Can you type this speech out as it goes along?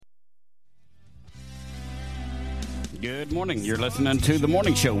Good morning. You're listening to The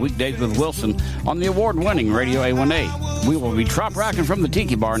Morning Show, Weekdays with Wilson, on the award-winning RadioA1A. We will be trop-rocking from the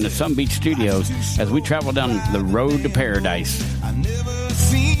Tiki Bar in the Sun Beach Studios as we travel down the road to paradise. I never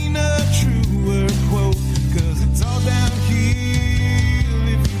seen a truer quote, 'cause it's all downhill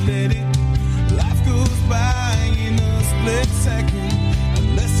if you let it. Life goes by in a split second,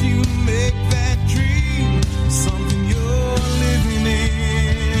 unless you make that dream something you're living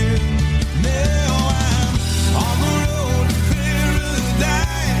in. Now I'm on the road to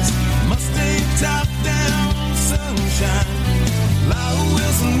paradise, Mustang top down, sunshine, Lyle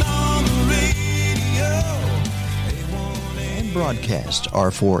Wilson on the radio. Broadcasts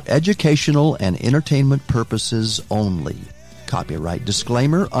are for educational and entertainment purposes only. Copyright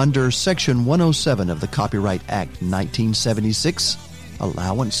disclaimer under Section 107 of the Copyright Act 1976.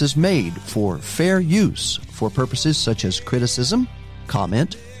 Allowance is made for fair use for purposes such as criticism,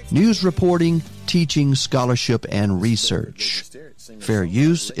 comment, news reporting, teaching, scholarship, and research. Fair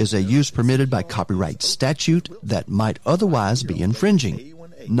use is a use permitted by copyright statute that might otherwise be infringing.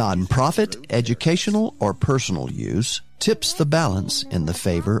 Non-profit, educational, or personal use tips the balance in the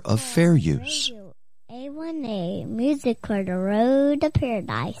favor of fair use. A1A, music for the road to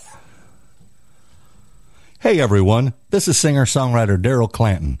paradise. Hey everyone, this is singer-songwriter Daryl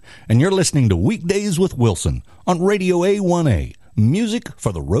Clanton, and you're listening to Weekdays with Wilson on RadioA1A, music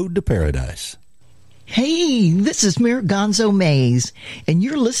for the road to paradise. Hey, this is Mayor Gonzo Mays, and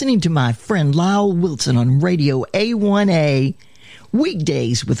you're listening to my friend Lyle Wilson on Radio A1A,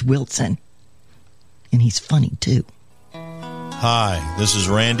 Weekdays with Wilson. And he's funny, too. Hi, this is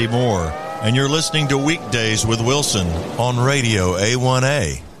Randy Moore, and you're listening to Weekdays with Wilson on Radio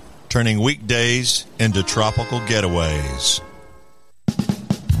A1A, turning weekdays into tropical getaways.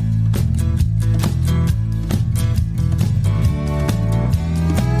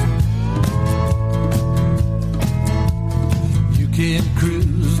 You can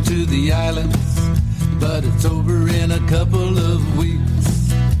cruise to the islands, but it's over in a couple of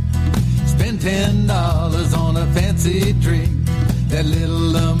weeks. Spend $10 on a fancy drink, that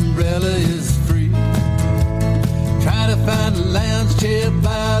little umbrella is free. Try to find a lounge chair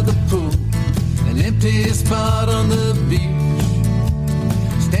by the pool, an empty spot on the beach.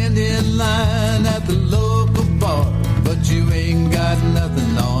 Stand in line at the local bar, but you ain't got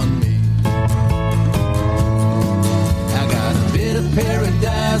nothing on me. I got a bit of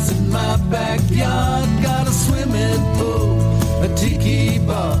paradise in my backyard, got a swimming pool, a tiki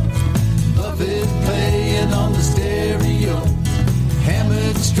bar, Buffett playing on the stereo,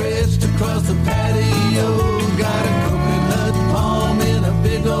 hammock stretched across the patio. Got a coconut palm in a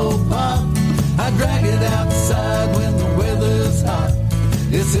big old pot. I drag it outside when the weather's hot.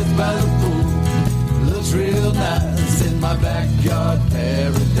 It sits by the pool, looks real nice in my backyard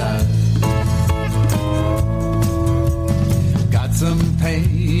paradise. Got some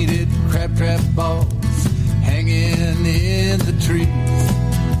painted crab trap balls hanging in the trees.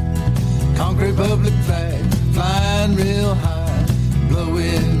 Concrete public flag flying real high,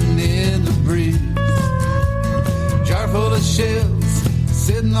 blowing in the breeze. Jar full of shells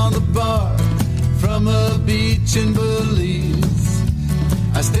sitting on the bar from a beach in Belize.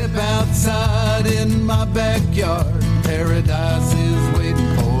 I step outside in my backyard, paradise is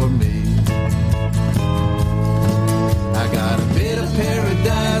waiting for me. I got a bit of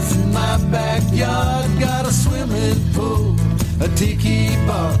paradise in my backyard, got a swimming pool, a tiki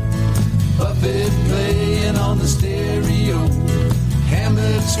bar, Buffett playing on the stereo,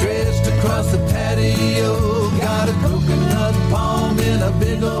 hammock stretched across the patio. Got a coconut palm in a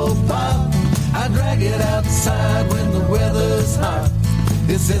big old pot. I drag it outside when the weather's hot.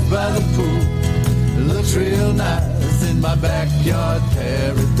 It sits by the pool, it looks real nice in my backyard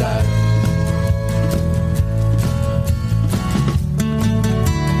paradise.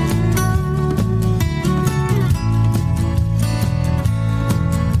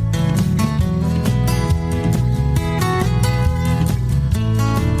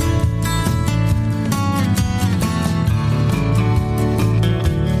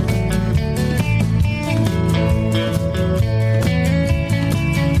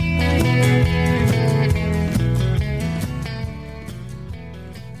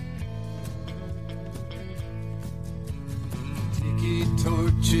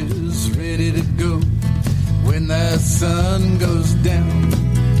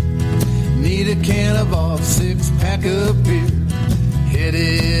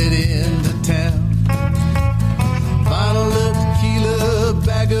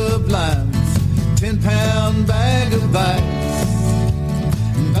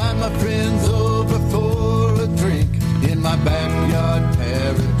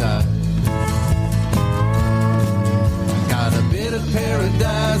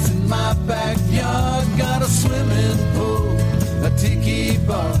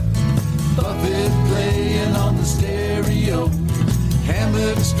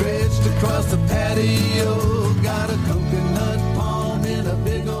 stretched across the patio. Got a coconut palm in a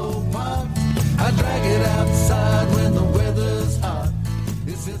big old pot. I drag it outside when the weather's hot.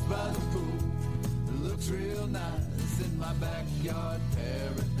 It sits by the pool. It looks real nice in my backyard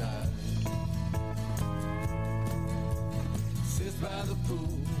paradise. Sits by the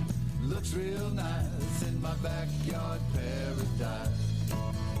pool. Looks real nice in my backyard paradise.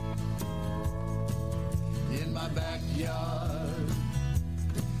 In my backyard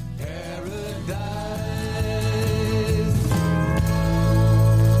paradise.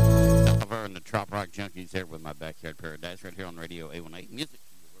 Oliver and the Trop Rock Junkies there with my backyard paradise right here on Radio A1A Music.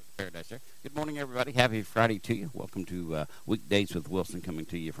 Paradise there. Good morning, everybody. Happy Friday to you. Welcome to Weekdays with Wilson, coming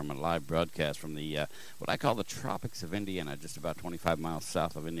to you from a live broadcast from the what I call the tropics of Indiana, just about 25 miles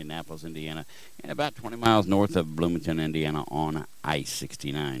south of Indianapolis, Indiana, and about 20 miles north of Bloomington, Indiana on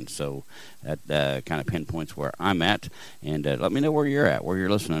I-69. So that kind of pinpoints where I'm at, and let me know where you're at, where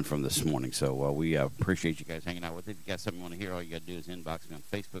you're listening from this morning. So we appreciate you guys hanging out with us. If you got something you want to hear, all you got to do is inbox me on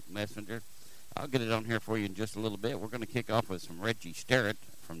Facebook Messenger. I'll get it on here for you in just a little bit. We're going to kick off with some Reggie Sterrett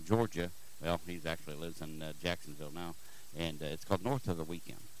from Georgia. Well, he actually lives in Jacksonville now, and it's called North of the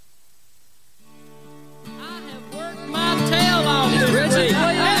Weekend. I have worked my tail off this week.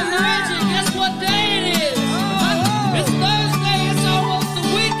 And Reggie, guess what day it is? It's Thursday. It's almost the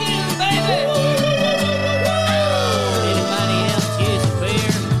weekend, baby. Anybody else use a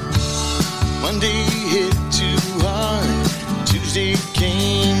beer? Monday hit too hard. Tuesday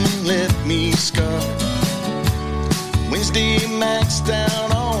came and left me scarred. Wednesday maxed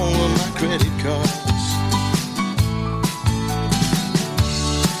out all of my credit cards.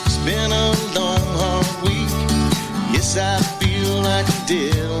 It's been a long, hard week. Yes, I feel like I'm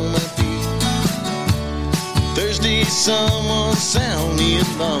dead on my feet. Thursday, someone sound the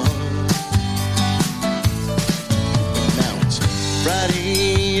alarm. Now it's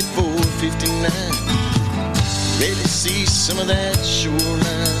Friday at 4:59. Ready to see some of that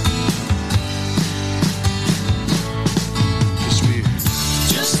shoreline.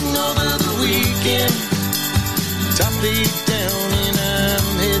 Over the weekend, top laid down and I'm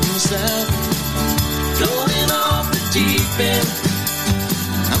heading south. Going off the deep end,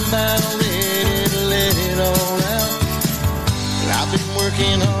 I'm about ready to let it all out. But I've been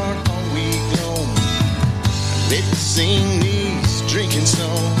working hard all week long, ready to sing these drinking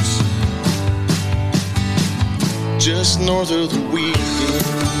songs. Just north of the weekend.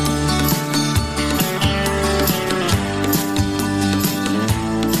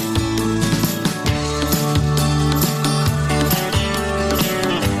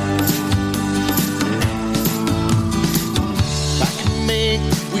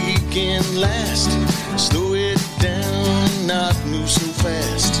 Last, slow it down, not move so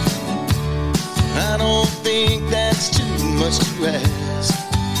fast. I don't think that's too much to ask.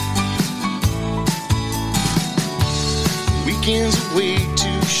 Weekends are way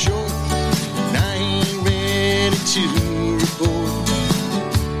too short, and I ain't ready to report.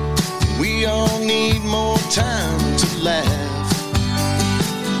 We all need more time to laugh.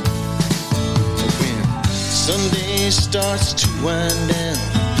 When Sunday starts to wind down,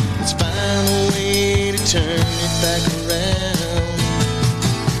 let's find a way to turn it back around.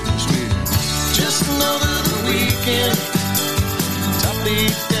 'Cause we're just another weekend, top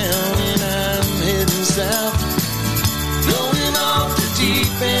laid down and I'm heading south. Going off the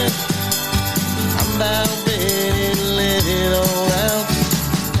deep end, I'm about ready to let it all out.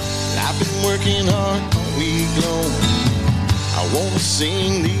 I've been working hard all week long. I wanna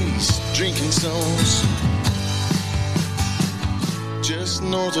sing these drinking songs. Just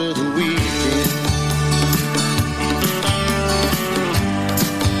north of the weekend.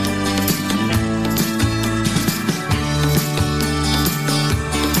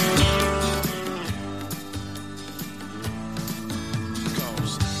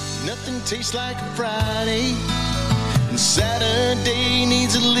 Cause nothing tastes like a Friday, and Saturday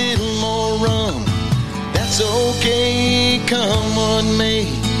needs a little more rum. That's okay, come what may,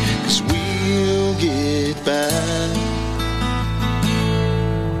 'cause we'll get by.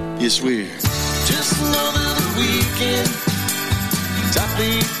 Yes, we're just another weekend, top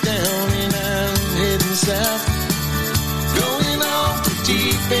laid down and I'm heading south. Going off the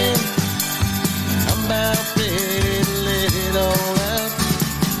deep end, I'm about ready to let it all out.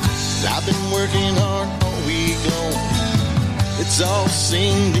 I've been working hard all week long. Let's all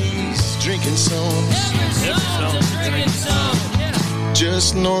sing these drinking songs. Every song's a drinking song. Yeah.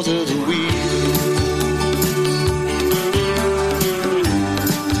 Just north of the weekend.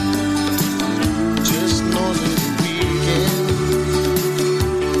 Just north of the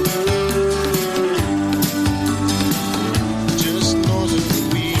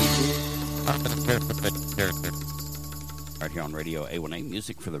weekend. on Radio A1A,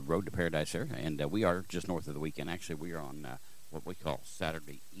 music for the road to paradise here. And we are just north of the weekend. Actually, we are on what we call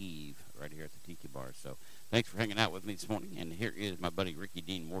Saturday Eve right here at the Tiki Bar. So thanks for hanging out with me this morning. And here is my buddy Ricky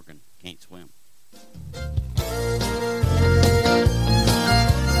Dean Morgan, Can't Swim.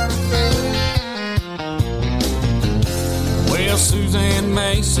 Well, Suzanne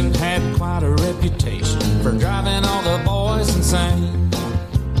Mason had quite a reputation for driving all the boys insane.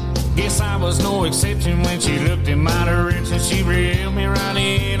 Guess I was no exception when she looked in my direction. She reeled me right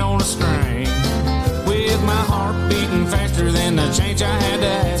in on a string. With my heart beating faster than the change I had to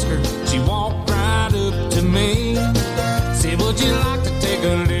ask her, she walked right up to me. Said, would you like to take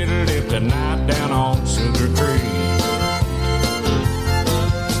a little dip tonight down on Sugar Creek?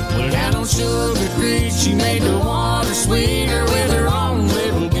 Well, down on Sugar Creek, she made the water sweeter with her own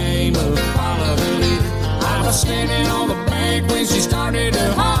little game of follow the leader. I was standing on the bank when she started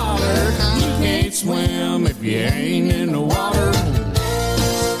to holler, you can't swim if you ain't in the water.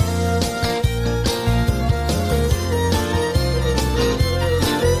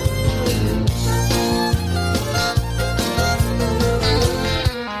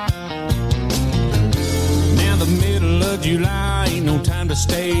 Now the middle of July ain't no time to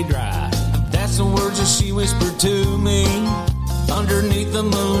stay dry. That's the words that she whispered to me. Underneath the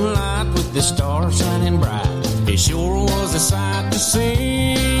moonlight with the stars shining bright, it sure was a sight to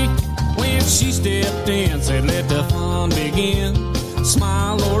see. When she stepped in, said, let the fun begin.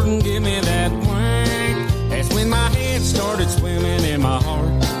 Smile, Lord, and give me that wink. That's when my head started swimming and my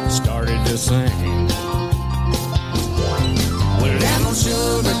heart started to sing. Well, down on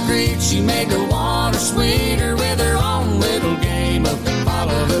Sugar Creek, she made the water sweeter with her own little game of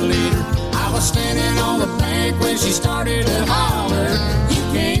follow the leader. I was standing on the bank when she started to holler, you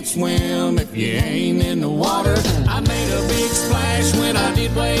can't swim if you ain't in the water. I made a big splash when I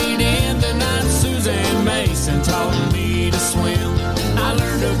did wade in tonight. Suzanne Mason taught me to swim. I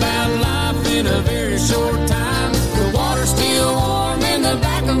learned about life in a very short time. The water's still warm in the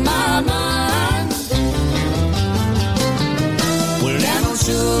back of my mind. Well, down on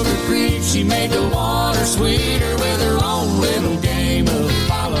Sugar Creek, she made the water sweeter with her own little game of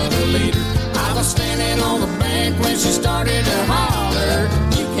follow the leader. I was standing on the bank when she started to holler,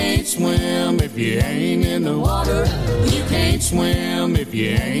 you can't swim if you ain't in the water. You can't swim if you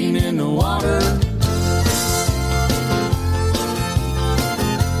ain't in the water.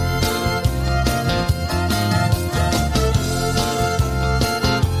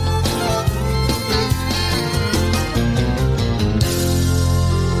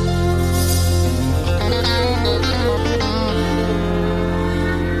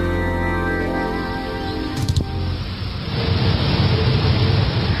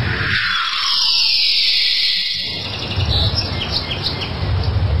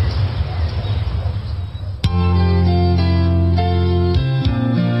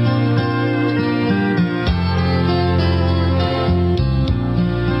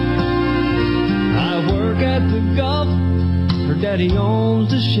 Daddy owns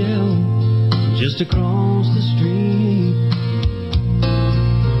the shell just across the street.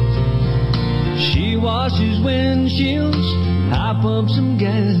 She washes windshields, I pump some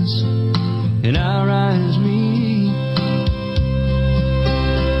gas, and I rise me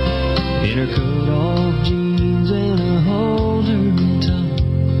in her cut-off jeans and a halter top.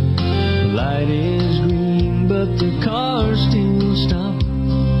 The light is green, but the car still stops.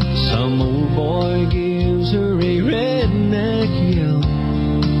 Some old boy gives her a redneck yell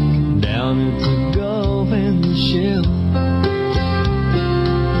down at the Gulf and the Shell.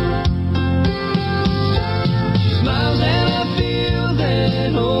 She smiles and I feel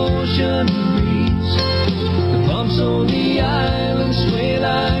that ocean breeze. The bumps on the island sway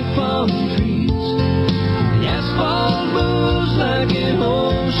like palm trees. The asphalt moves like an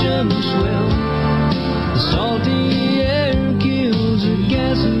ocean swell. The salty air kills the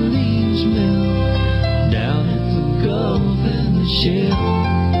gasoline smell down at the Gulf and the Shell.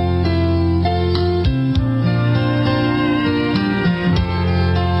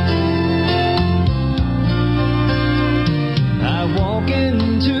 I walk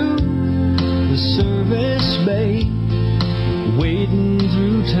into the service bay, wading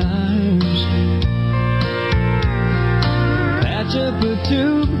through tires, patch up a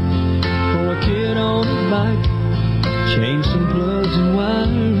tube for a kid on a bike, change some plugs and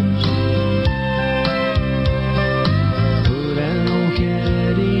wires, put an old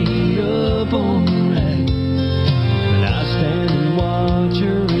caddy up on the rack, and I stand and watch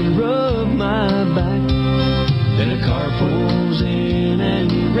her and rub my back. Then a car pulls in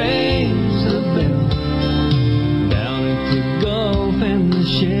and rings the bell down at the Gulf and the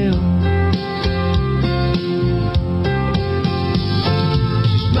Shell.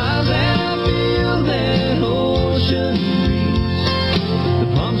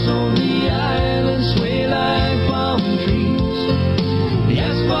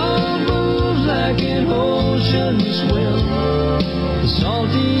 ocean swell. The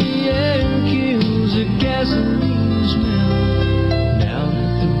salty air kills the gasoline smell. Down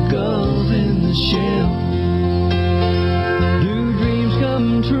at the Gulf in the shell. Do dreams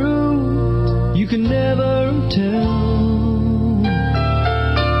come true? You can never tell.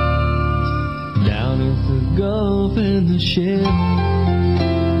 Down at the Gulf in the shell.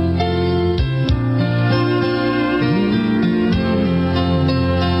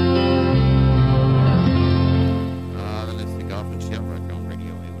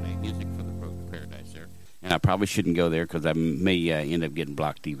 I probably shouldn't go there because I may end up getting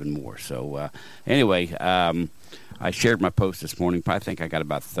blocked even more. So anyway, I shared my post this morning. I think I got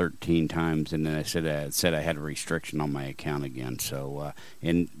about 13 times, and then I said I had a restriction on my account again. So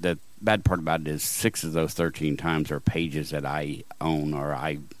and the bad part about it is 6 of those 13 times are pages that I own or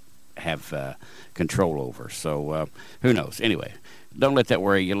I have control over. So who knows? Anyway, don't let that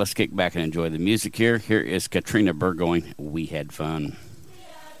worry you. Let's kick back and enjoy the music here. Here is Katrina Burgoyne, We Had Fun.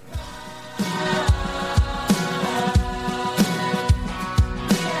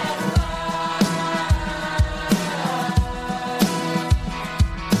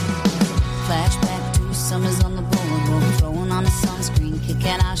 Summers on the boardwalk, throwing on a sunscreen,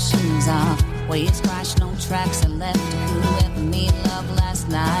 kicking our shoes off. Waves crash, no tracks are left. Whoever made love last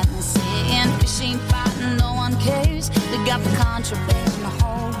night and saying fish ain't fighting, no one cares. We got the contraband, the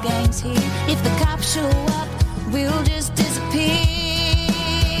whole gang's here. If the cops show up, we'll just disappear.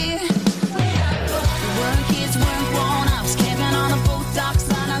 We weren't kids, weren't grown-ups, camping on the boat docks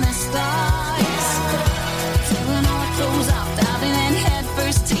under the stars. Tearing all our clothes off, diving in head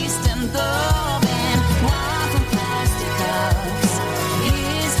first, tasting the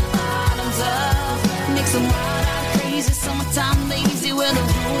some wild-eyed crazy summertime lazy where the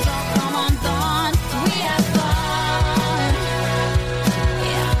rules all come undone. We have fun,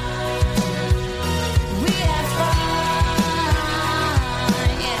 yeah. We have fun,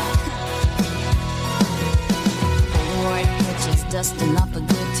 yeah. White pitches dusting up a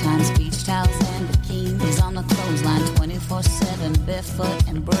good times, beach towels and bikinis on the clothesline, 24/7, barefoot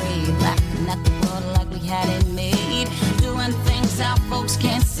and brave, laughing at the world like we had it made, doing things our folks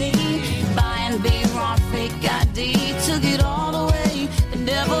can't see, buying beer on fake ID, took it all away, but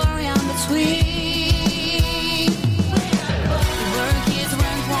never in between. We were kids,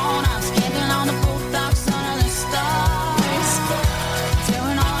 weren't grown-ups, camping on the boat docks under the stars,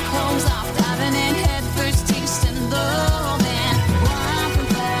 tearing all our clothes off, diving in head first, tasting love and wine from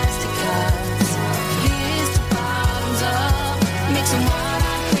plastic cups. Here's the bottoms up, make some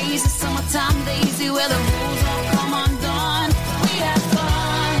wild-eyed crazy summertime lazy where the rules all come undone. We have fun.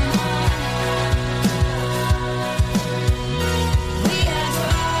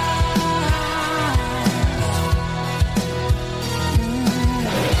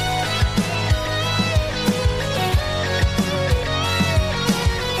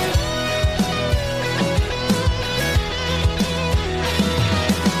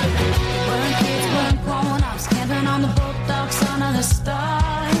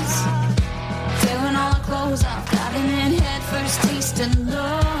 Stars, tearing all our clothes off, diving in head first, tasting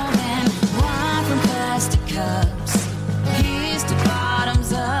love and wine from plastic cups. Here's the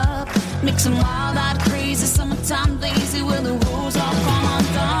bottoms up, mixing wild-eyed crazy summertime lazy where the rules all come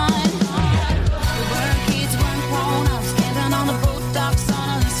undone. We weren't kids, weren't grown-ups, camping on the boat docks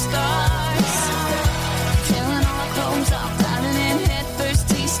under the stars, tearing all our clothes off, diving in head first,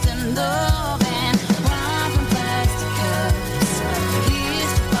 tasting love and wine from plastic cups.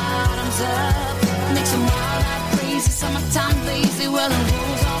 Up, make some wild-eyed crazy summertime lazy where the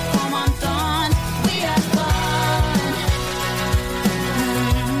rules all come undone. We have fun.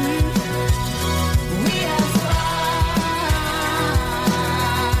 We have fun,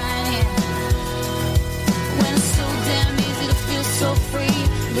 yeah. When it's so damn easy to feel so free,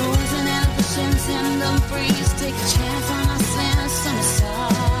 losing inhibitions in the breeze, take a chance on us in the summer sun.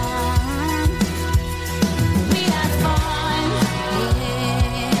 We have fun,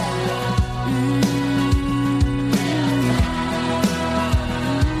 yeah.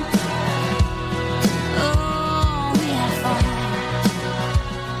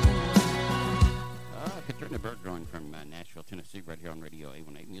 From Nashville, Tennessee, right here on Radio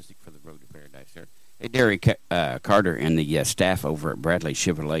A1A, music for the road to paradise there. Hey, Derry Carter and the staff over at Bradley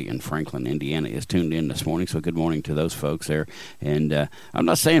Chevrolet in Franklin, Indiana is tuned in this morning, so good morning to those folks there. And I'm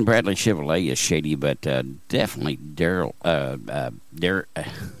not saying Bradley Chevrolet is shady, but definitely Daryl,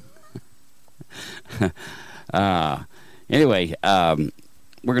 anyway,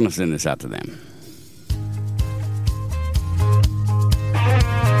 we're going to send this out to them.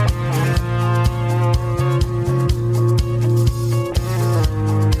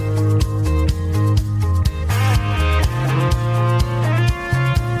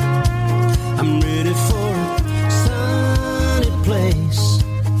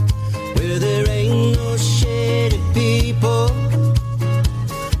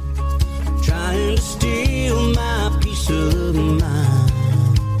 of mind.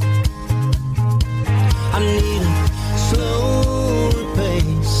 I need a slower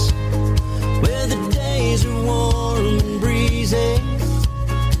pace where the days are warm and breezy,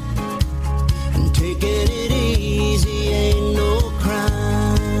 and taking it easy ain't no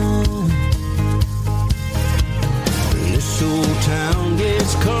crime. This old town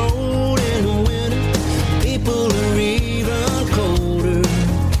gets cold in the winter, people are even colder.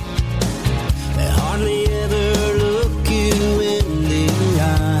 They hardly ever look you in the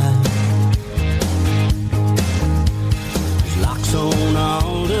eye. There's locks on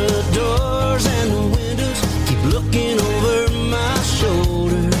all the doors and the windows keep looking over my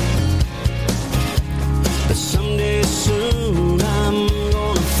shoulder. But someday soon I'm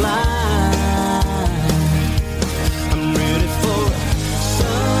gonna fly. I'm ready for a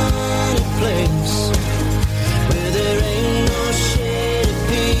sunny place where there ain't no shady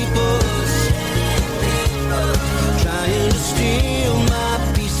people trying to steal my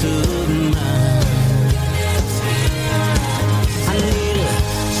peace of mind. I need a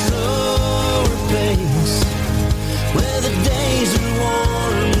slower pace where the days are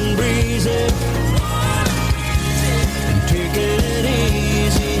warm and breezy, and taking it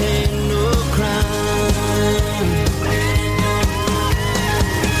easy ain't no crime.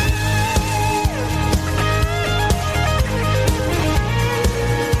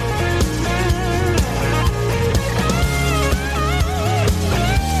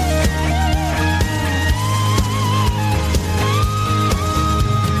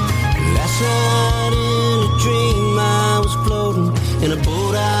 Last night in a dream I was floating in a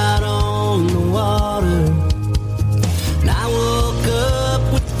boat out on the water, and I woke up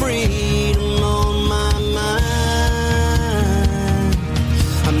with freedom on my mind.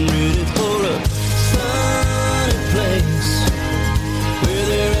 I'm ready for a sunny place where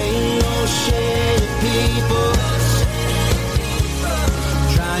there ain't no shady people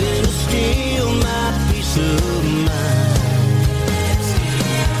trying to steal my peace of mind.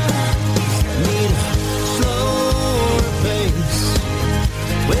 Need a slower pace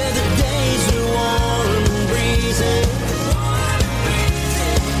where the days are warm and breezy,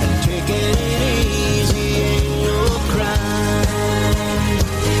 and taking it easy ain't no crime.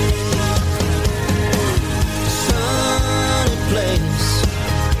 Sunny place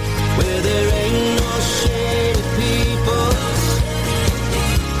where there ain't no shady people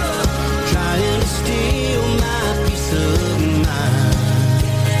trying to steal my peace of mind.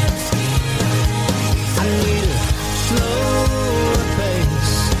 I need a slower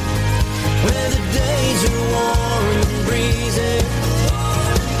pace where the days are warm and breezy,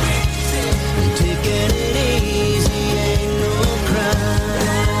 and taking it easy ain't no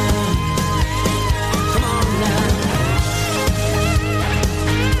crime. Come on now.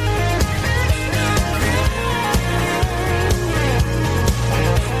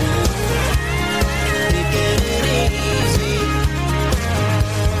 Taking it easy.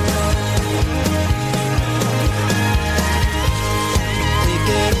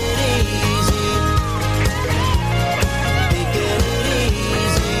 Taking it easy. Taking it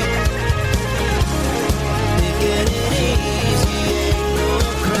easy. Taking it easy ain't no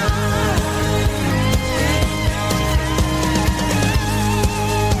crime.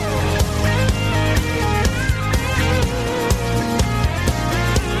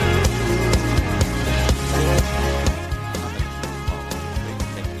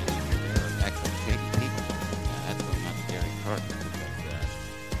 Actually, shady people. That's going on to Gary Carter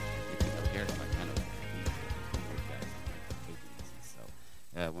because Gary's like kind of a weird guy. So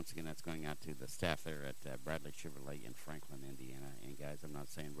once again, that's going out to the staff there at Bradley Chevrolet in Franklin, Indiana. And guys, I'm not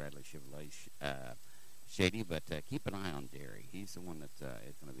saying Bradley Chevrolet's shady, but keep an eye on Gary. He's the one that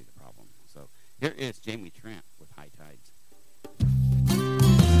is going to be the problem. So here is Jamie Trent with High Tides.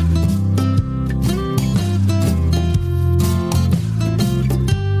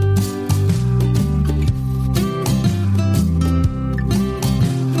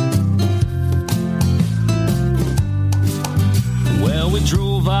 Well, we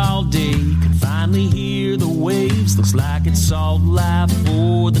drove all day, could finally hear the waves. Looks like it's all life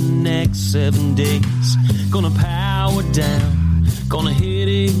for the next 7 days. Gonna power down, gonna hit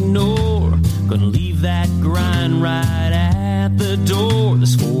ignore, gonna leave that grind right at the door.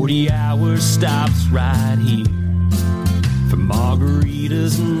 This 40 hours stops right here for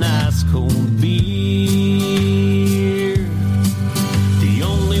margaritas and ice cold beer. The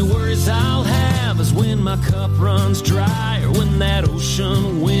only worries I'll have is when my cup runs dry, or when that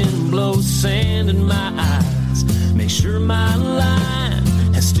ocean wind blows sand in my eyes. Make sure my line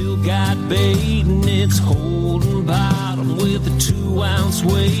has still got bait and it's holding bottom with a 2-ounce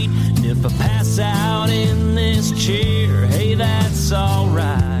weight. And if I pass out in this chair, that's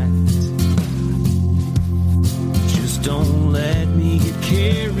alright. Just don't let me get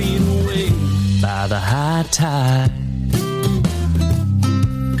carried away by the high tide.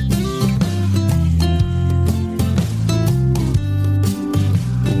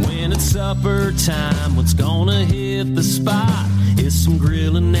 When it's supper time, what's gonna hit the spot is some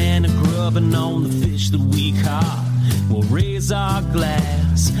grilling and a grubbing on the fish that we caught. We'll raise our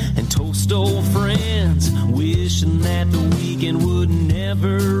glass and toast old friends, wishing that the weekend would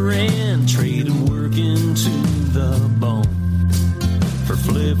never end. Traded work into the bone for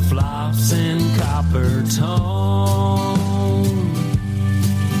flip-flops and copper tone.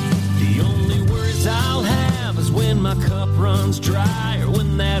 The only worries I'll have is when my cup runs dry, or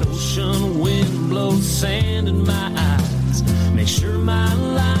when that ocean wind blows sand in my eyes. Make sure my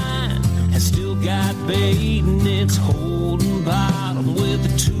line has still got bait and it's holding bottom with a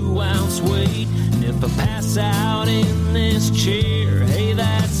 2-ounce weight. And if I pass out in this chair, hey,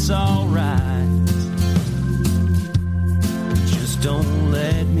 that's alright. Just don't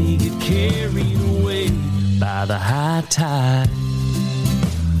let me get carried away by the high tide.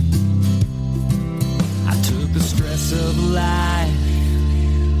 I took the stress of life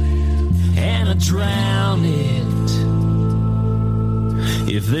and I drowned it.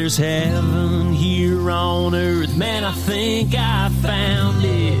 If there's heaven here on earth, man, I think I found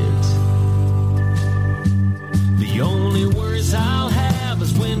it. The only worries I'll have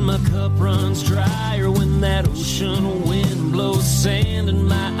is when my cup runs dry, or when that ocean wind blows sand in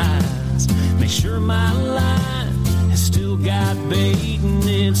my eyes. Make sure my line has still got bait and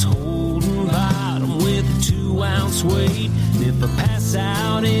it's holding bottom with a 2-ounce weight. And if I pass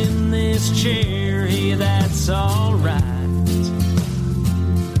out in this chair, hey, that's alright.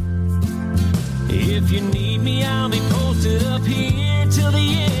 If you need me, I'll be posted up here till the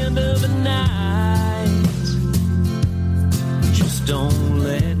end of the night. Just don't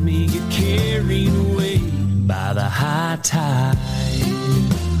let me get carried away by the high tide.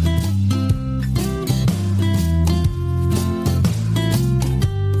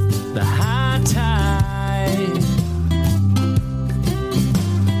 The high tide.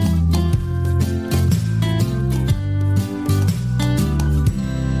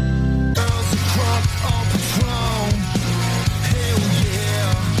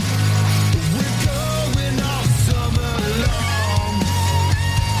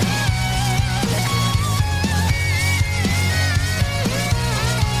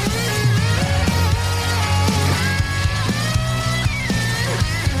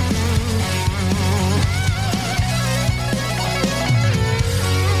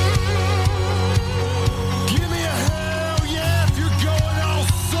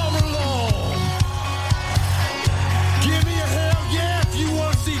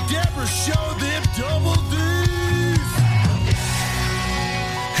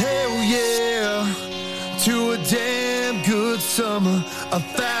 Summer, a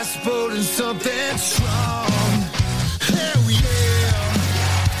fast boat and something strong. Hell yeah,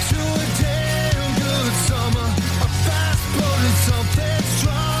 to a damn good summer, a fast boat and something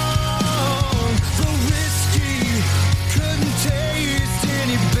strong. The whiskey couldn't taste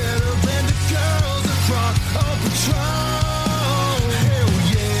any better than the girls across a Patron. Hell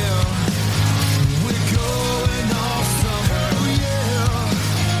yeah, we're going all summer. Hell yeah,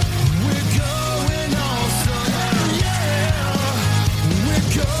 we're going all summer. Hell yeah.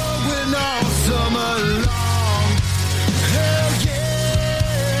 Going all summer long. Hell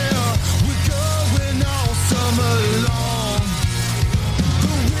yeah, we're going all summer long.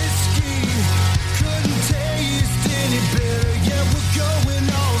 The whiskey couldn't taste any better. Yeah, we're going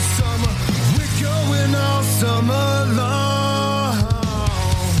all summer. We're going all summer long.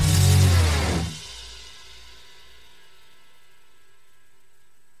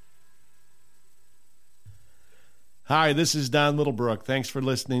 Hi, this is Don Littlebrook. Thanks for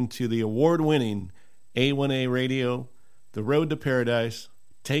listening to the award-winning A1A Radio, The Road to Paradise.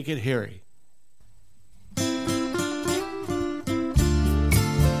 Take it, Harry.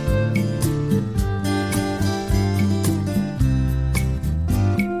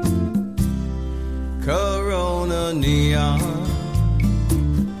 Corona neon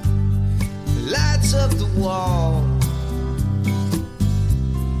lights up the wall.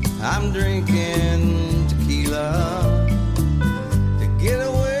 I'm drinking tequila to get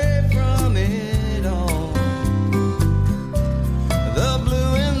away from it all. The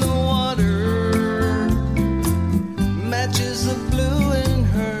blue in the water matches the blue in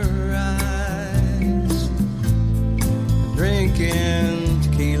her eyes. Drinking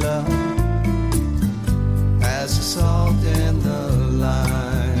tequila has the salt and the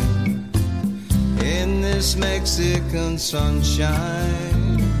lime. In this this Mexican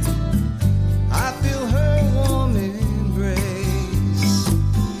sunshine. I feel her warm embrace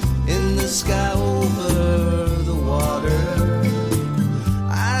in the sky over the water.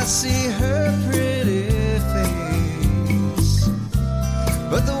 I see her pretty face,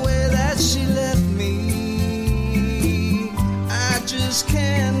 but the way that she left me, I just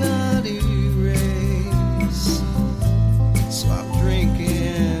cannot erase. So I'm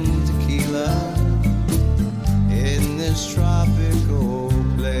drinking tequila in this tropical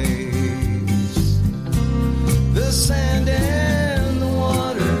place. The sand and the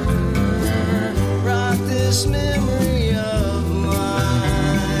water brought this memory of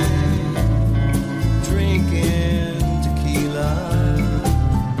mine. Drinking tequila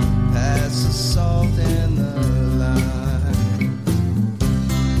past the salt and the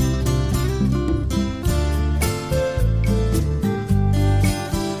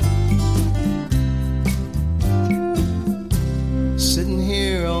sitting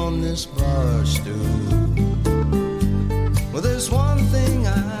here on this bar stool. Well, there's one thing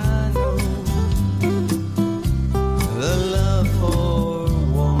I know. The love for a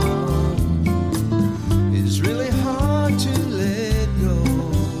woman is really hard to let go.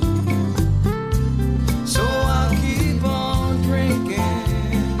 So I'll keep on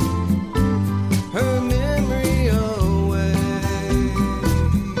drinking her memory away.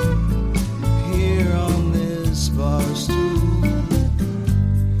 Here on this bar stool,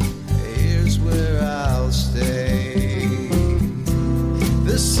 here's where I'll stay.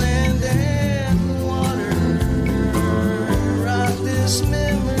 The sand and the water rock this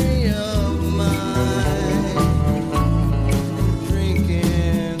memory of mine.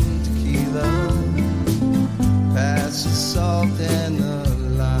 Drinking tequila past the salt and the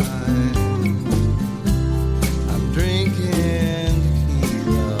lime. I'm drinking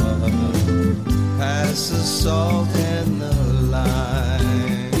tequila past the salt and the lime.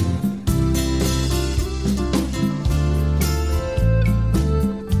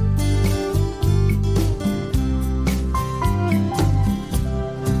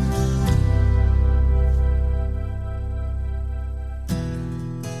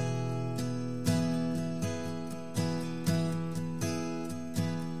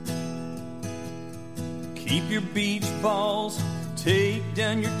 Keep your beach balls, take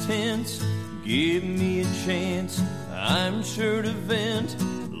down your tents, give me a chance, I'm sure to vent.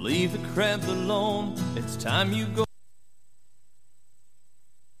 Leave the crabs alone, it's time you go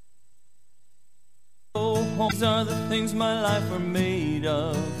home. These are the things my life are made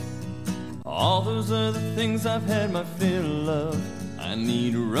of. All those other things I've had my fill of. I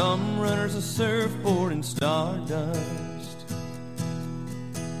need rum runners, a surfboard, and stardust.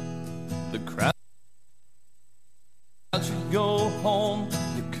 The crowd should go home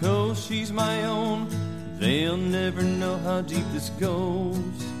because she's my own. They'll never know how deep this goes.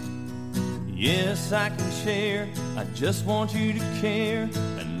 Yes, I can share, I just want you to care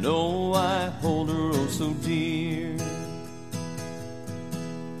and know I hold her oh so dear.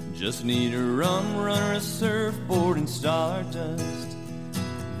 Just need a rum runner, a surfboard, and stardust.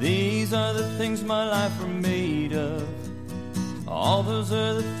 These are the things my life are made of. All those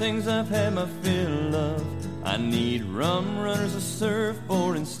other things I've had my fill of. I need rum runners, a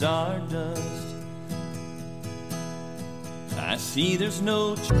surfboard, and stardust. I see there's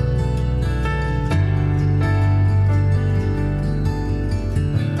no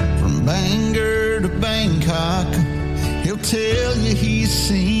From Bangor to Bangkok, he'll tell you he's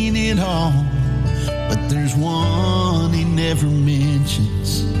seen it all. But there's one he never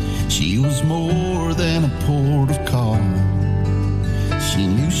mentions. She was more than a port of call. She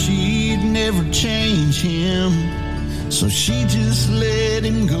knew she'd never change him, so she just let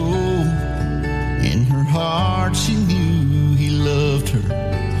him go. In her heart she knew he loved her,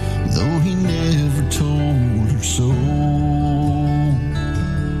 though he never told her so.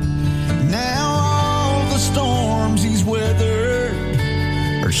 Now all the storms he's weathered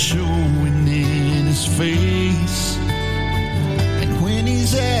are showing in his face. And when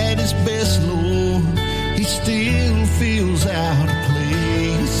he's at his best, Lord, he still feels out of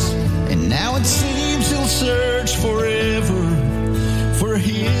place. And now it seems he'll search forever for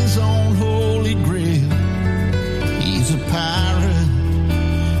his own holy grail. He's a pirate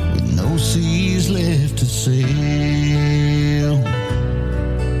with no seas left to sail.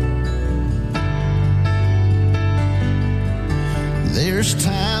 There's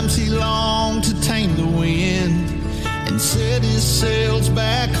times he longed to tame the wind and set his sails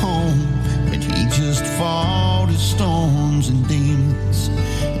back home, but he just fought his storms and demons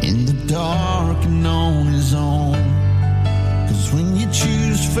in the dark and on his own. 'Cause when you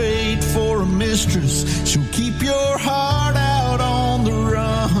choose fate for a mistress, she'll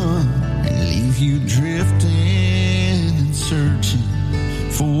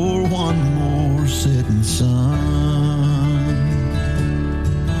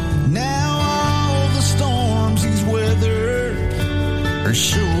are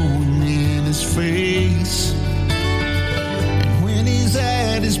showing in his face. And when he's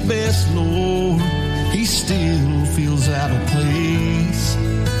at his best, Lord, he still feels out of place.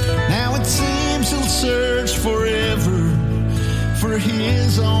 Now it seems he'll search forever for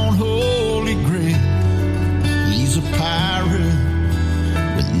his own holy grail. He's a pirate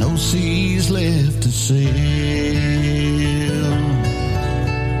with no seas left to sail.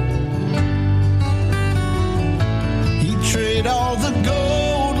 He'd trade all the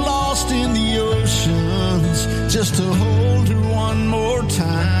gold lost in the oceans just to hold her one more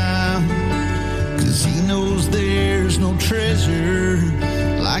time. 'Cause he knows there's no treasure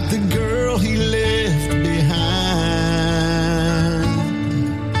like the girl he left behind.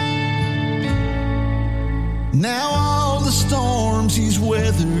 Now all the storms he's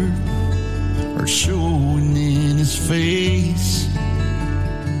weathered are showing in his face.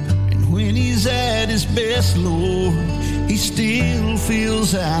 And when he's at his best, Lord, he still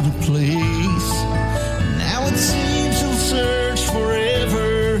feels out of place. Now it seems he'll search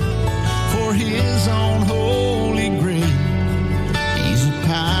forever for his own holy grail. He's a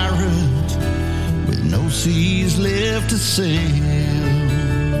pirate with no seas left to sail.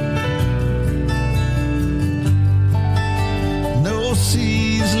 No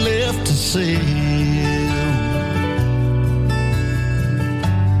seas left to sail.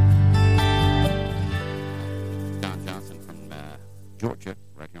 Don Johnson from Georgia,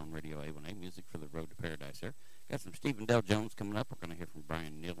 right here on Radio A1A, music for the road to paradise there. Got some Stephen Dale Jones coming up. We're going to hear from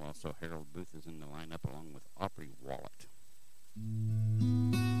Brian Neal. Also, Harold Booth is in the lineup along with Aubrey Wallet.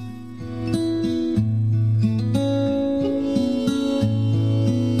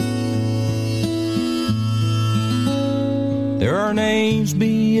 There are names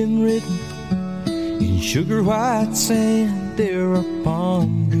being written in sugar white sand. There are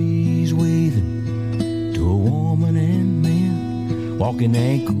palm trees waving to a woman and man, walking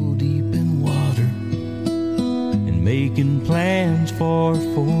ankle deep in water and making plans for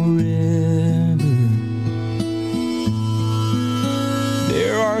forever.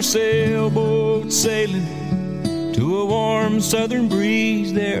 There are sailboats sailing to a warm southern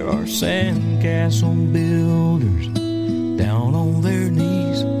breeze. There are sandcastle builders down on their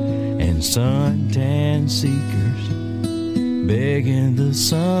knees, and suntan seekers begging the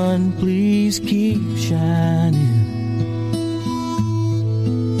sun, please keep shining.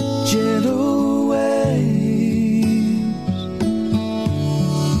 Gentle waves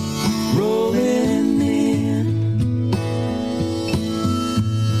rolling in,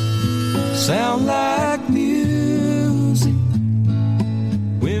 sound like music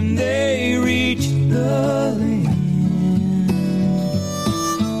when they reach the land.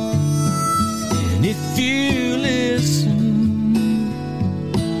 And if you listen,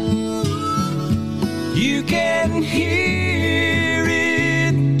 you can hear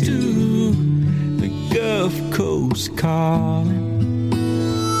it too, the Gulf Coast calling,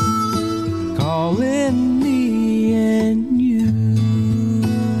 calling me and you.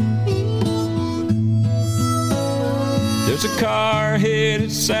 There's a car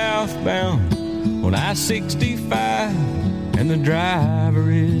headed southbound on I-65, and the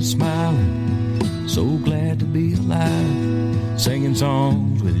driver is smiling, so glad to be alive, singing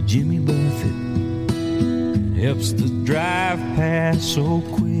songs with Jimmy Buffett. Helps the drive pass so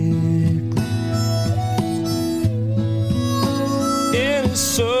quickly. In his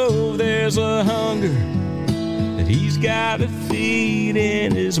soul there's a hunger that he's got to feed.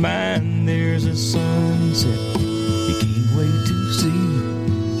 In his mind there's a sunset he can't wait to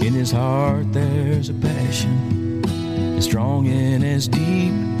see. In his heart there's a passion as strong and as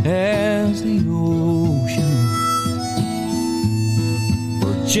deep as the ocean.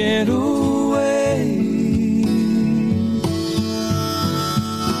 For gentle waves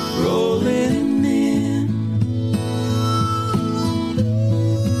rolling in,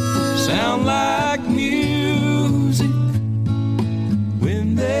 sound like music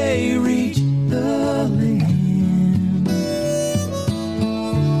when they reach the land.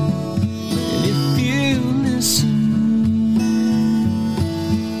 And if you listen,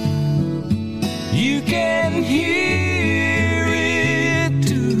 you can hear it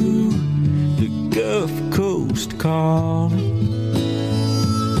too, the Gulf Coast calling,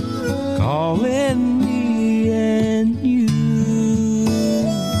 calling me and you.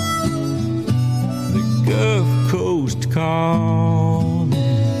 The Gulf Coast calling,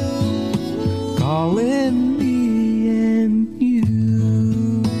 calling me and you.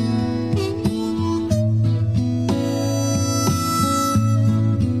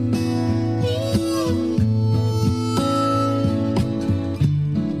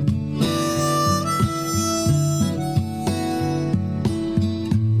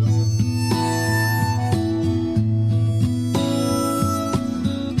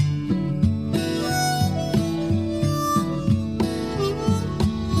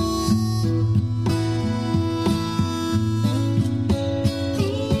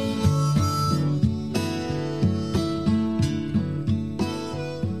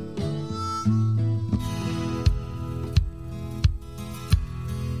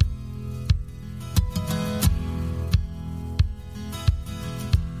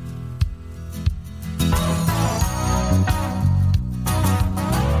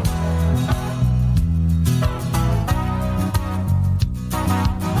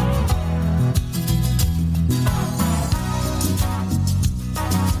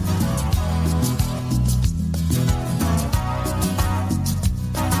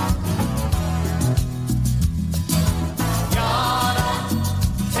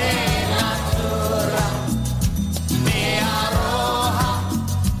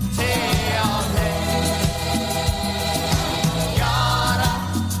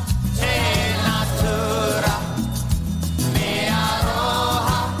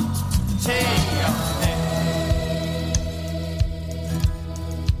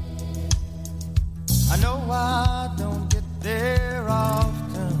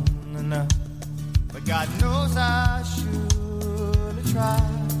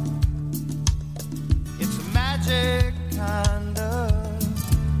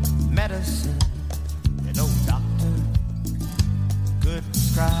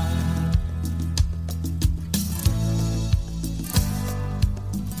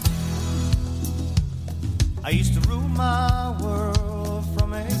 used to rule my world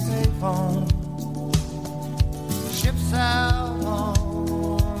from a payphone. Ships out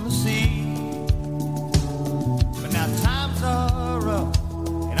on the sea. But now times are rough,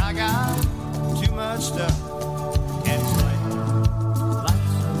 and I got too much stuff. And it's like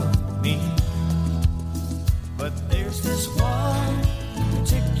lights of me. But there's this one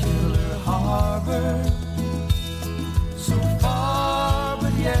particular harbor, so far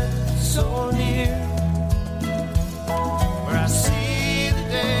but yet so near, where I see the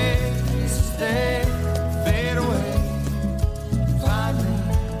days as they fade away, finally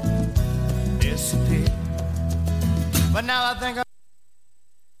disappear. But now I think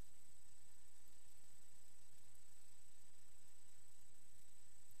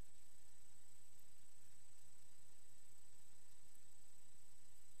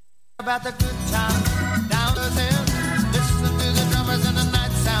about the good times down the hill. Listen to the drummers and the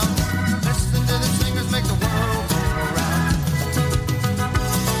night sound. Listen to the singers make the world go around.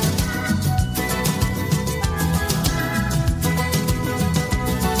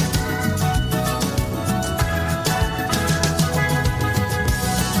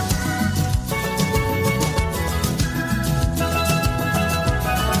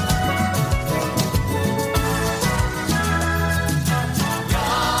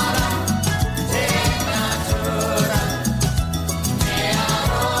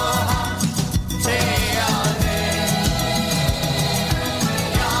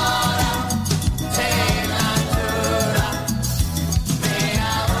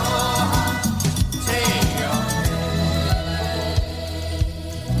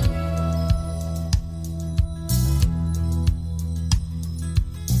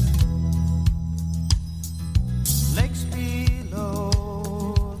 Lakes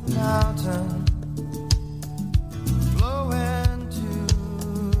below the mountain flow into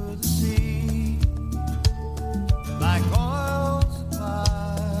the sea like oil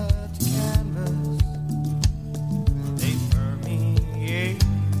supplied to canvas. They permeate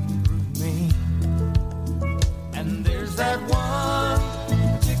through me, and there's that one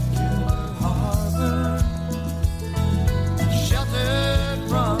particular harbor sheltered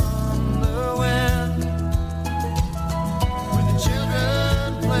from the wind, where the children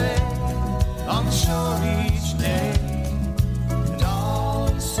play on the shore each day, and all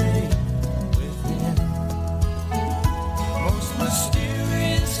is safe within. Most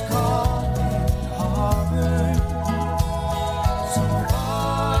mysterious calling harbor, so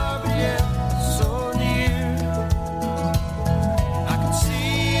far but yet so near. I can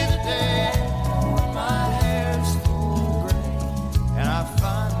see the day when my hair's full gray, and I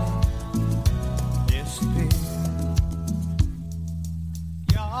finally disappear.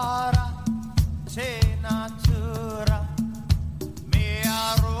 Yara te natura me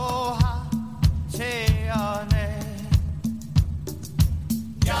aroha te ane.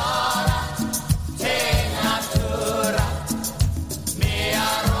 Yara te natura me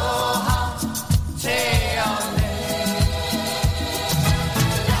aroha te ane. Yara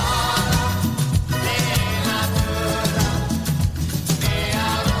te natura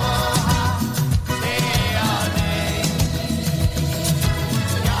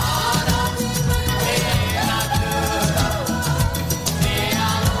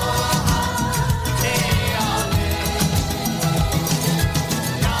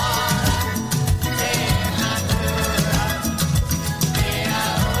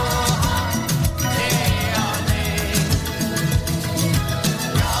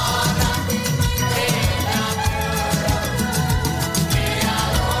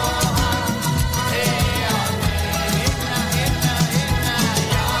aroha te ane.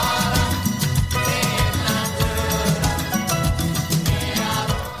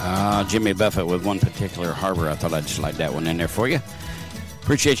 Jimmy Buffett with one particular harbor. I thought I'd slide that one in there for you.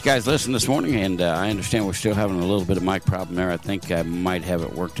 Appreciate you guys listening this morning, and I understand we're still having a little bit of mic problem there. I think I might have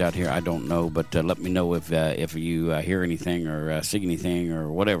it worked out here. I don't know, but let me know if you hear anything or see anything or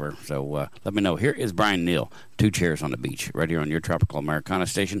whatever. So let me know. Here is Brian Neal, 2 Chairs on the Beach, right here on your Tropical Americana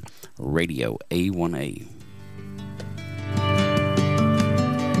station, Radio A1A.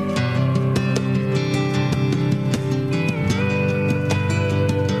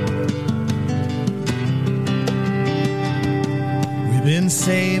 Been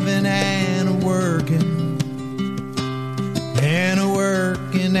saving and a working and a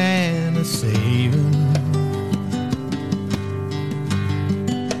working and a saving.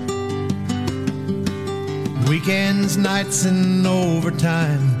 Weekends, nights, and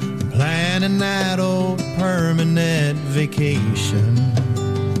overtime, planning that old permanent vacation.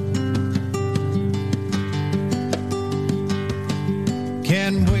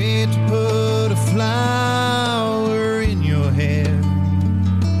 Can't wait to put a fly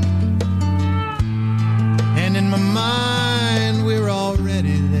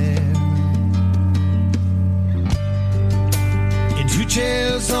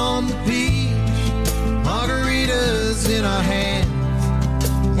in our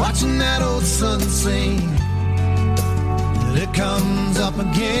hands, watching that old sun sing. And it comes up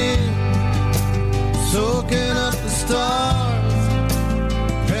again, soaking up the stars.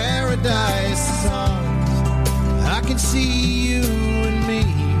 Paradise is ours. I can see you and me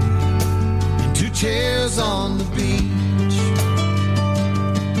in two chairs on the beach.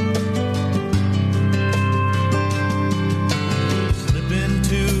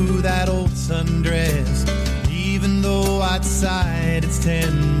 That old sundress, even though outside it's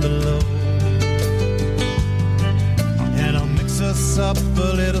 10 below. And I'll mix us up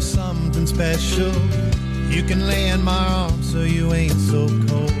a little something special. You can lay in my arms so you ain't so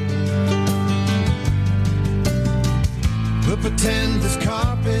cold. We'll pretend this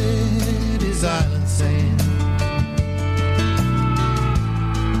carpet is island sand.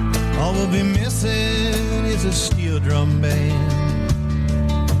 All we'll be missing is a steel drum band.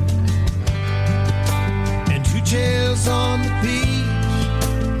 Chairs on the beach,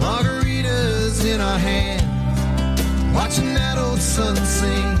 margaritas in our hands, watching that old sun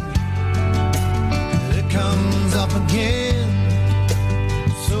sing. It comes up again,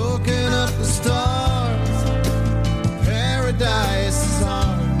 soaking up the stars. Paradise is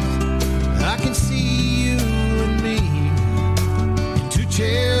ours. I can see you and me in two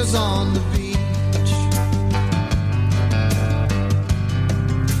chairs on the beach.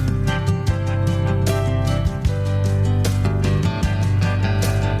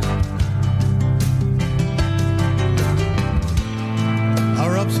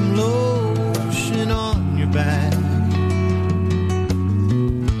 Some lotion on your back,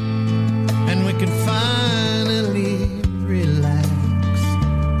 and we can finally relax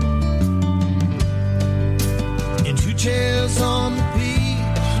in two chairs on the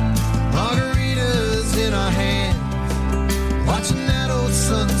beach, margaritas in our hands, watching that old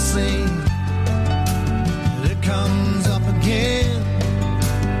sun sing. It comes up again,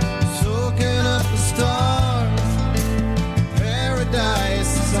 soaking up the stars.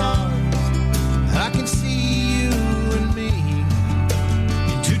 Paradise is ours. I can see you and me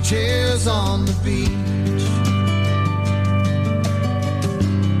in two chairs on the beach.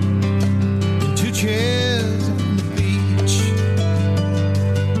 In two chairs on the beach.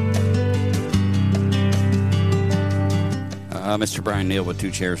 Mr. Brian Neal with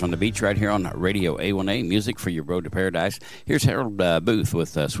Two Chairs on the Beach right here on Radio A1A, music for your road to paradise. Here's Harold Booth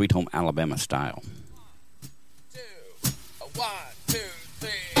with Sweet Home Alabama Style.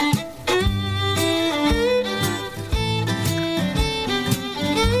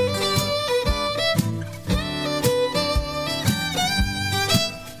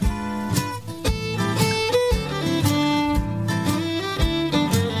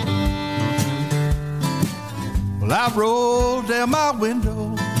 I rolled down my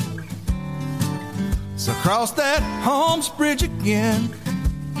window, so across that Holmes Bridge again.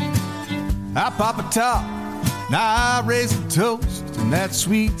 I pop a top, now I raise a toast, and that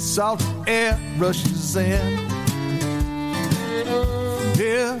sweet salt air rushes in.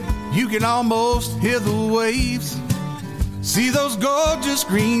 Yeah, you can almost hear the waves, see those gorgeous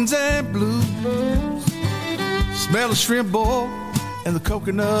greens and blues, smell the shrimp boil and the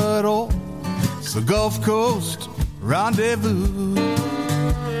coconut oil. It's the Gulf Coast rendezvous.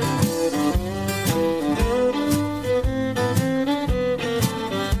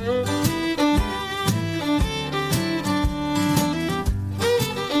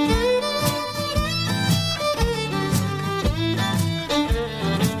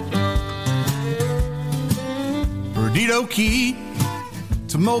 Perdido Key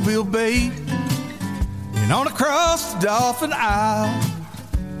to Mobile Bay and on across the Dolphin Isle.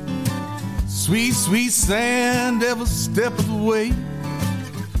 Sweet, sweet sand every step of the way,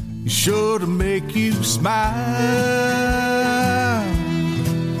 it's sure to make you smile.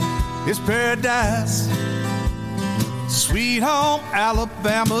 It's paradise, sweet home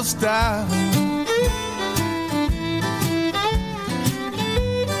Alabama style.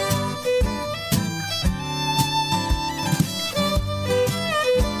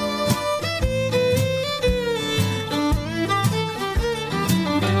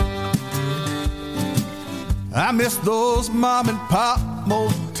 I miss those mom and pop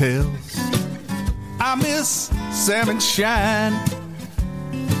motels. I miss Salmon Shine.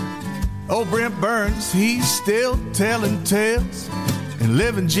 Old Brent Burns, he's still telling tales and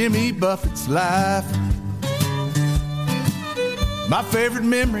living Jimmy Buffett's life. My favorite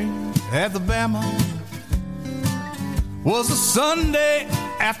memory of Alabama was a Sunday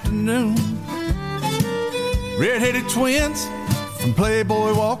afternoon. Red-headed twins from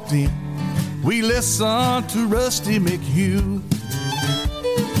Playboy walked in. We listened to Rusty McHugh.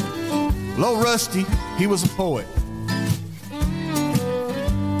 Well, old Rusty, he was a poet,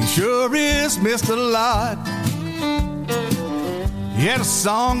 sure is Mr. Lot. He had a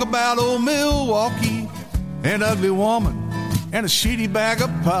song about old Milwaukee, an ugly woman, and a shitty bag of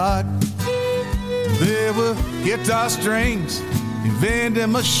pot. There were guitar strings and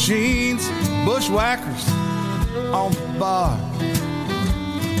vending machines, bushwhackers on the bar.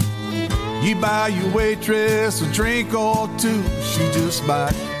 You buy your waitress a drink or two, she just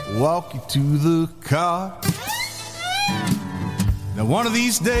might walk you to the car. Now one of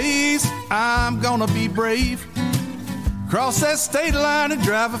these days I'm gonna be brave, cross that state line and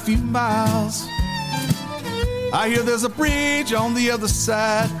drive a few miles. I hear there's a bridge on the other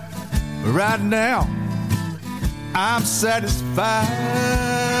side, but right now I'm satisfied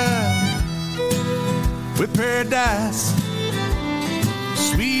with paradise,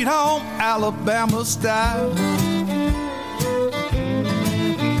 sweet home Alabama style.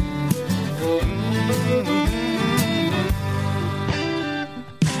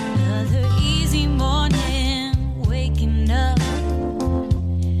 Another easy morning, waking up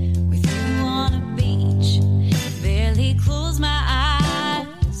with you on a beach. Barely close my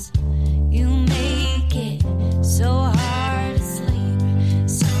eyes, you make it so hard to sleep.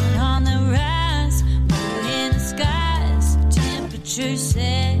 Sun on the rise, moon in the skies, temperature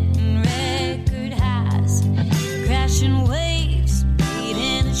setting record highs, crashing waves,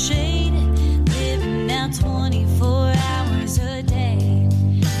 beating the shade, living now 24 hours a day.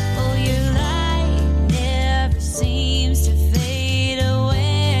 Oh, your light never seems to fade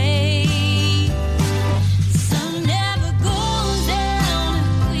away. The sun never goes down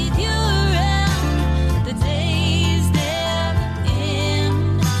with you around. The days never end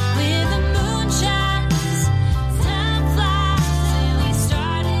when the moon shines. Time flies and we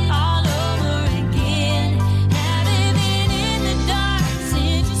start it all over again. Haven't been in the dark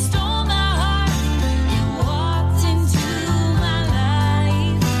since you stole my heart and walked into my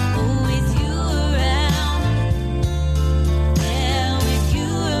life. Oh, with you around, yeah, with you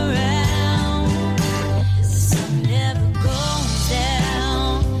around, the sun never goes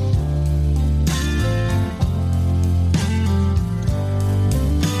down.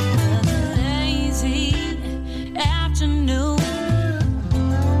 Another lazy afternoon,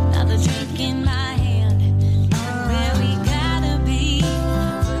 another drink in my hand, where we gotta be,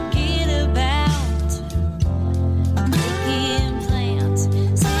 forget about making plans,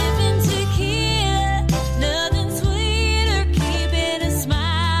 sipping tequila, nothing sweeter, keeping a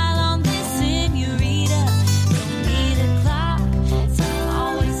smile on this senorita. Don't need a clock, time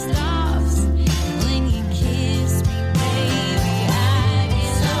always stops when you kiss me, baby. I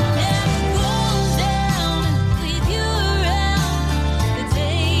guess I'll never goes down with you around. The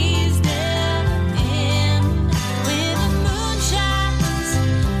days never end when the moon shines.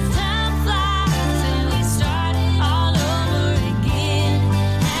 Time flies and we start it all over again.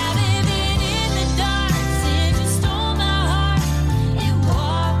 Haven't been in the dark since you stole my heart and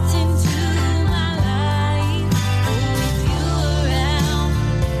walked into my life. Oh, with you around,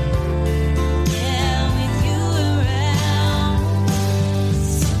 yeah, with you around, the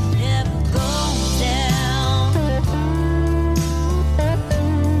sun never goes down.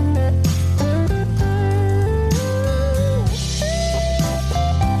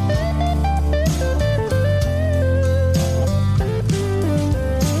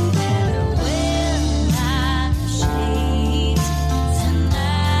 Better wear my shades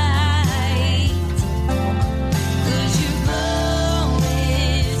tonight, 'cause you're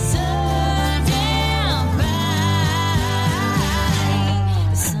glowing so damn bright.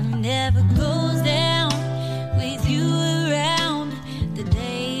 The sun never goes down with you around. The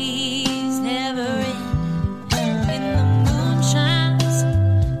days never end when the moon shines.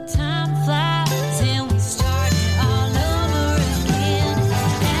 Time flies and we start it all over again.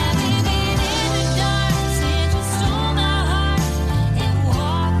 Haven't been in the dark since you stole my heart and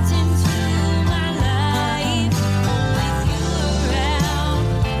walked into my life. With you around,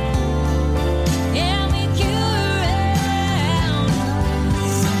 yeah, with you around, the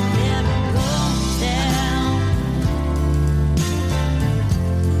sun never goes down.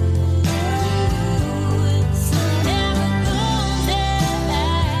 The sun never goes down.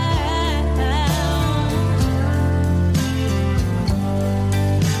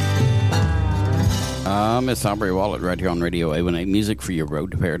 Miss Aubrey Wallet right here on Radio A1A, music for your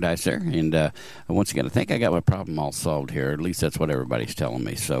road to paradise there. And once again, I think I got my problem all solved here. At least that's what everybody's telling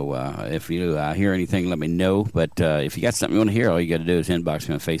me. So if you hear anything, let me know. But if you got something you want to hear, all you got to do is inbox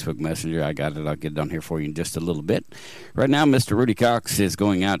me on Facebook Messenger. I got it. I'll get it on here for you in just a little bit. Right now, Mr. Rudy Cox is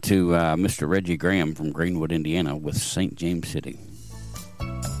going out to Mr. Reggie Graham from Greenwood, Indiana with St. James City.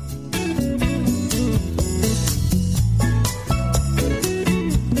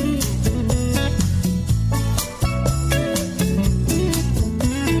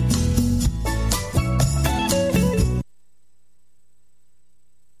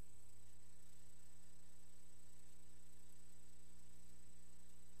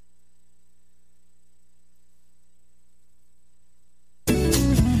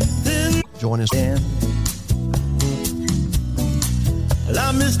 join us. Well,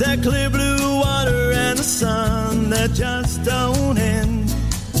 I miss that clear blue water and the sun that just don't end.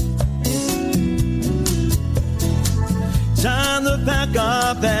 Time to pack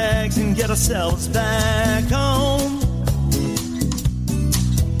our bags and get ourselves back home.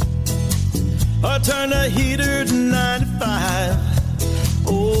 Or turn the heater to 95.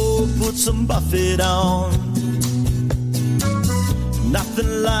 Oh, put some Buffett on.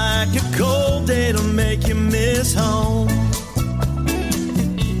 Nothing like a cold day to make you miss home.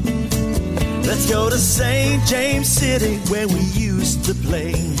 Let's go to St. James City where we used to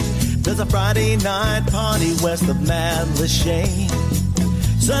play. There's a Friday night party west of Mad Lachey.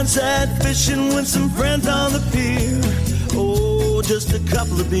 Sunset fishing with some friends on the pier. Oh, just a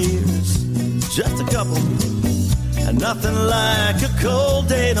couple of beers, just a couple. And nothing like a cold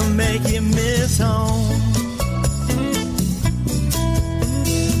day to make you miss home.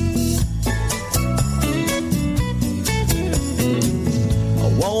 I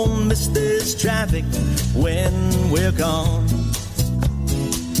won't miss this traffic when we're gone.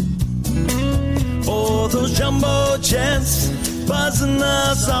 Oh, those jumbo jets buzzing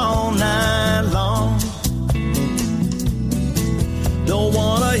us all night long. Don't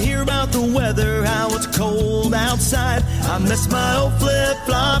wanna hear about the weather, how it's cold outside. I miss my old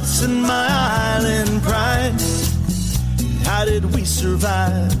flip-flops and my island pride. How did we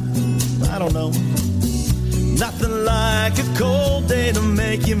survive? I don't know. Nothing like a cold day to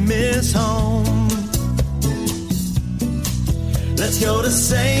make you miss home. Let's go to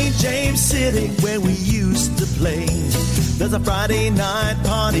St. James City where we used to play. There's a Friday night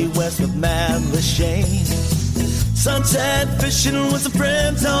party west of Mad Lachey. Sunset fishing with some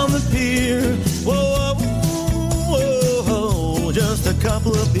friends on the pier. Whoa, whoa, whoa, just a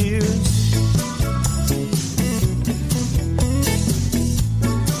couple of beers.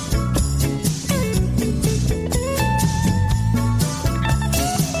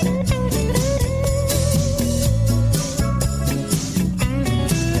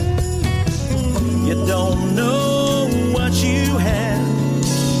 You don't know what you had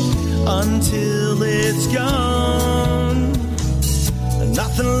until it's gone.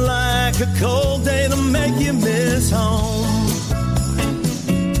 Nothing like a cold day to make you miss home.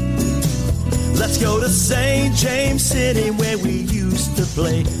 Let's go to St. James City where we used to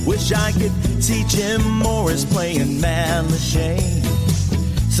play. Wish I could see Jim Morris playing Mad Lachey.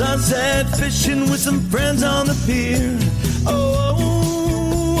 Sunset fishing with some friends on the pier. Oh,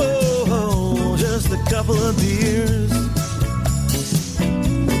 oh, oh, oh, just a couple of beers.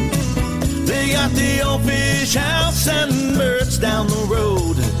 They got the old fish house and birds down the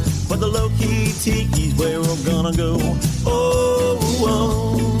road, but the low-key tiki's where we're gonna go. Oh,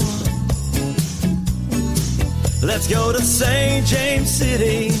 oh. Let's go to St. James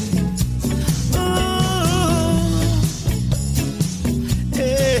City. Oh,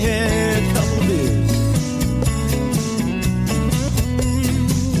 yeah, a couple of beers.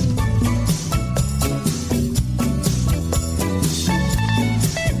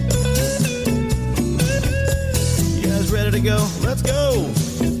 Ready to go? Let's go.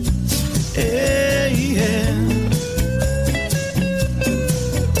 Yeah, yeah.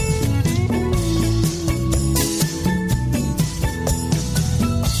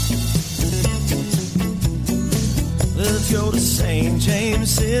 Let's go to St. James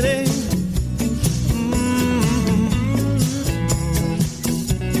City.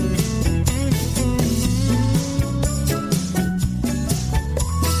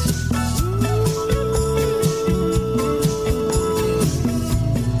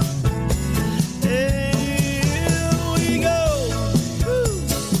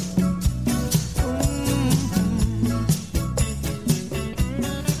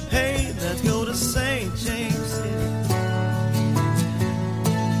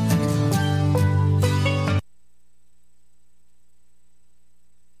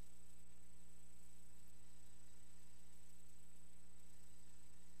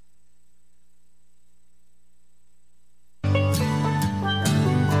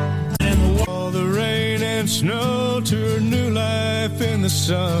 Snow to her new life in the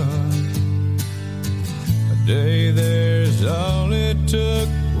sun. A day there's all it took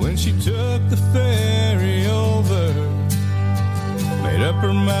when she took the ferry over. Made up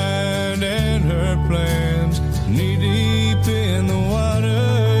her mind and her plans, knee deep in the water.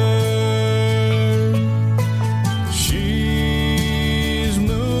 She's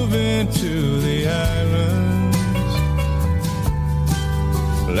moving to the islands.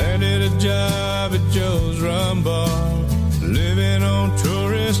 Landed a job at Joe's Rum Bar, living on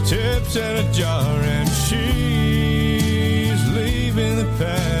tourist tips and a jar, and she's leaving the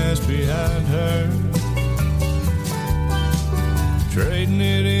past behind her. Trading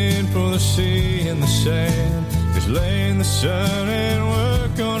it in for the sea and the sand. Just lay in the sun and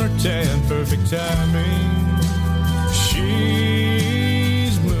work on her tan. Perfect timing.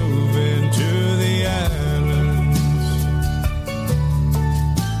 She's moving to the islands.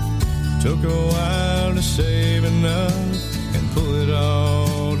 Took a while to save enough and pull it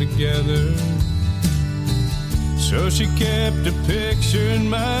all together. So she kept a picture in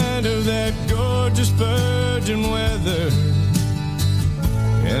mind of that gorgeous virgin weather.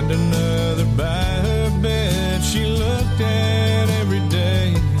 And another by her bed she looked at every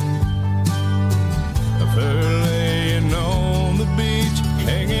day. Of her laying on the beach,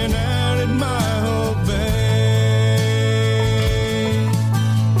 hanging out at my whole bay.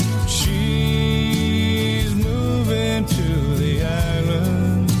 She's moving to the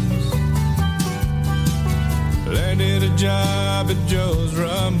islands. Landed a job at Joe's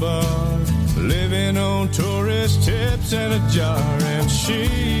Rum Bar, living on tourist tips and a jar. And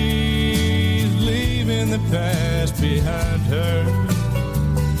she's leaving the past behind her.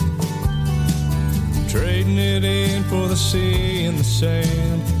 Trading it in for the sea and the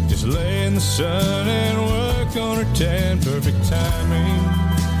sand. Just lay in the sun and work on her tan. Perfect timing.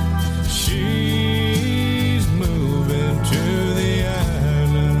 She's moving to the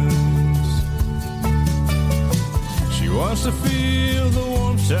islands. She wants to feel the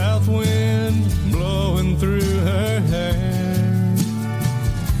warm south wind blowing through her hair.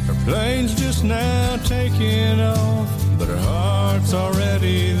 Her plane's just now taking off, but her heart's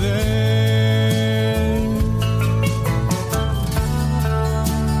already there.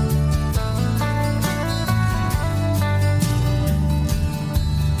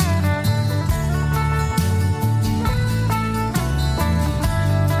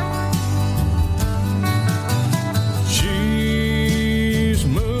 She's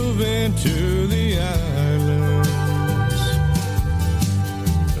moving to the islands.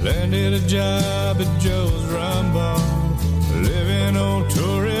 Landed a job at Joe's Rum Bar, living on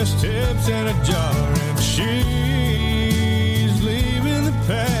tourist tips and a jar. And she's leaving the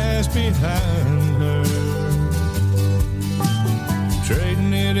past behind her.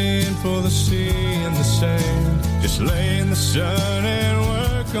 Trading it in for the sea and the sand. Just lay in the sun and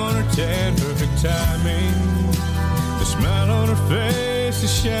work on her tan. Perfect timing. The smile on her face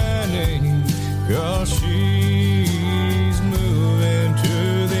is shining, 'cause she's moving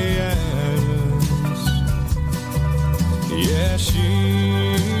to the islands. Yeah,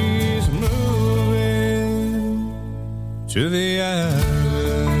 she's moving to the islands.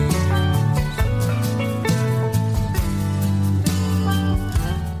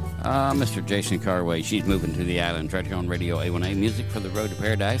 Mr. Jason Carway, she's moving to the islands right here on Radio A1A, music for the road to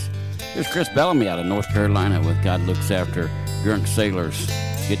paradise. Here's Chris Bellamy out of North Carolina with God Looks After Drunk Sailors,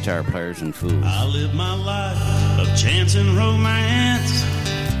 Guitar Players, and Fools. I live my life of chance and romance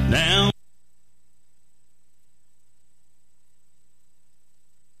down.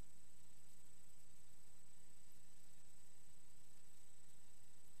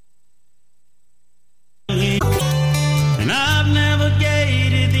 And I've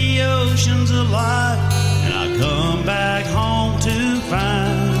navigated the oceans of life, and I come back home to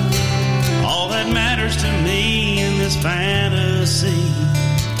find all that matters to me in this fantasy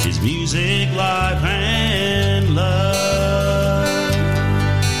is music, life, and love.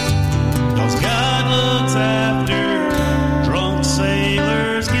 'Cause God looks after drunk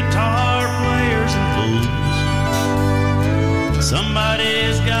sailors, guitar players, and fools.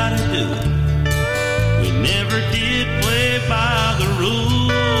 Somebody's gotta do it. We never did play by the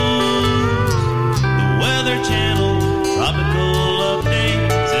rules. The Weather Channel tropical update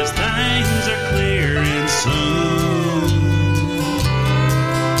says things are clearing soon.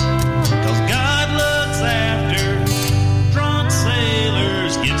 'Cause God looks after drunk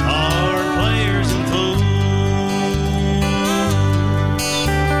sailors, guitar players, and fools.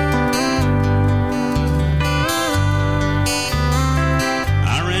 I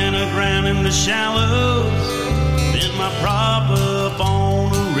ran aground in the shallows, then my prop up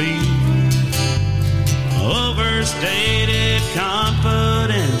on a reef. Overstated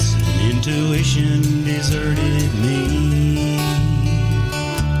confidence and intuition deserted me.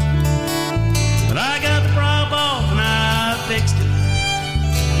 But I got the prop off and I fixed it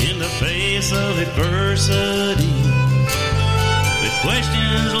in the face of adversity. With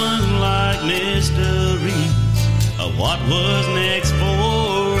questions loom like mysteries of what was next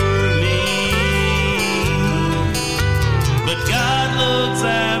for me. But God looks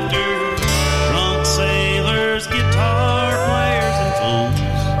after drunk sailors, guitar players, and fools.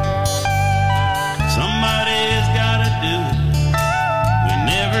 Somebody's gotta do it. We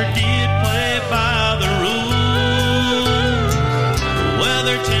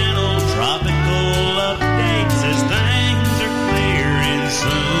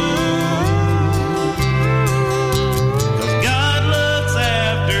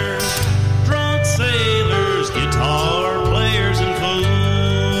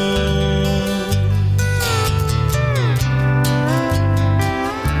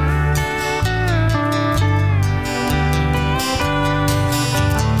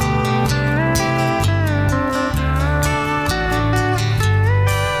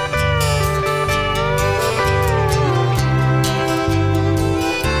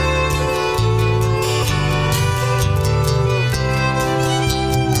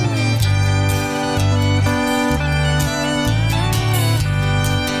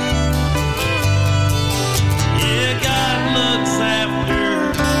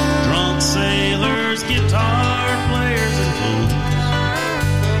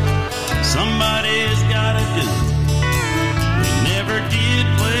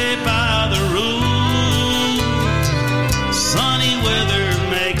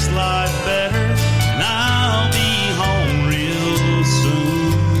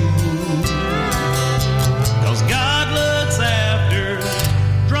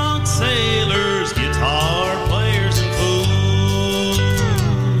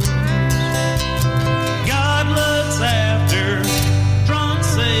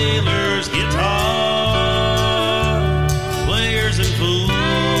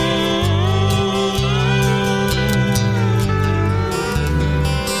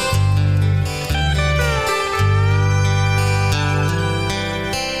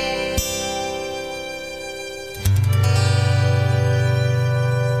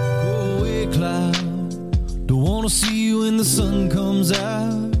cloud. Don't wanna see you when the sun comes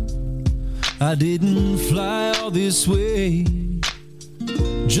out. I didn't fly all this way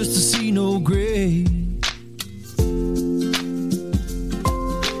just to see no gray.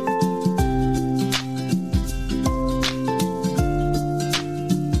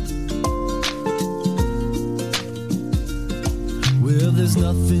 Well, there's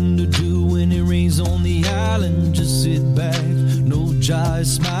nothing to do when it rains on the island. Just sit back, no jive,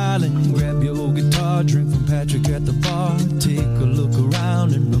 smiling. Grab your guitar, drink from Patrick at the bar. Take a look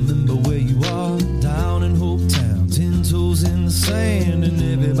around and remember where you are. Down in Hope Town, 10 toes in the sand. And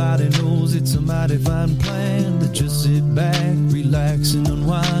everybody knows it's a mighty fine plan. To just sit back, relax and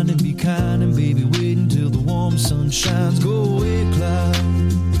unwind and be kind. And baby, wait until the warm sun shines. Go away, cloud.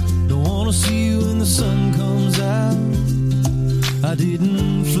 Don't wanna see you when the sun comes out. I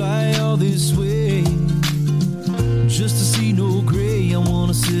didn't fly all this way just to see no gray. I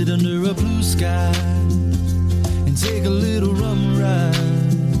wanna sit under a blue sky and take a little rum ride,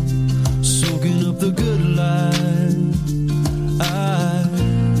 soaking up the good life.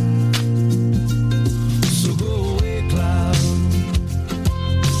 So go away, cloud.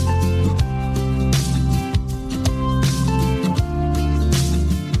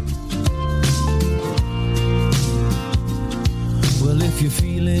 Well, if you're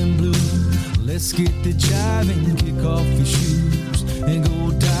feeling blue, let's get the jiving, kick off your shoes and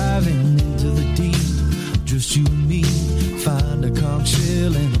go diving into the deep. Just you and me, find a conch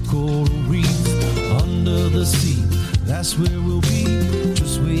shell and a coral reef under the sea. That's where we'll be,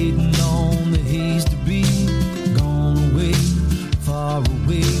 just waiting on the haze to be gone away, far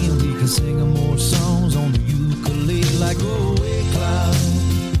away, and we can sing more songs on the ukulele. Like go away, cloud.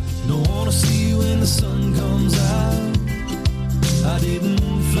 Don't wanna see you when the sun comes out. I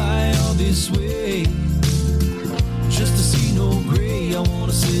didn't fly all this way just to see no gray. I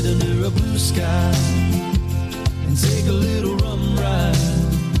wanna sit under a blue sky and take a little rum ride,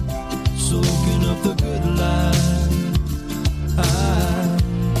 soaking up the good life.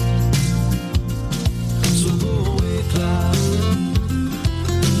 So go away, cloud.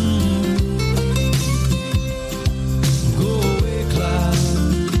 Go away, cloud.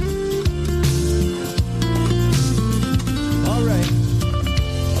 All right.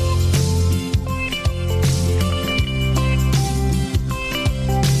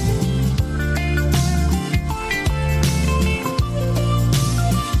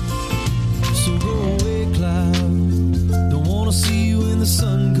 See you when the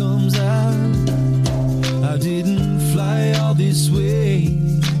sun comes out. I didn't fly all this way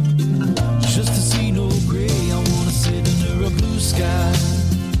just to see no gray. I wanna sit under a blue sky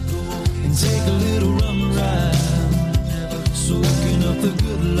and take a little rum ride, soaking up the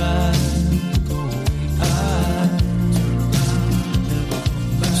good life.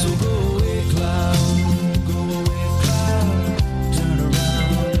 So go away, cloud. Go away, cloud. Turn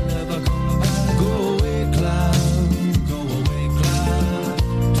around and never come back. Go away, cloud.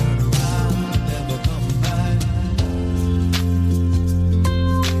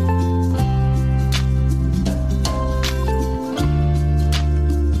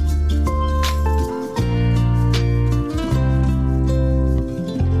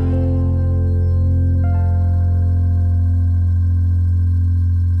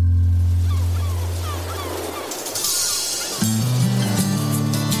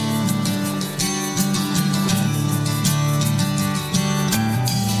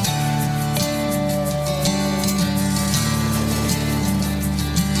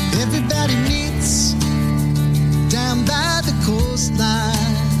 Everybody meets down by the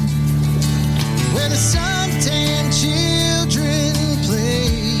coastline where the suntan children play.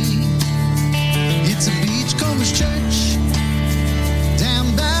 It's a beachcombers church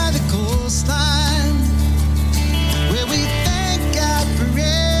down by the coastline where we thank God for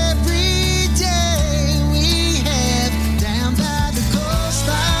every day we have down by the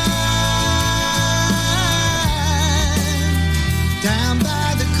coastline. Down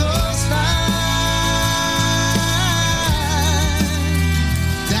by the coastline.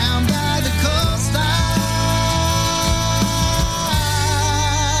 Down by the coastline.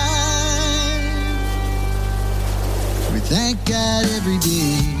 We thank God every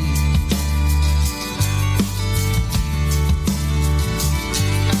day.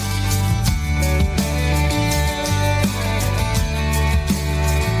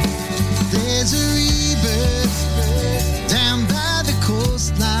 There's a rebirth down by the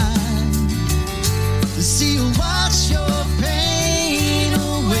coastline. The sea will wash your pain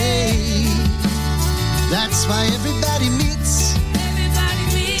away. That's why everybody meets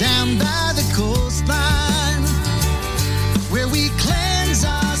down by the coastline where we cleanse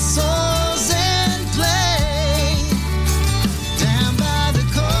our souls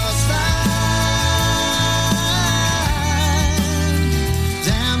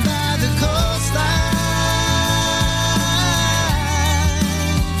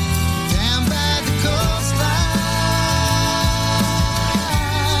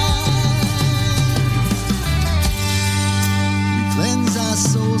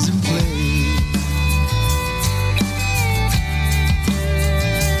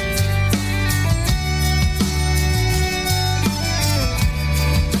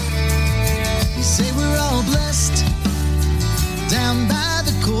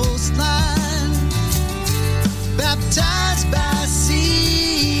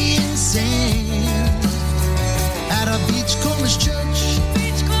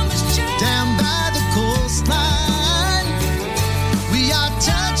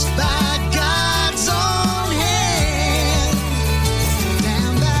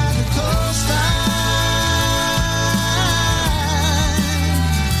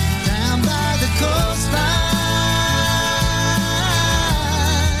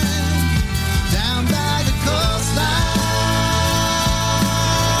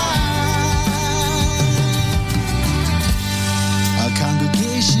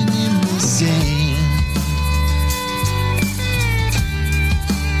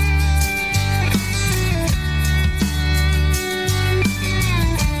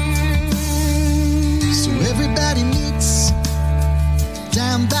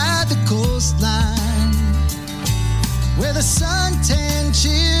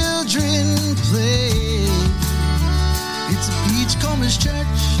place. It's a Beachcombers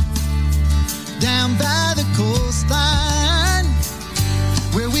church down by the coastline,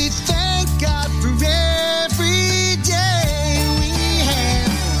 where we thank God for every day we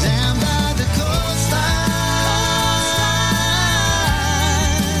have. Down by the coastline,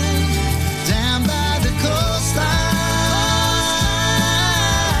 down by the coastline,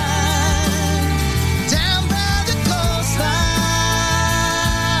 down by the coastline,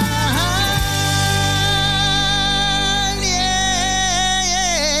 yeah.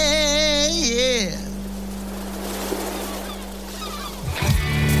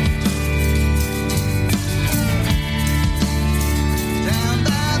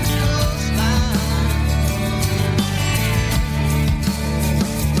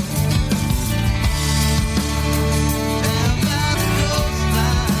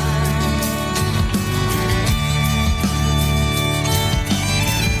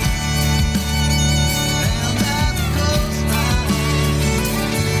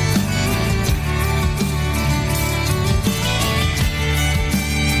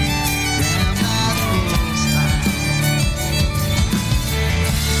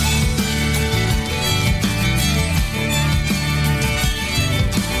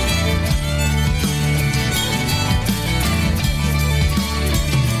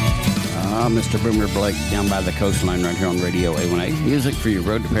 Mr. Boomer Blake down by the coastline right here on Radio A1A. Music for your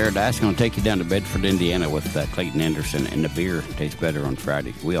road to paradise. Going to take you down to Bedford, Indiana with Clayton Anderson, and the beer tastes better on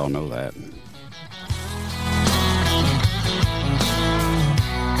Friday. We all know that.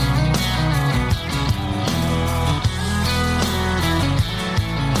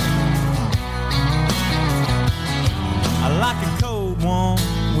 I like a cold one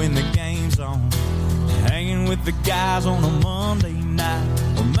when the game's on, hanging with the guys on a Monday night,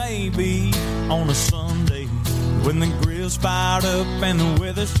 or maybe on a Sunday when the grill's fired up and the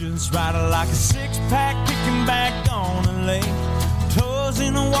weather's just right. I like a six-pack kicking back on a lake, toes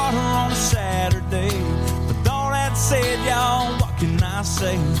in the water on a Saturday. With all that said, y'all, what can I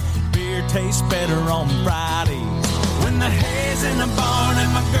say? Beer tastes better on Fridays when the hay's in the barn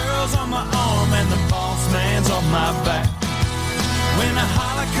and my girl's on my arm and the boss man's on my back. When a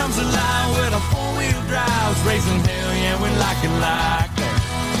holler comes alive with a four-wheel drive, raising hell, yeah, we like it like that.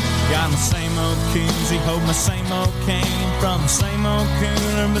 Got my same old koozie, hold my same old cane from the same old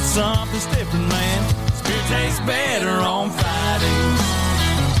cooler, but something's different, man. This beer tastes better on Fridays.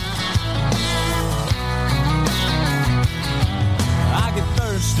 I get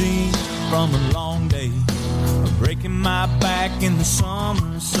thirsty from a long day, breaking my back in the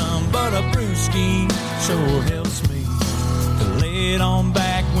summer sun, but a brewski sure helps me to lay it on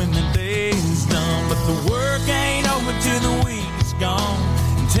back when the day is done. But the work ain't over till the week is gone.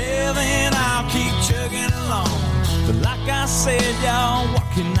 Until then, I'll keep chugging along. But like I said, y'all, what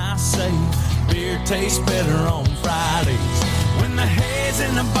can I say? Beer tastes better on Fridays when the hay's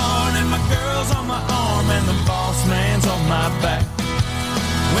in the barn and my girl's on my arm and the boss man's on my back.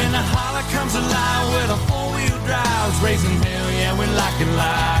 When the holler comes alive with a four-wheel drive, raising hell, yeah, we like it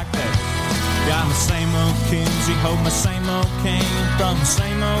like that. Got my same old koozie, hold my same old cane from the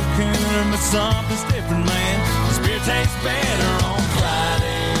same old cooler, but something's different, man. This beer tastes better on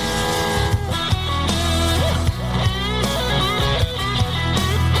Friday.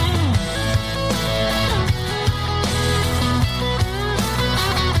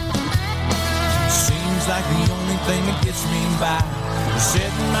 Seems like the only thing that gets me by is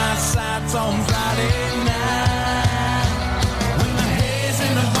setting my sights on Friday night. When the hay's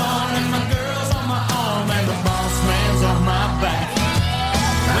in the barn and my girl's on my arm and the boss man's on my back.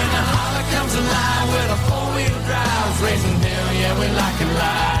 When the holler comes alive with a four-wheel drive, raising hell, yeah, we like it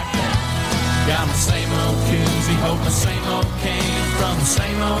like that. Got my same old koozie, hold my same old cane from the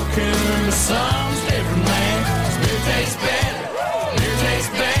same old cooler, but something's different, man. This beer tastes better, beer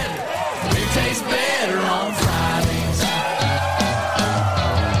tastes better, beer tastes better on Fridays.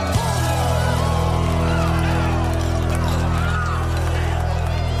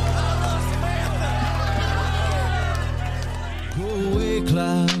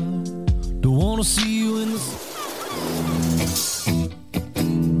 Cloud, don't wanna see you in the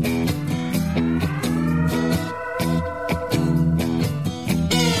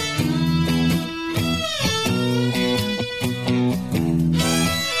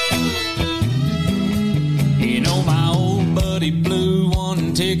You know my old buddy Blue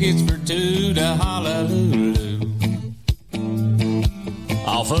won tickets for two to Honolulu.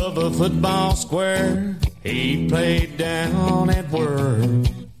 Off of a football square he played down at work.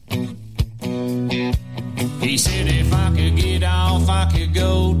 He said if I could get off, I could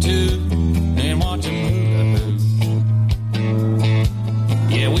go too and watch him move.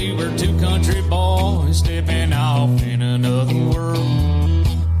 Yeah, we were two country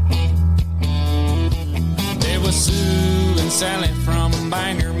Sally from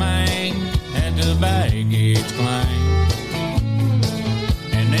Bangor, Maine, had the baggage claim.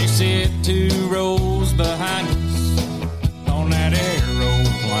 And they sit 2 rows behind us on that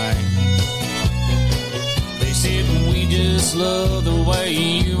aeroplane. They said we just love the way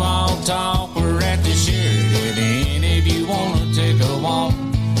you all talk. We're at the Sheridan if you want to take a walk.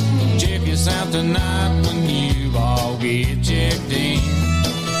 Check us out tonight when you all get checked in.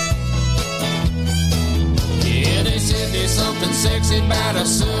 Yeah, they said there's something sexy about a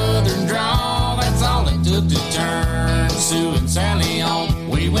southern drawl. That's all it took to turn Sue and Sally on.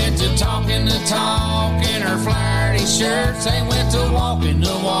 We went to talking the talk in her flaherty shirts. They went to walking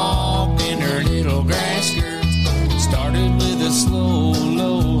the walk in her little grass skirts. Started with a slow,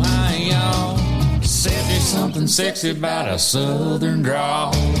 low, high yaw. Said there's something sexy about a southern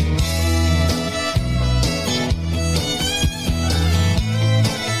drawl.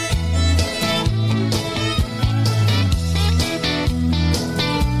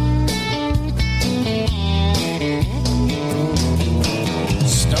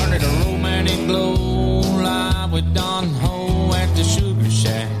 Started a romantic glow live with Don Ho at the Sugar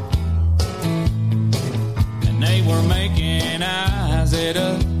Shack. And they were making eyes at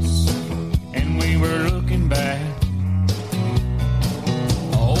us, and we were looking back.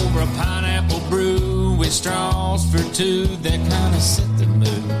 Over a pineapple brew with straws for 2, that kind of set the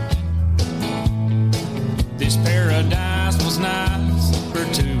mood. This paradise was nice for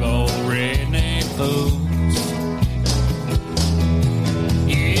 2 old redneck fools.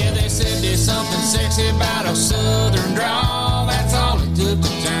 Yeah, they said there's something sexy about a southern drawl. That's all it took to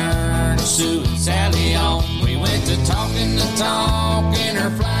turn Sue and Sally on. We went to talking the talk in her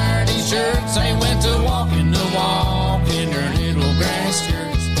flaherty shirts. They went to walking the walk in her little grass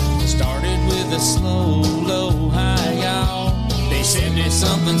skirts. Started with a slow, low, high yaw. They said there's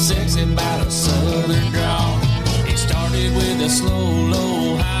something sexy about a southern drawl. It started with a slow,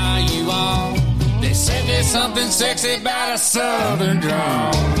 low, high yaw. They said there's something sexy about a southern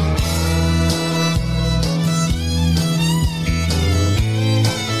drawl.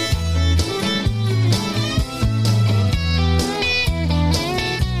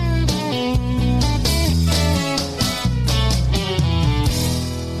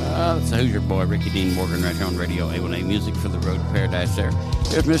 So who's your boy, Ricky Dean Morgan, right here on Radio A1A, Music for the Road to Paradise there.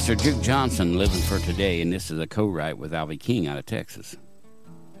 There's Mr. Duke Johnson, Living for Today, and this is a co-write with Alvy King out of Texas.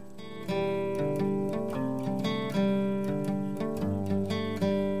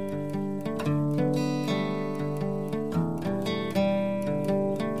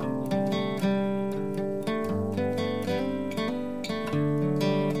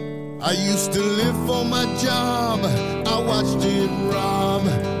 I used to live for my job, I watched it rob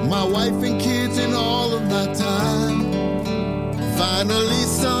my wife and kids and all of my time. Finally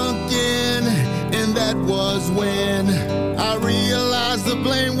sunk in, and that was when I realized the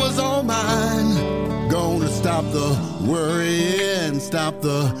blame was all mine. Gonna stop the worrying, stop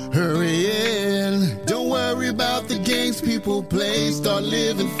the hurrying. Don't worry about the games people play, start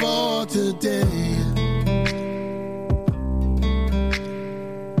living for today.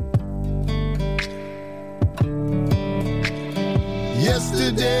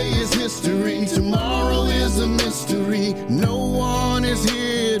 Yesterday is history, tomorrow is a mystery. No one is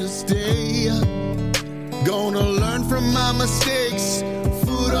here to stay. Gonna learn from my mistakes,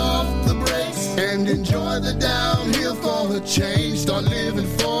 foot off the brakes, and enjoy the downhill for a change. Start living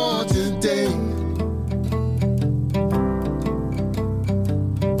for today.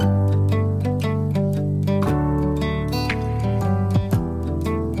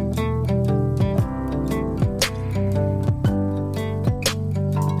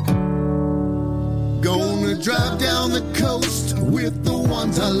 Drive down the coast with the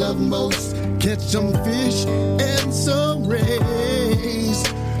ones I love most. Catch some fish and some rays.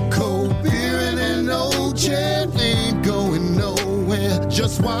 Cold beer and an old jet ain't going nowhere.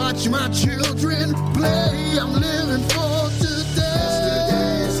 Just watch my children play. I'm living for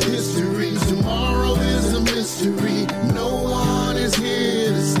today. Yesterday is history, tomorrow is a mystery. No one is here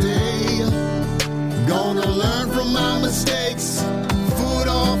to stay. Gonna learn from my mistakes, foot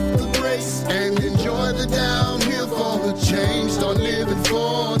off the brakes, and enjoy the downhill for a change. Start living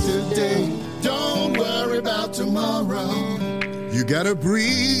for today. Don't worry about tomorrow. You gotta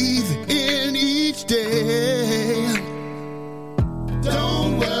breathe in each day.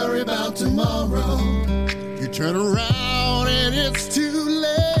 Don't worry about tomorrow. You turn around and it's too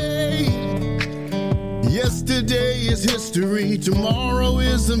late. Yesterday is history, tomorrow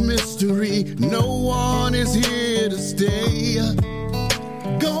is a mystery. No one is here to stay.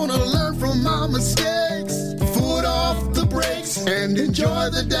 Gonna learn from my mistakes, foot off the brakes, and enjoy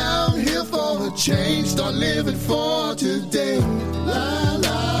the downhill for a change. Start living for today. La,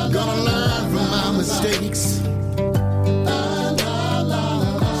 la, gonna learn from my mistakes. La, la,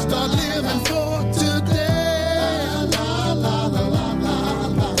 la, start living for today. La, la, la, la, la,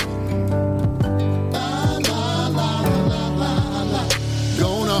 la. La, la, la, la, la, la.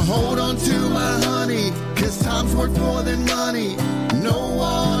 Gonna hold on to my honey, 'cause time's worth more than money. No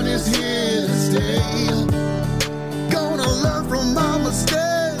one is here to stay. Gonna learn from my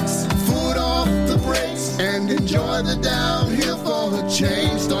mistakes, foot off the brakes, and enjoy the downhill for a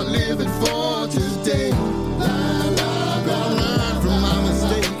change. Start living for today. La, la, gonna learn from my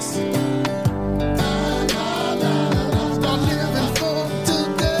mistakes. La, la, la, start living for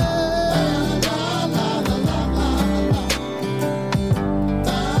today. La, la, la, la, la, la.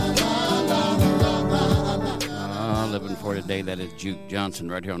 Living for today. That is Juke Johnson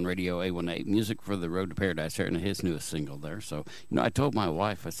right here on Radio A1A. Music for the Road to Paradise here, and his newest single there. So, I told my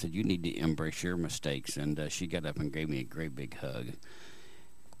wife, I said, you need to embrace your mistakes, and she got up and gave me a great big hug.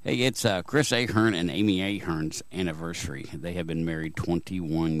 Hey, it's Chris Ahern and Amy Ahern's anniversary. They have been married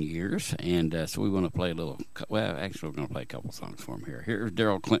 21 years, and so we want to play a little, well, actually we're going to play a couple songs for them here. Here's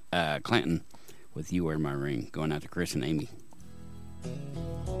Daryl Clanton with You Wear My Ring, going out to Chris and Amy.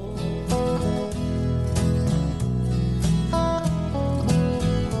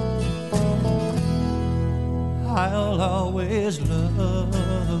 I'll always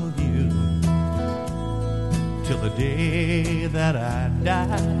love you till the day that I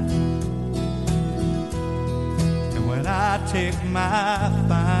die. And when I take my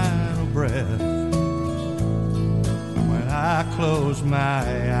final breath, and when I close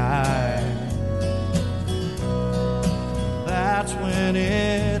my eyes, that's when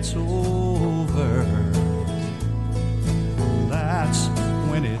it's over. That's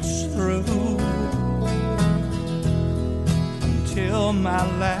when it's through. Till my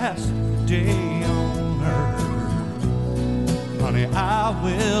last day on earth, honey, I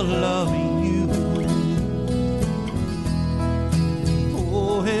will love you.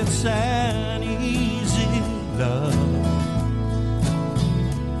 Oh, it's an easy love.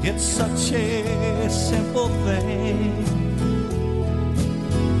 It's such a simple thing.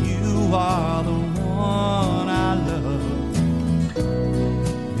 You are the one I love.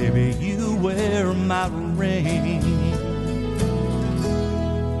 Baby, you wear my ring.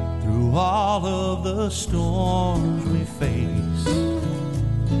 All of the storms we face,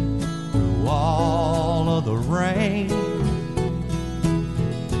 through all of the rain,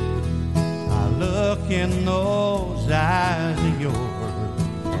 I look in those eyes of yours,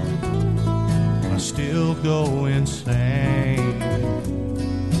 I still go insane.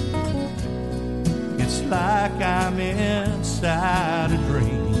 It's like I'm inside a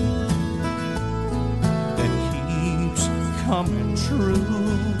dream that keeps coming true.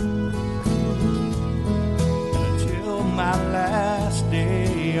 My last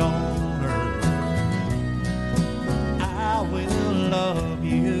day on earth, I will love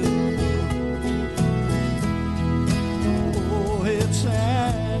you. Oh, it's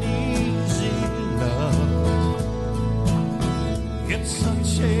an easy love. It's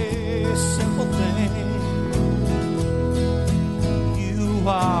such a simple thing. You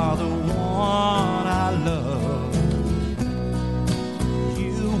are the one I love.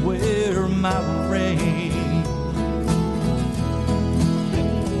 You wear my ring.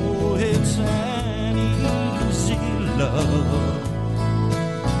 It's an easy love.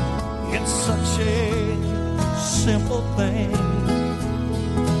 It's such a simple thing.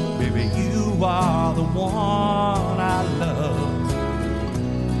 Baby, you are the one I love.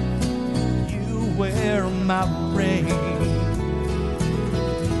 You wear my ring.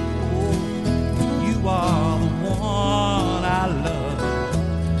 Oh, you are the one I love.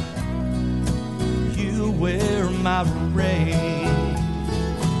 You wear my ring.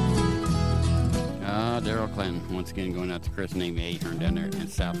 Daryl Clanton, once again going out to Chris and Amy Ahern down there in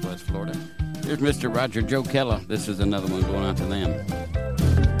Southwest Florida. Here's Mr. Roger Joe Keller. This is another one going out to them.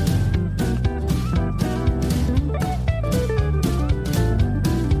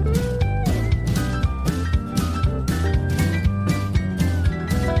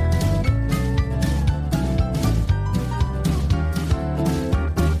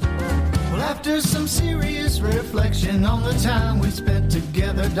 Well, after some serious reflection on the time we spent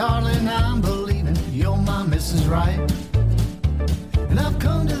together, darling, I'm believing you're my Mrs. Right. And I've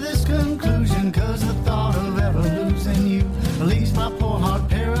come to this conclusion 'cause the thought of ever losing you leaves my poor heart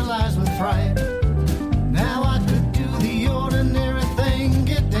paralyzed with fright. Now I could do the ordinary thing,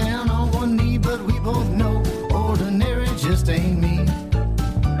 get down on one knee, but we both know ordinary just ain't me.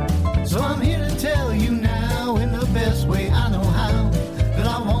 So I'm here to tell you now in the best way I know how.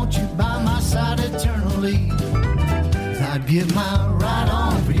 give my right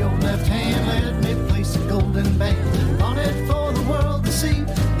arm for your left hand. Let me place a golden band on it for the world to see.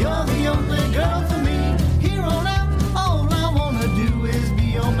 You're the only girl for me. Here on out, all I wanna do is be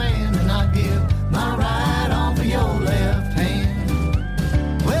your man, and I give my right arm for your left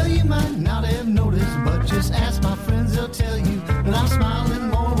hand. Well, you might not have noticed, but just ask my friends, they'll tell you that I'm smiling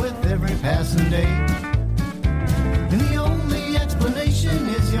more with every passing day. And the only explanation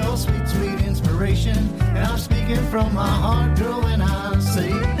is your sweet, sweet inspiration. And I'm speaking from my heart, girl, when I say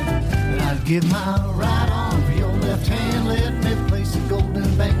that I'd give my right arm for your left hand. Let me place a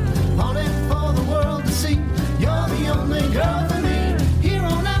golden band on it for the world to see. You're the only girl for me. Here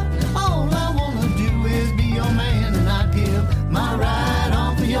on out, all I wanna do is be your man, and I'd give my right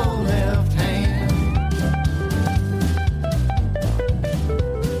arm for your left hand.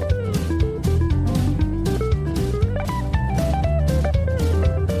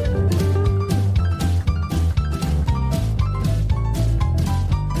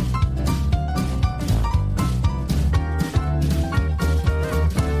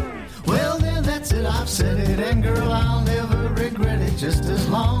 I've said it, and girl, I'll never regret it, just as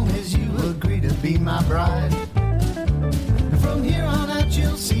long as you agree to be my bride. And from here on out,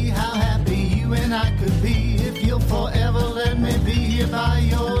 you'll see how happy you and I could be if you'll forever let me be here by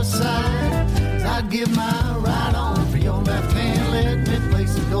your side. 'Cause I'd give my right arm for your left hand. Let me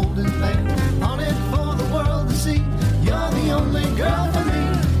place a golden band on it for the world to see. You're the only girl for me.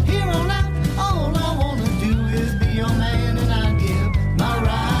 Here on out, all I wanna do is be your man, and I give my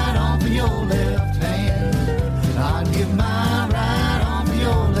right arm for your left. I'd give my right arm for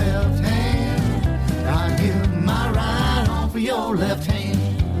your left hand. I'd give my right arm for your left hand.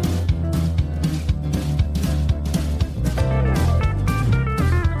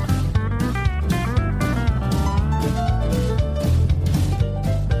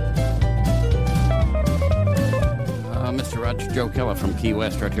 Mr. Roger Joe Keller from Key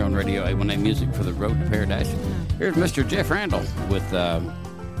West, right here on Radio A1A Music for the Road to Paradise. Here's Mr. Jeff Randall with I'm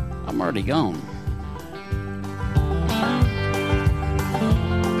Already Gone.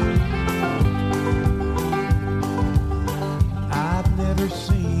 I've never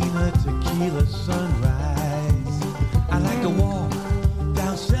seen a tequila sunrise. I like to walk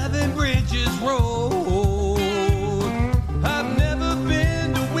down Seven Bridges Road. I've never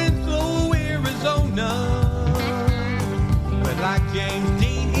been to Winslow, Arizona, but like James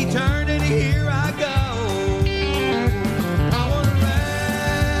Dean, eternity, here I go. I wanna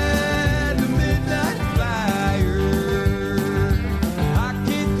ride the midnight flyer. I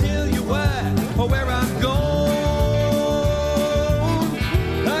can't tell you why or where I'm going.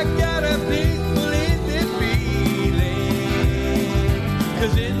 I got a peaceful, easy feeling,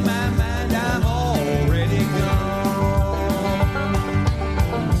 'cause in my mind I'm already gone.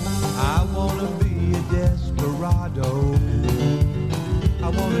 I wanna be a desperado. I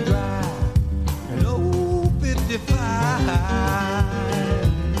wanna drive an old 55.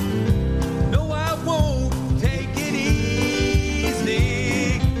 No, I won't take it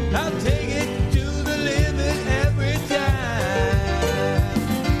easy. I'll take it to the limit every time.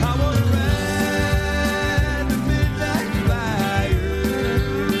 I wanna ride the midnight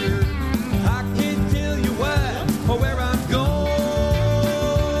flyer. I can't tell you why or where I'm going.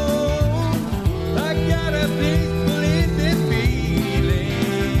 I got a peaceful, easy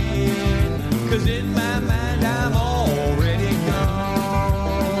feeling, 'cause in my mind I'm already gone.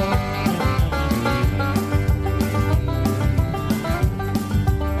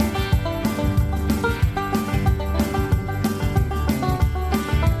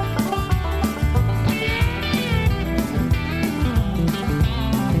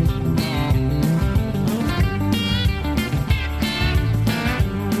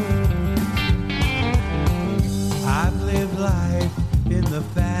 I've lived life in the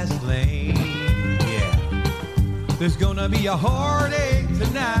fast lane, yeah. There's gonna be a heartache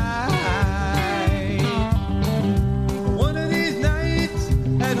tonight. One of these nights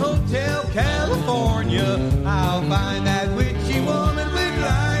at Hotel California, I'll find that witchy woman with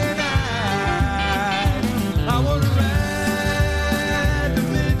lion eyes. I wanna ride the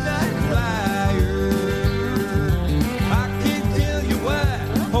midnight flyer. I can't tell you why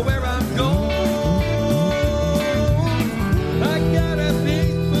or where I'm going. I got a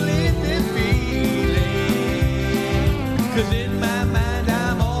peaceful, easy feeling, 'cause in my mind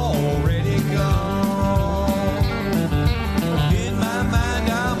I'm already gone. In my mind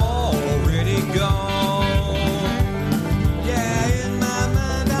I'm already gone. Yeah, in my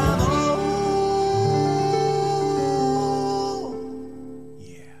mind I'm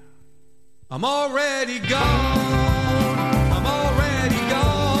I'm already gone. I'm already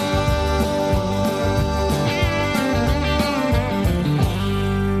gone.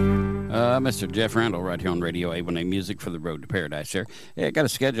 Mr. Jeff Randall right here on Radio A1A Music for the Road to Paradise there. Yeah, I got a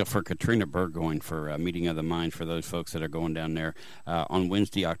schedule for Katrina Burgoyne for a Meeting of the Minds for those folks that are going down there. On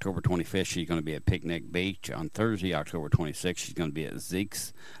Wednesday, October 25th, she's going to be at Picnic Beach. On Thursday, October 26th, she's going to be at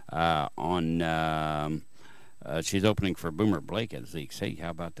Zeke's. She's opening for Boomer Blake at Zeke's. Hey, how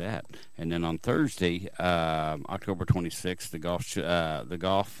about that? And then on Thursday, October 26th, the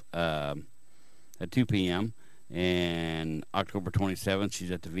golf at 2 p.m., and October 27th,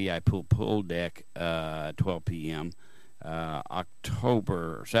 she's at the VI pool deck at 12 p.m.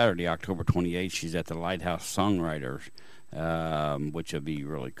 Saturday, October 28th, she's at the Lighthouse Songwriters, which will be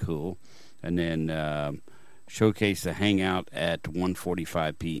really cool. And then showcase the hangout at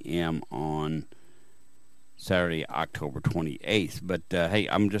 1:45 p.m. on Saturday, October 28th. But, hey,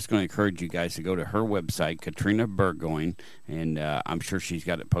 I'm just going to encourage you guys to go to her website, Katrina Burgoyne, and I'm sure she's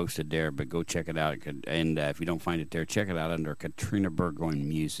got it posted there, but go check it out. And if you don't find it there, check it out under Katrina Burgoyne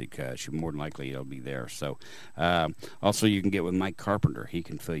Music. More than likely it'll be there. So, also, you can get with Mike Carpenter. He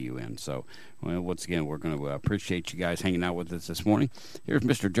can fill you in. So, once again, we're going to appreciate you guys hanging out with us this morning. Here's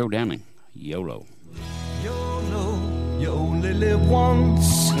Mr. Joe Downing, YOLO. YOLO, you only live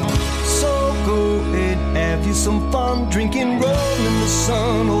once. So go and have you some fun, drinking rum in the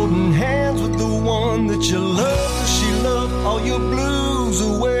sun, holding hands with the one that you love, 'cause she loved all your blues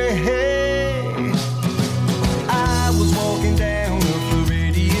away. I was walking down a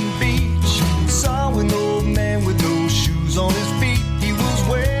Floridian beach, saw an old man with no shoes on his feet. He was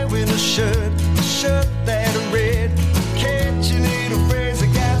wearing a shirt that I read. Catch a little phrase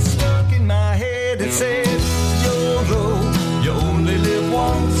that got stuck in my head. It said, YOLO, you only live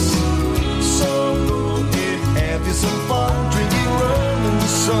once. So go and have you some fun, drinking rum in the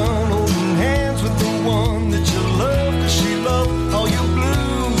sun, holding hands with the one that you love, 'cause she loved all your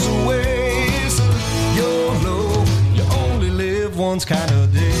blues away. So YOLO, you only live once kind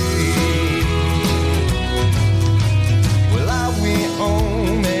of day. Well, I went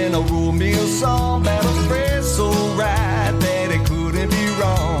home and I wrote me a song about a phrase so right that it couldn't be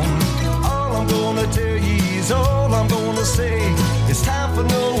wrong. All I'm gonna tell you is all I'm gonna say. It's time for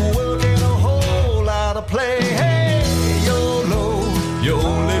no work and a whole lot of play. Hey, YOLO, you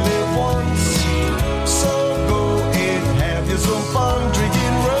only live once. So go and have you some fun,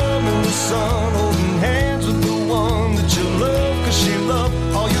 drinking rum in the sun, holding hands with the one that you love, 'cause she loved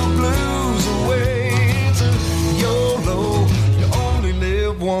all your blues away. It's a YOLO, you only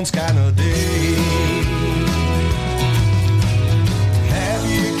live once kind of day. Have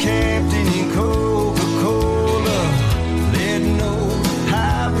you Captain in Coca-Cola? Let no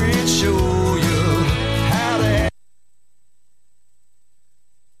hybrid show you how to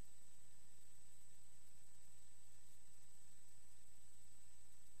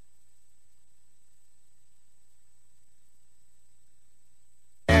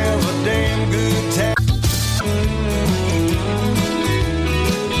have a damn good time.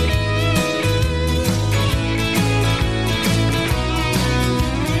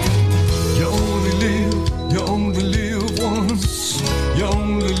 You only live once. You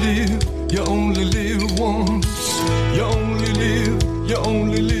only live once. You only live once. You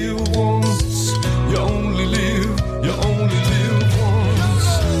only live once.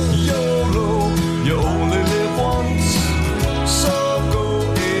 YOLO, you only live once. So go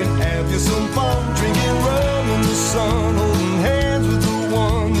and have you some fun, drinking rum in the sun, holding hands with the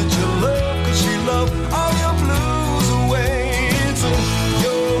one that you love, 'cause she loved all your blues away. It's a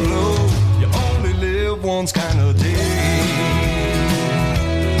YOLO, you only live once kind of day.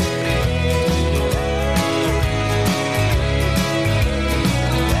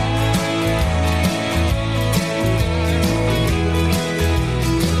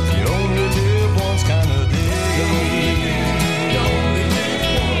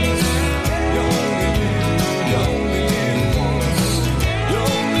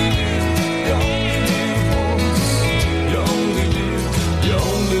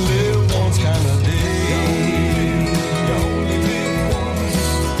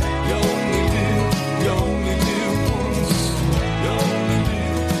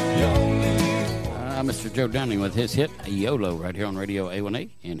 Mr. Joe Downing with his hit YOLO right here on Radio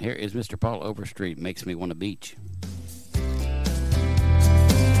A1A. And here is Mr. Paul Overstreet, Makes Me Want to Beach.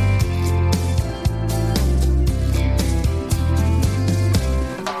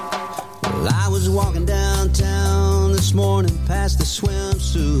 Well, I was walking downtown this morning past the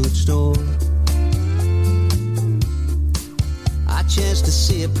swimsuit store. I chanced to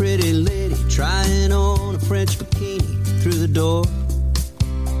see a pretty lady trying on a French bikini through the door.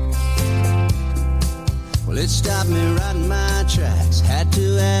 Well, it stopped me right in my tracks. Had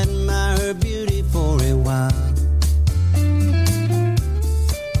to admire her beauty for a while.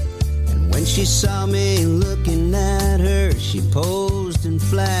 And when she saw me looking at her, she posed and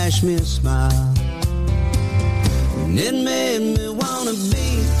flashed me a smile. And it made me wanna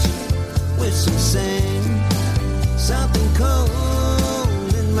beach with some sand, something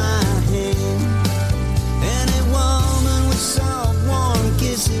cold in my hand. Any woman with soft, warm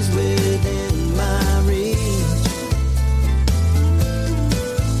kisses within my reach.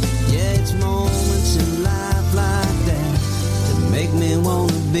 Yeah, it's moments in life like that that make me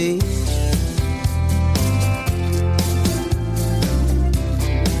wanna be.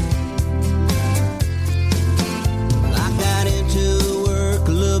 I got into work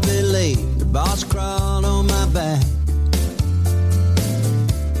a little bit late. The boss crawled on my back.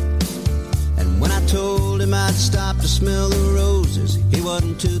 And when I told him I'd stop to smell the roses, he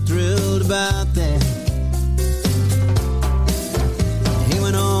wasn't too thrilled about that. He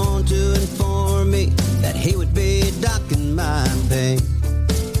went on to inform me that he would be docking my pay.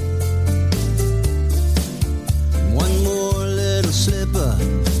 One more little slip-up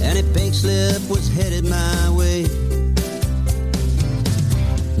and a pink slip was headed my way.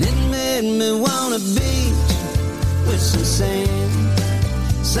 It made me wanna beach with some sand,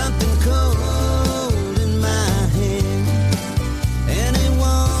 something cold in my hand. Any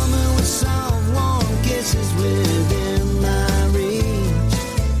woman with soft, warm kisses within my reach.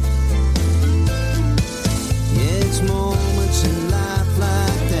 Yeah, it's moments in life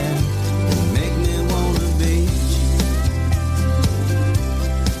like that that make me wanna beach.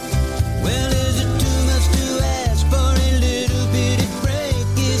 Well, is it too much to ask for a little bitty break?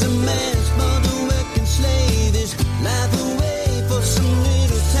 Is a man's for the working slave? Is life away for some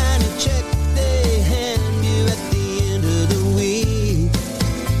little tiny check they hand you at the end of the week?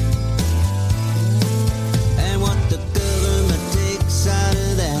 And what the government takes out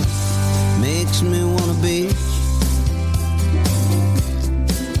of that makes me wanna beach.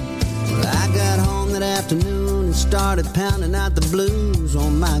 Well, I got home that afternoon and started pounding out the blues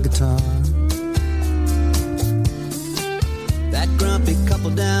on my guitar. That grumpy couple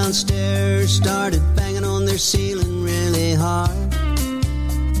downstairs started banging on their ceiling really hard,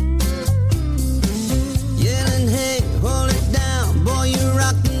 yelling, hey, hold it down, boy, you're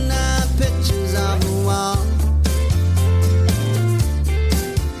rocking our pictures off the wall.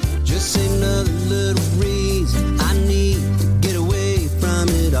 Just another little reason I need to get away from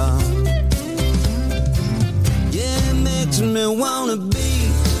it all. Yeah, it makes me wanna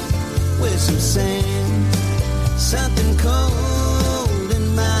beach with some sand, something cold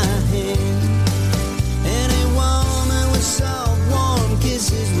in my hand. Any woman with soft, warm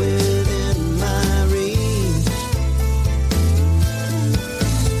kisses within my reach.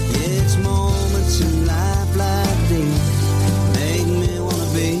 Yeah, it's moments in life like these make me wanna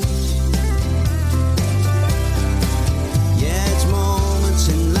beach. Yeah, it's moments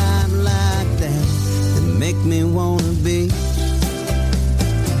in life like that that make me wanna beach.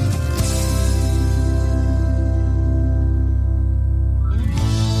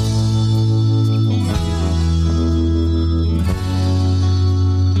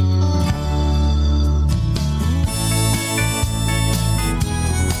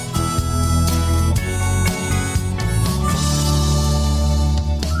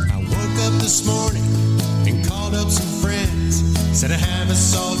 I woke up this morning and called up some friends. Said I have a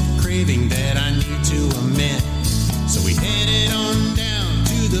salt craving that I need to amend. So we headed on down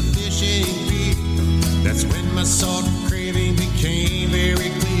to the fishing pier. That's when my salt craving became very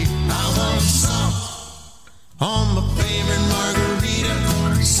clear. I want salt on my favorite margarita,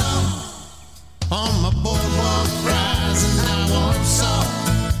 salt on my boardwalk fries, and I want salt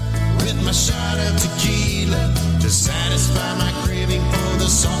with my shot of tequila to satisfy my craving for the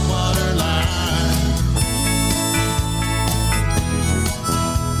saltwater life.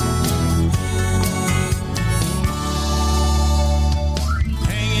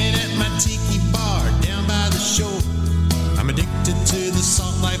 Hanging at my tiki bar down by the shore, I'm addicted to the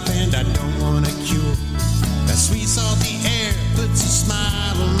salt life and I don't want a cure. That sweet salty air puts a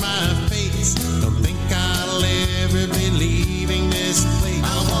smile on my face. Don't think I'll ever be leaving this place.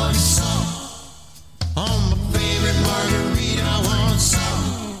 I want salt on my favorite margarita. I want salt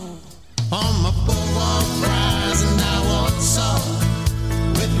on my boardwalk fries, and I want salt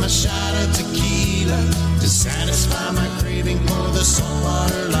with my shot of tequila to satisfy my craving for the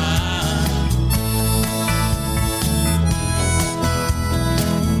saltwater life.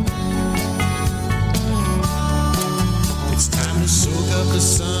 It's time to soak up the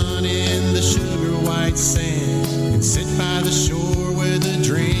sun in the sugar white sand and sit by the shore with a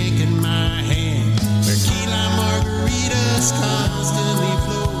drink in my hand, where key lime margaritas constantly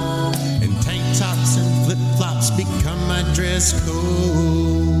flow and tank tops and flip-flops become my dress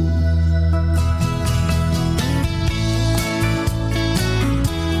code.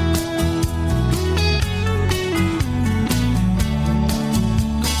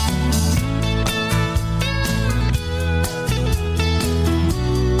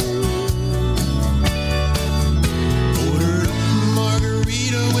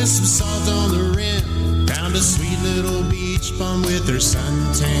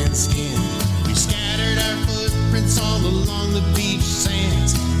 suntan skin. We scattered our footprints all along the beach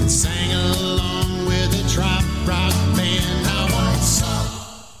sands and sang along with a trop rock band. I want salt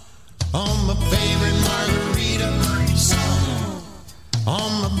on my favorite margarita, salt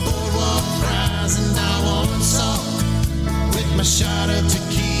on my boardwalk fries, and I want salt with my shot of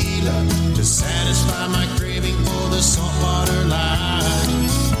tequila to satisfy my craving for the saltwater life.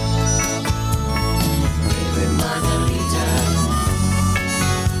 Favorite margarita,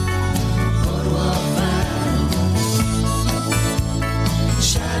 boardwalk fries,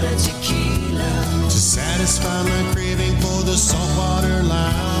 shot of tequila to satisfy my craving for the saltwater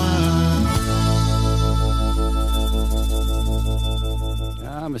life.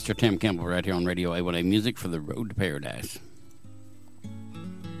 Mr. Tim Campbell right here on Radio A1A, music for the road to paradise.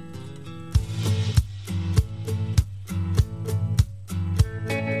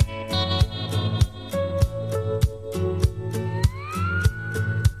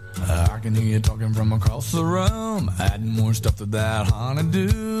 I can hear you talking from across the room, adding more stuff to that honey-do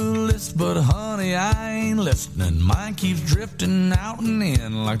list. But honey, I ain't listening. Mine keeps drifting out and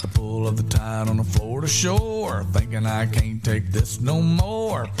in like the pull of the tide on a Florida shore. Thinking I can't take this no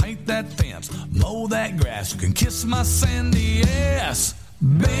more. Paint that fence, mow that grass. You can kiss my sandy ass.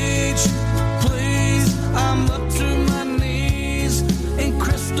 Beach, please, I'm up to my knees in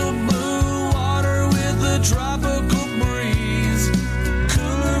crystal blue water with a tropical breeze.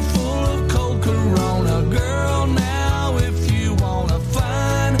 Cooler full of cold Corona. Girl, now if you wanna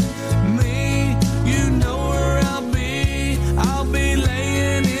find me, you know where I'll be. I'll be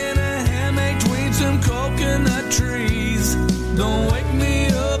laying in a hammock between some coconut trees. Don't wake me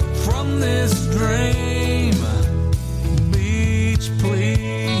up from this dream. Beach,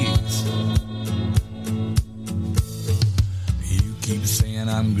 please. You keep saying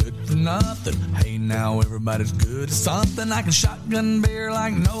I'm good for nothing. Hey, now everybody's good at something. I can shotgun beer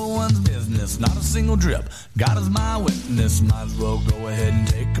like no one's business. Not a single drip. God is my witness. Might as well go ahead and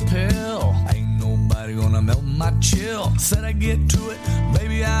take a pill. Ain't nobody gonna melt my chill. Said I get to it,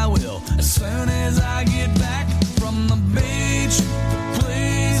 baby I will. As soon as I get back from the beach,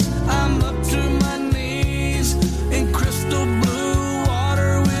 please, I'm up to my knees in crystal blue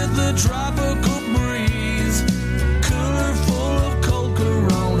water with a tropical breeze. Cooler full of cold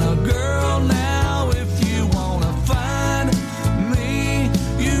Corona. Girl, now if you wanna find me,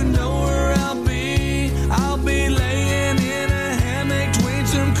 you know where I'll be. I'll be laying in a hammock between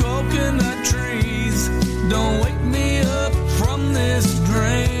some coconut trees. Don't wake me up from this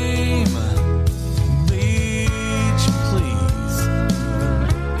dream. Beach, please.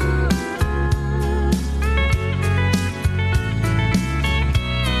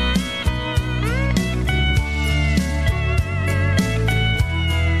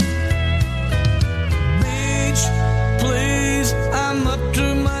 Beach, please, I'm up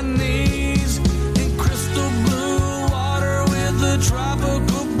to my knees in crystal blue water with a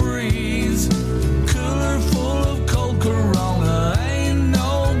tropical breeze. Cooler full of cold Corona. Ain't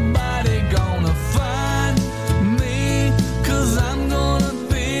nobody gonna find me, 'cause I'm gonna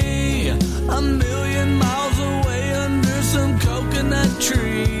be a million miles away under some coconut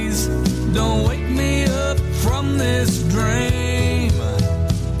trees. Don't wake me up from this dream.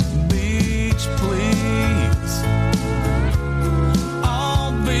 Beach, please.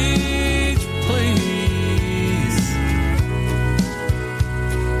 Oh, beach, please.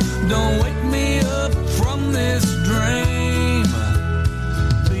 Don't wake me up from this dream.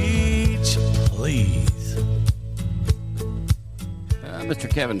 Beach, please. Mr.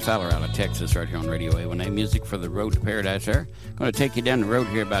 Kevin Fowler out of Texas right here on Radio A1A, music for the road to paradise there. Going to take you down the road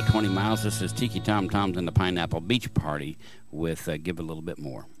here about 20 miles. This is Tiki Tom Toms and the Pineapple Beach Party with Give a Little Bit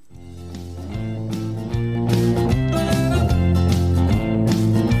More.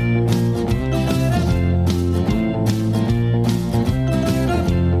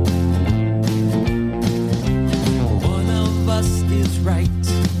 One of us is right.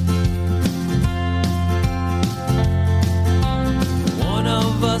 One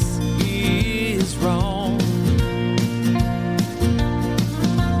of us is wrong.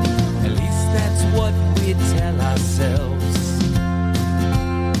 At least that's what we tell ourselves.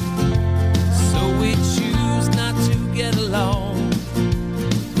 So we choose not to get along.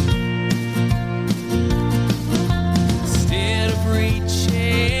 Instead of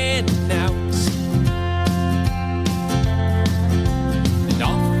reaching out and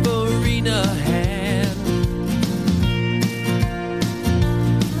offering a hand,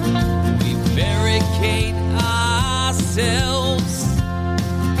 we barricade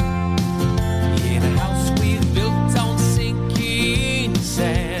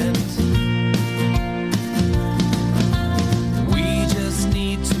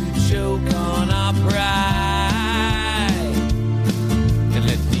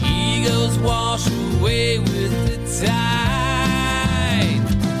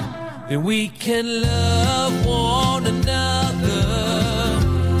that we can love one another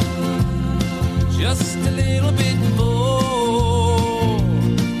just a little bit more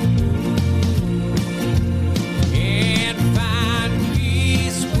and find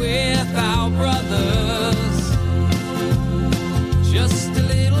peace with our brothers just a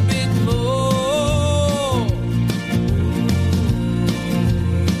little bit more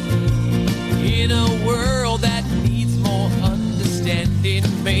in a world that needs more understanding.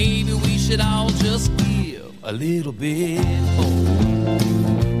 Maybe we should all just give a little bit more.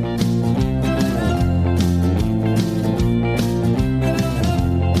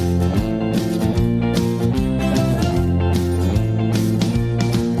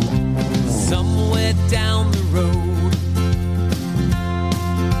 Down the road,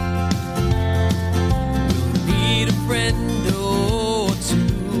 we'll need a friend or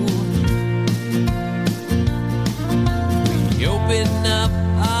two. We open up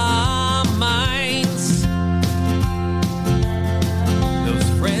our minds. Those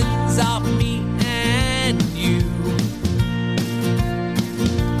friends are me and you.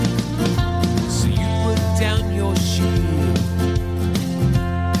 So you put down your shield.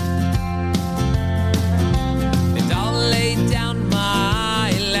 Lay down my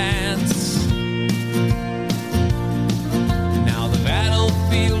lance. Now the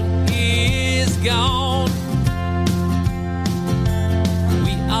battlefield is gone.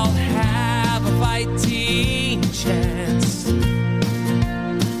 We all have a fighting chance.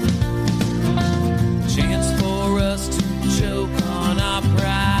 Chance for us to choke on our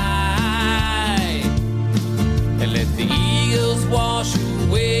pride and let the eagles wash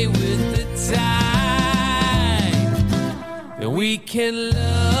away with the tide. We can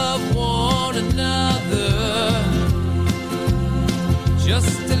love one another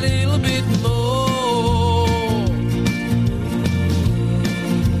just a little bit more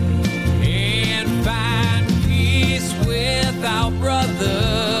and find peace with our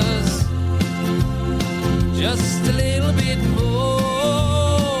brothers just a little bit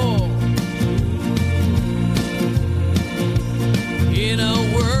more in a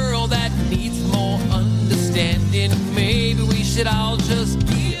world that needs more understanding. Maybe we should all just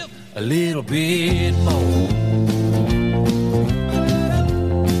give a little bit more.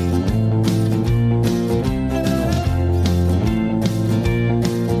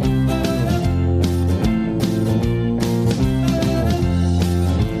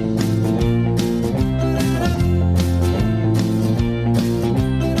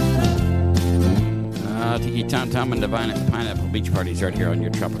 Tiki Tom Tom and the Pineapple Beach Parties right here on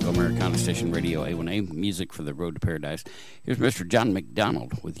your Tropical Americana station, Radio A1A, music for the road to paradise. Here's Mr. John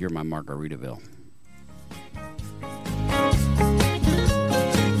McDonald with You're My Margaritaville.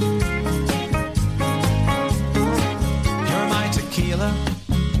 You're my tequila,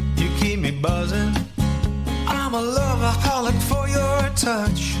 you keep me buzzing. I'm a loveaholic for your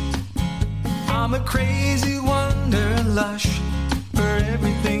touch. I'm a crazy wanderlush for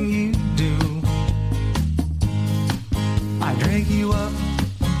everything you do. I drink you up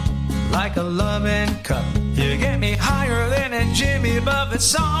like a loving cup. You get me higher than a Jimmy Buffett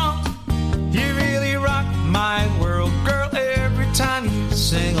song. You really rock my world, girl, every time you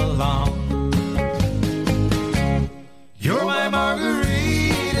sing along. You're my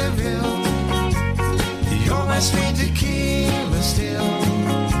Margaritaville. You're my sweet tequila still.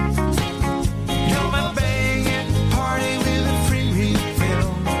 You're my banging party with a free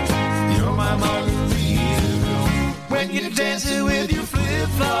refill. You're my Margaritaville. When you're dancing with your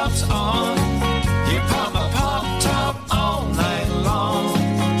flip-flops on, you pop my pop-top all night long.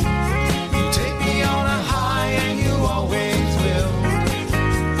 You take me on a high and you always will.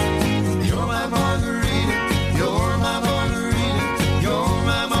 You're my margarita, you're my margarita, you're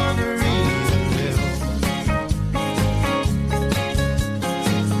my Margaritaville.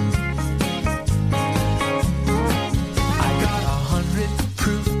 I got 100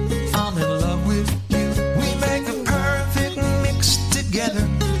 proof I'm in love with you. We make a perfect mix together.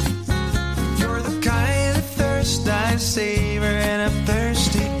 You're the kind of thirst I savor, and I'm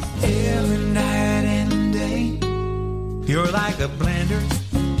thirsty every night and day. You're like a blender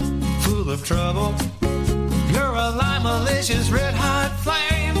full of trouble. You're a lime malicious red hot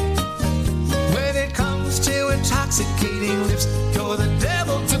flame. When it comes to intoxicating lips, you're the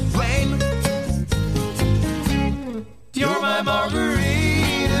devil to blame. You're my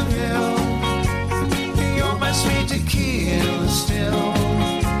Margaritaville. You're my sweet tequila still.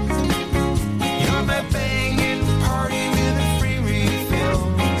 You're my banging party with a free refill.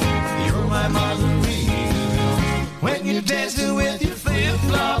 You're my Margaritaville. When you're dancing with your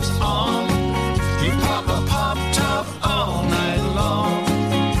flip-flops on, you pop a pop-top all night long.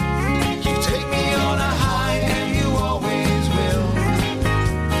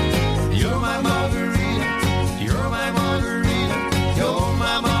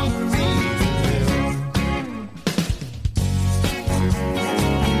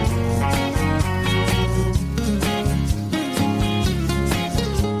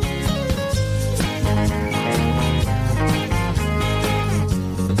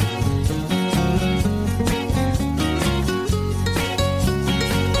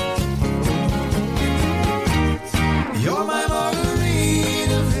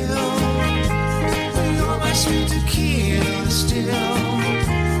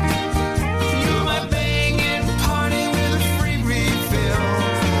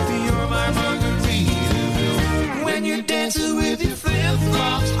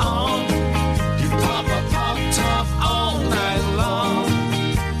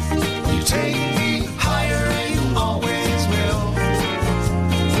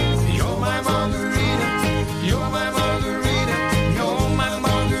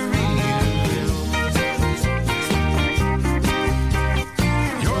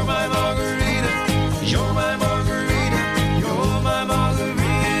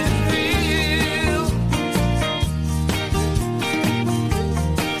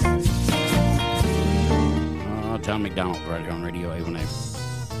 Tom McDonald right here on Radio A1A.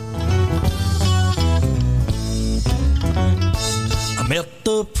 I met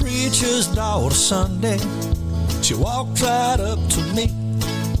the preacher's daughter Sunday. She walked right up to me.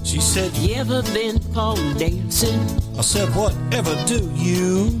 She said, "You ever been pole dancing?" I said, "Whatever do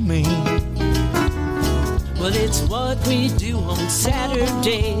you mean?" "Well, it's what we do on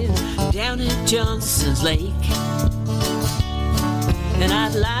Saturday down at Johnson's Lake. And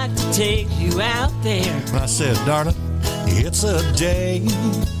I'd like to take you out there." I said, "Darling, it's a day.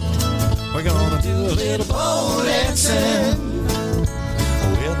 We're gonna do a little pole dancing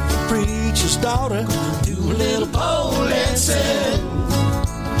with the preacher's daughter. Do a little pole dancing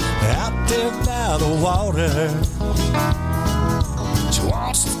out there by the water. She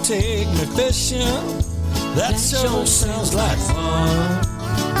wants to take me fishing. That sure sounds like fun.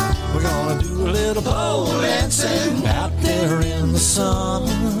 We're gonna do a little pole dancing out there in the sun."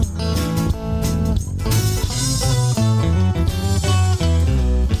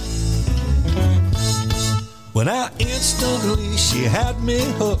 When instantly she had me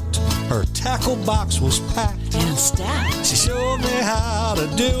hooked. Her tackle box was packed and stacked. She showed me how to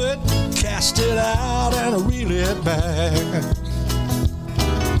do it, cast it out and reel it back.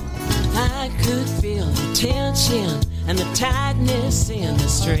 I could feel the tension and the tightness in the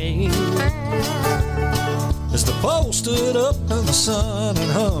string as the pole stood up in the sun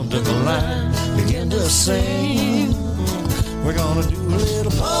and hummed and the line began to sing. We're gonna do a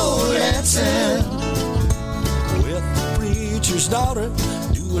little pole dancing with the preacher's daughter.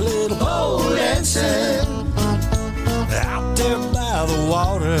 Do a little pole dancing out there by the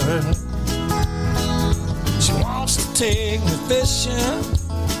water. She wants to take me fishing.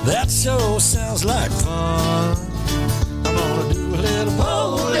 That sure sounds like fun. I'm gonna do a little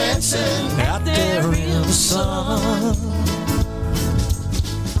pole dancing out there in the sun.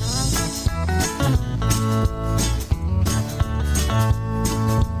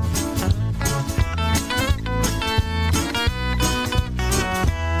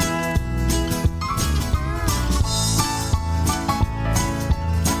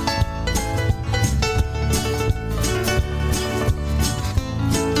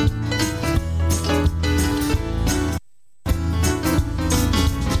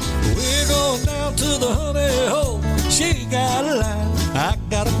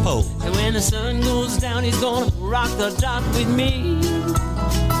 When the sun goes down, he's gonna rock the dock with me.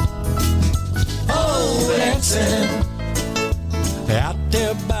 Pole dancing out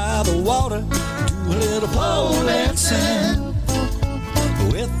there by the water. Do a little pole dancing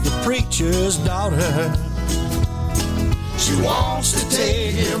with the preacher's daughter. She wants to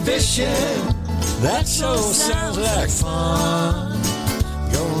take him fishing. That sure sounds like fun.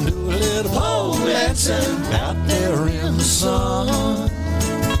 Gonna do a little pole dancing out there in the sun.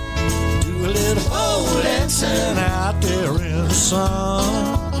 A little pole dancing out there in the sun.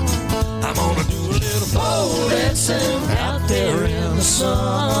 I'm gonna do a little pole dancing out there in the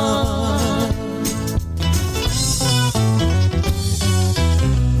sun.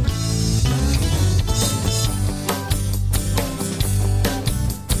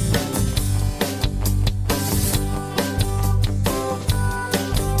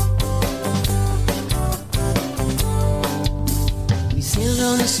 We sailed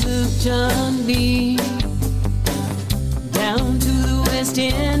on a sloop John B down to the West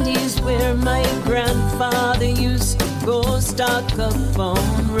Indies, where my grandfather used to go stock up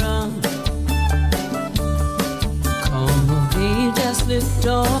on rum. Como they just lift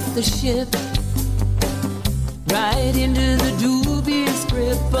off the ship right into the dubious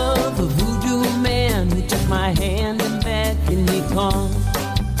grip of a voodoo man who took my hand and beckoned me calm.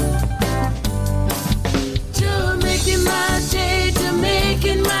 Making my day, to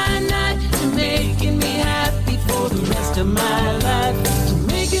making my night, to making me happy for the rest of my life, to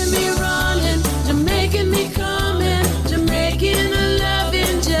making me running, to making me coming, to making a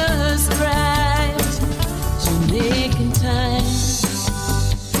loving just right, to making time.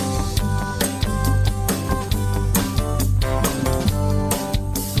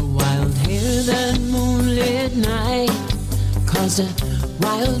 The wild hair that moonlit night caused a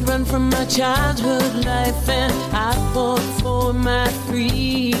wild run from my childhood life, and I fought for my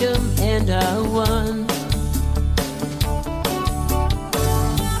freedom and I won.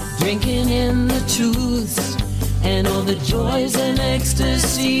 Drinking in the truths and all the joys and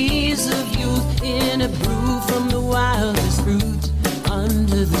ecstasies of youth in a brew from the wildest fruit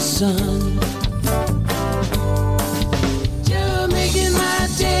under the sun. To making my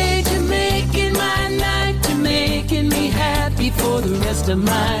day, to making my night, to making me happy for the rest of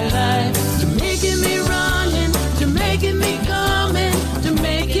my life, to making me running, to making me coming, to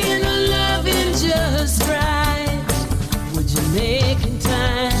making a loving just right,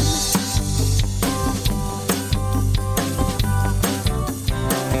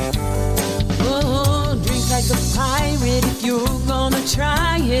 wanna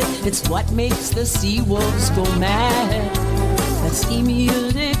try it. It's what makes the sea wolves go mad. That steamy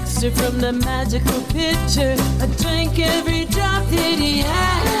elixir from the magical pitcher, I drank every drop that he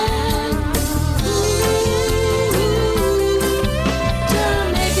had.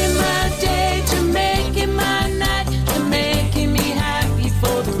 You're making my day, you're making my night, you're making me happy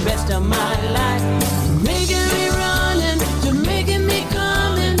for the rest of my life. You're making me running, you're making me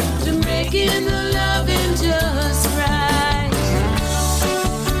coming, you're making the loving just right.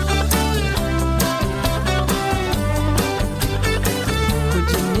 But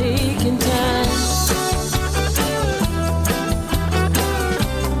you're making time.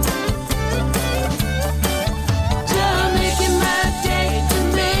 You're making my day, you're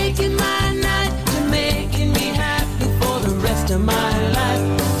making my night, you're making me happy for the rest of my life.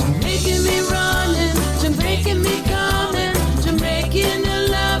 You're making me running, you're making me coming, you're making the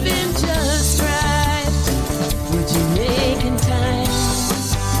loving just right. Would you making time?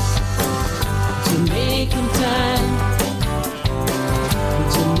 You're making time.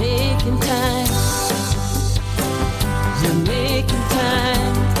 Would you making time? You're making time.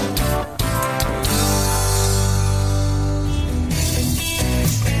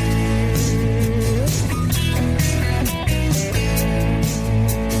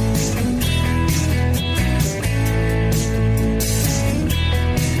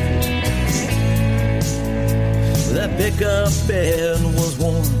 That pickup bed was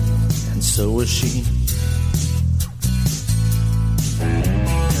warm, and so was she.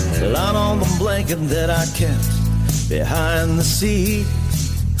 Lying on the blanket that I kept behind the seat.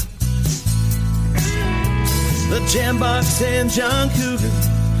 The jam box and John Cougar,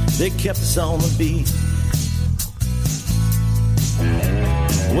 they kept us on the beat.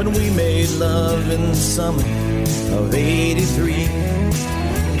 When we made love in the summer of '83.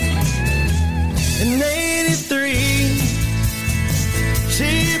 In '83,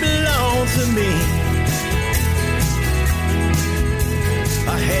 she belonged to me.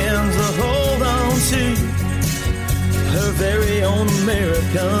 Our hands will hold on to her very own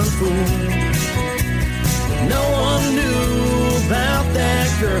American fool. No one knew about that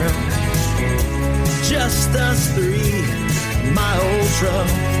girl, just us three, my old truck,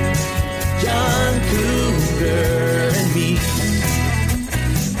 John Cougar and me.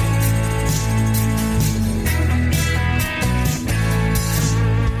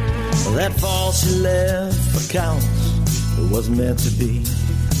 That fall she left for cows, it wasn't meant to be.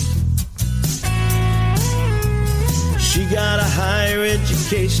 She got a higher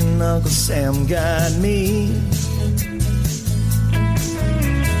education, Uncle Sam got me.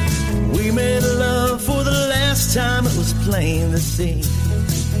 We made love for the last time, it was plain to see.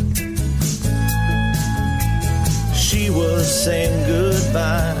 She was saying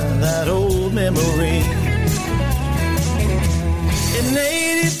goodbye, that old memory. In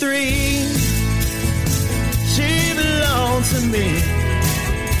 '83, she belonged to me.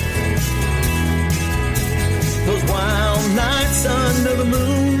 Those wild nights under the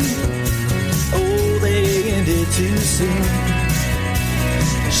moon, oh, they ended too soon.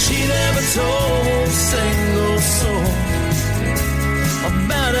 She never told a single soul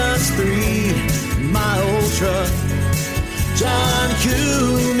about us three, my old truck, John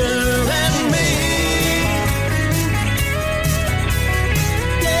Cougar and me.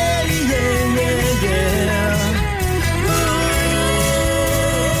 Yeah, yeah, yeah, yeah.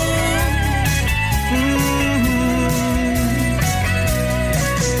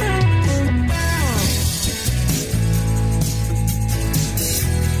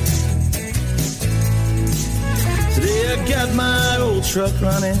 I got my old truck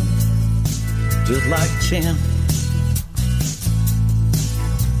running just like a champ.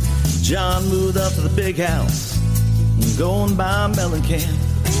 John moved up to the big house, going by Mellencamp.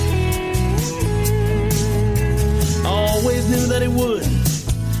 Always knew that he would,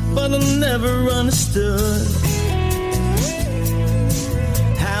 but I never understood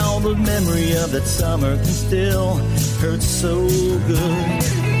how the memory of that summer can still hurt so good.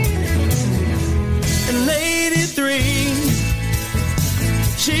 In '83,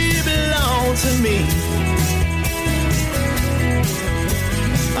 she belonged to me.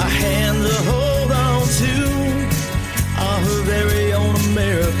 A hand to hold on to, her very own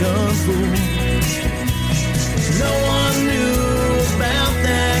American fool. No one knew about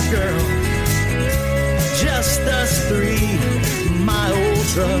that girl, just us three, my old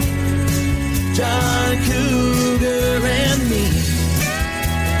truck, John Cougar and me.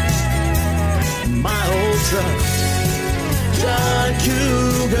 My old truck, John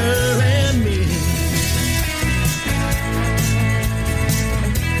Cougar and me.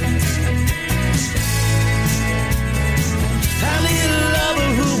 How do you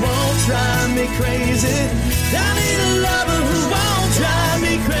me crazy. I need a lover who won't drive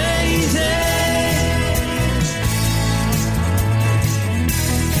me crazy.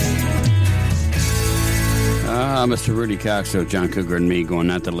 Mr. Rudy Cox, so John Cougar and me going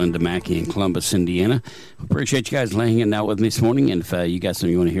out to Linda Mackey in Columbus, Indiana. Appreciate you guys hanging out with me this morning. And if you got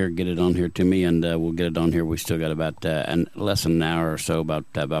something you want to hear, get it on here to me, and we'll get it on here. We still got about less than an hour or so,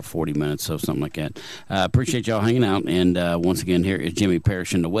 about 40 minutes, so something like that. Appreciate y'all hanging out. And once again, here is Jimmy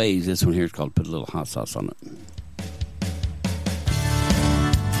Parrish and the Waves. This one here is called Put a Little Hot Sauce on It.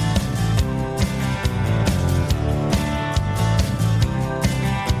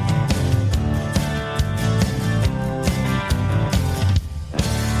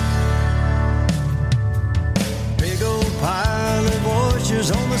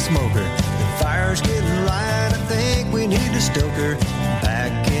 On the smoker, the fire's getting light. I think we need to stoke her.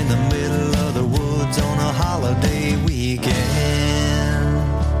 Back in the middle of the woods on a holiday weekend.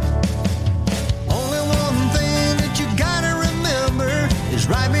 Only one thing that you gotta remember is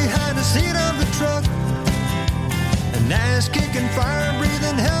right behind the seat of the truck, an ass-kicking,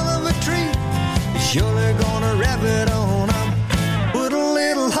 fire-breathing hell of a treat. You're surely gonna wrap it on up. Put a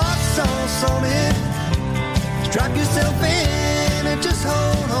little hot sauce on it. Strap yourself in. Just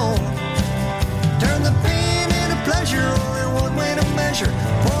hold on. Turn the pain into pleasure. Only one way to measure.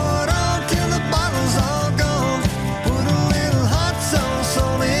 Pour it on till the bottle's all gone. Put a little hot sauce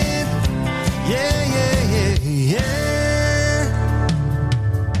on it. Yeah, yeah, yeah, yeah.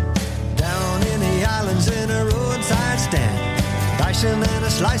 Down in the islands in a roadside stand, dicing and a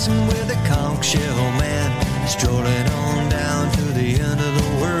slicing with a conch shell man, strolling on down to the end of the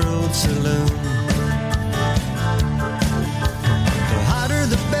world saloon.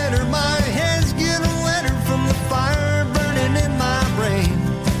 The better, my hands getting wetter from the fire burning in my brain.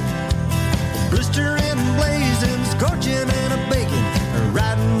 Blistering, blazing, scorching, and a baking,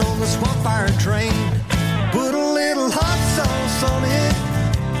 riding on the swamp fire train. Put a little hot sauce on it.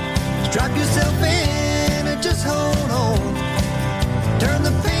 Strap yourself in and just hold on. Turn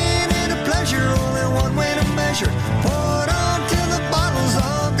the pain into pleasure, only one way to measure. Pour it on till the bottle's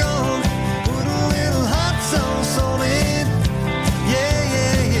all gone. Put a little hot sauce on it. Yeah,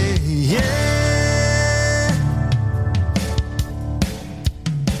 yeah, yeah, yeah.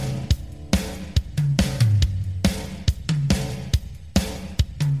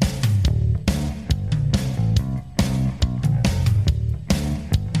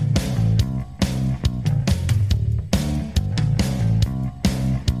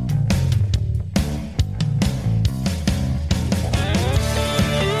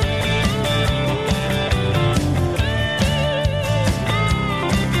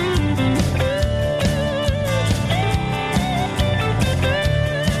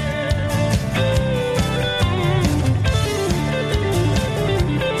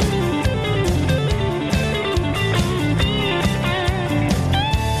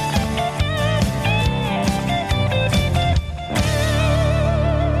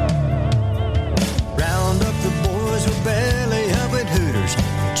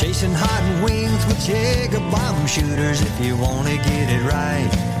 Shooters, if you want to get it right,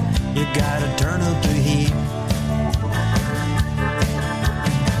 you gotta turn up the heat.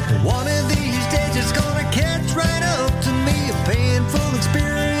 One of these days it's gonna catch right up to me, a painful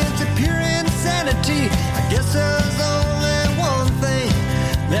experience of pure insanity. I guess there's only one thing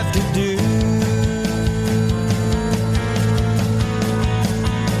left to do.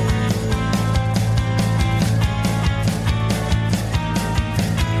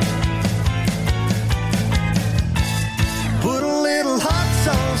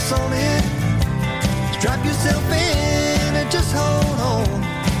 On it, strap yourself in and just hold on.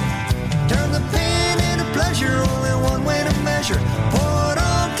 Turn the pain into pleasure, only one way to measure. Pour it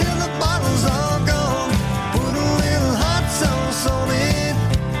on till the bottle's all gone. Put a little hot sauce on it.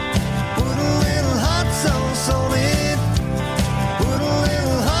 Put a little hot sauce on it. Put a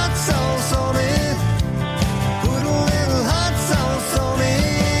little hot sauce on it. Put a little hot sauce on it.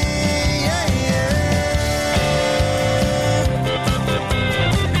 Yeah, yeah.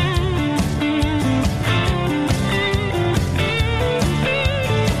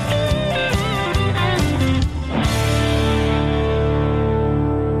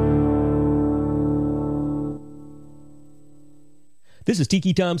 This is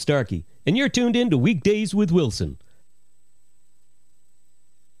Tiki Tom Starkey, and you're tuned in to Weekdays with Wilson.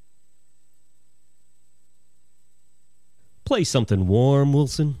 Play something warm,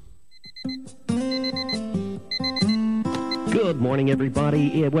 Wilson. Good morning,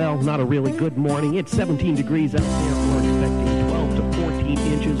 everybody. Well, not a really good morning. It's 17 degrees out there. We're expecting 12 to 14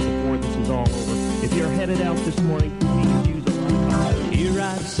 inches before this is all over. If you're headed out this morning, please use a lot of caution. Here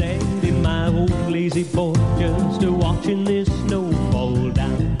I sat in my lazy boy just watching this snow fall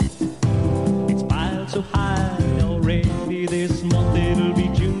down. It's piled so high already this month, it'll be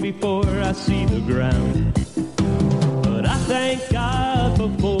June before I see the ground. But I thank God for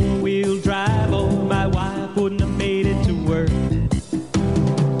four-wheel drive, or my wife wouldn't have made it to work.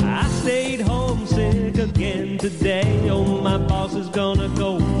 I stayed homesick again today, oh, my boss is gonna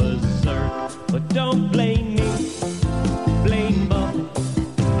go berserk. But don't blame me, blame Buffett,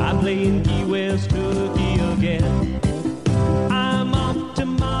 I'm playing Key West hooky again. I'm off to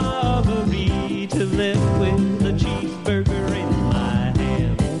Margaritaville with a cheeseburger in my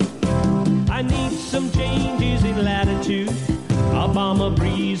hand. I need some changes in latitude, a bomber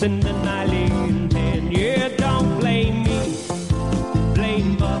breeze and an island tan. Yeah, don't blame me,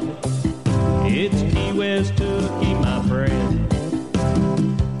 blame Buffett, it's Key West hooky, my friend.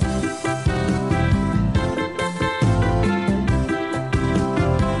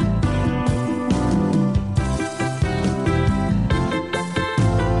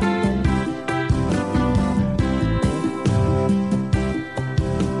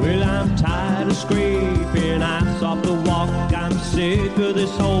 Scraping ice off the walk, I'm sick of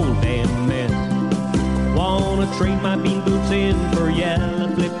this whole damn mess. Wanna trade my bean boots in for yellow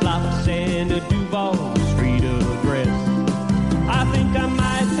flip-flops and a Duval Street address. I think I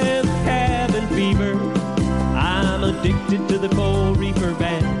might have cabin fever, I'm addicted to the cold reefer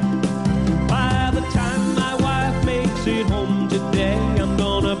band. By the time my wife makes it home today, I'm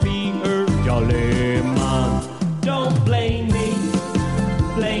gonna be her jolly man. Don't blame me,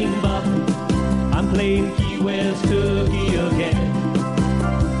 blame Buffett, I'm playing Key West hooky again.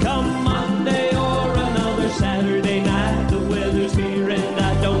 Come Monday or another Saturday night, the weather's here and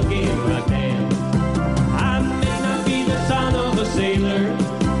I don't give a damn. I may not be the son of a sailor,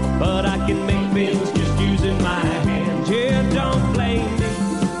 but I can make bills just using my hands. Yeah, don't blame me,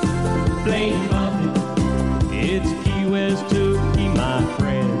 blame Buffett, it's Key West hooky, my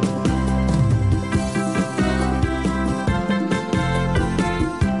friend.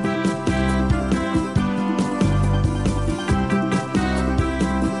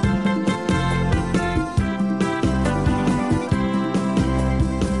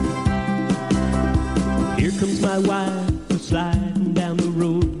 Comes my wife sliding down the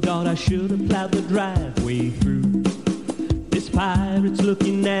road. God, I should have plowed the driveway through. This pirate's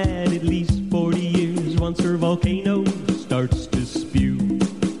looking at least 40 years once her volcano starts to spew.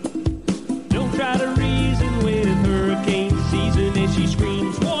 Don't try to reason with hurricane season as she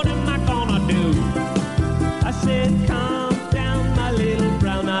screams, what am I gonna do? I said, calm down, my little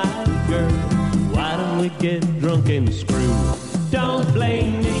brown-eyed girl. Why don't we get drunk and screw? Don't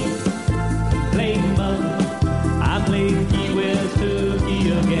blame me, blame Mother, I'm playing Key West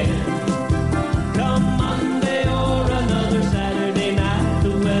hooky again. Come Monday or another Saturday night,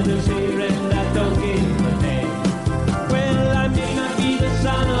 the weather's here and I don't give a damn. Well, I may not be the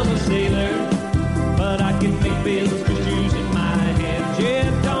son of a sailor, but I can make bills just using my hands. Yeah,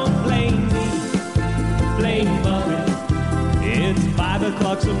 don't blame me, blame Buffett, it's 5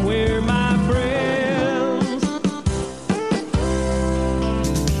 o'clock somewhere, my friends.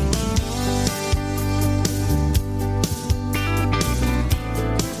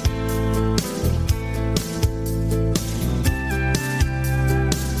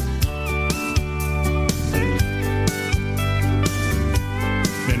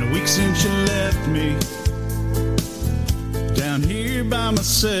 Since you left me down here by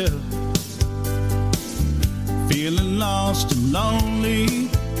myself, feeling lost and lonely,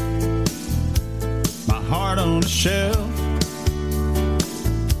 my heart on a shelf.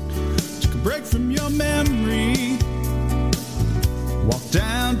 Took a break from your memory, walked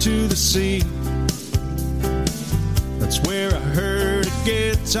down to the sea. That's where I heard a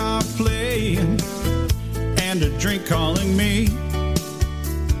guitar playing and a drink calling me.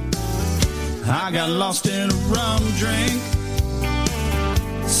 I got lost in a rum drink,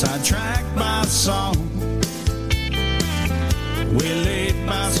 sidetracked by a song. We laid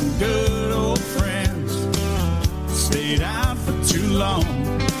by some good old friends, stayed out for too long.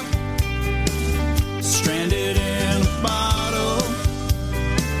 Stranded in a bottle,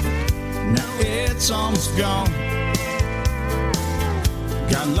 now it's almost gone.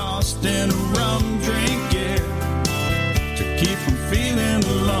 Got lost in a rum drink, yeah, to keep from feeling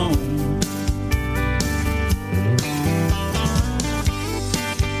alone.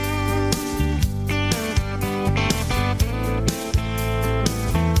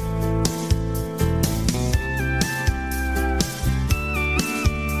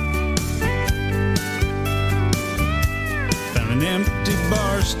 An empty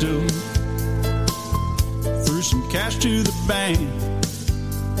bar stool, threw some cash to the bank,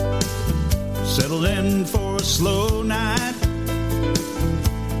 Settled in for a slow night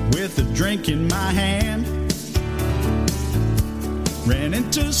with a drink in my hand. Ran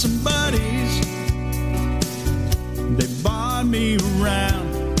into some buddies, they barred me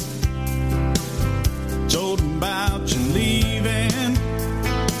around. Told them about you leaving,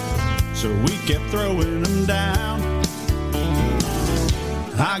 so we kept throwing them down.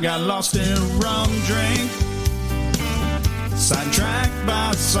 I got lost in a rum drink, sidetracked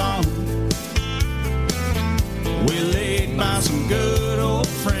by a song. We laid by some good old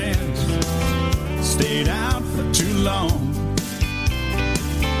friends, stayed out for too long.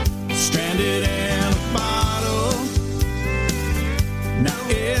 Stranded in a bottle, now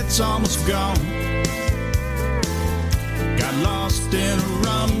it's almost gone. Got lost in a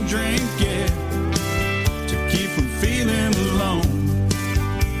rum drink, yeah, to keep from feeling alone.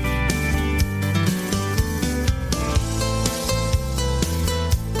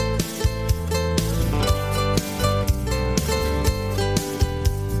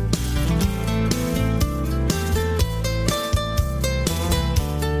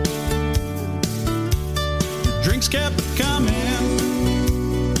 Kept coming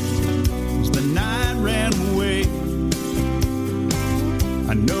as the night ran away.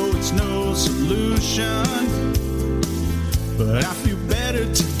 I know it's no solution, but I feel better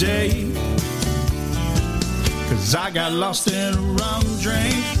today, 'cause I got lost in a rum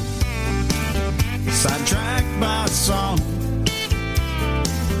drink, sidetracked by a song.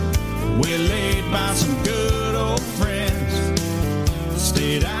 We laid by some good old friends,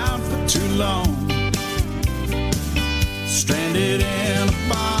 stayed out for too long. Stranded in a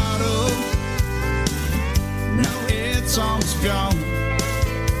bottle, now it's almost gone.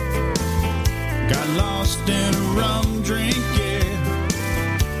 Got lost in a rum drink, yeah,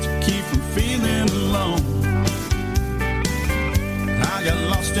 to keep from feeling alone. I got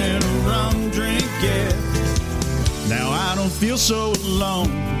lost in a rum drink, yeah, now I don't feel so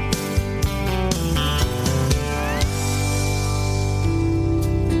alone.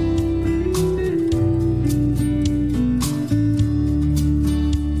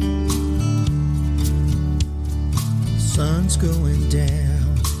 Going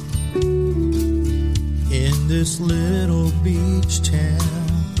down in this little beach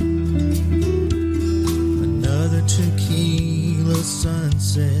town. Another tequila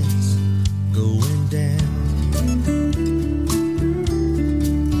sunset's going down.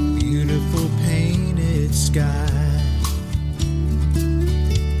 Beautiful painted sky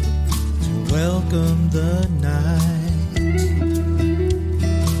to welcome the night.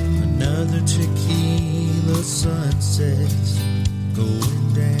 Another tequila sunset's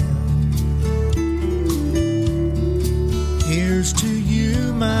going down. Here's to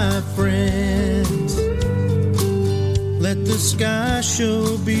you, my friends. Let the sky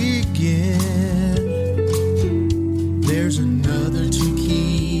show begin. There's another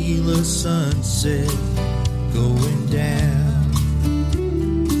tequila sunset going down.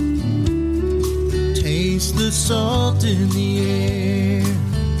 Taste the salt in the air.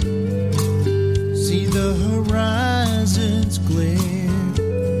 See the horizon's glare.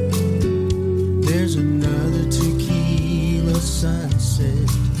 There's another tequila sunset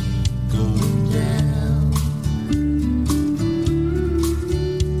going down.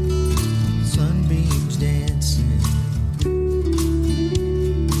 Sunbeams dancing,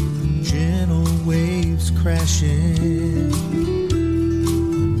 gentle waves crashing.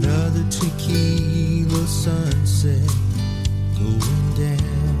 Another tequila sunset going down.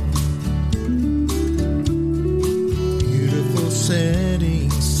 Setting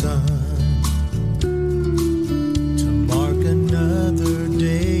sun to mark another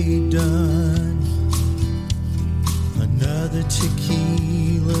day done. Another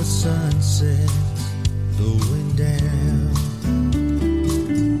tequila sunset going down.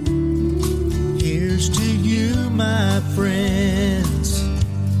 Here's to you, my friends.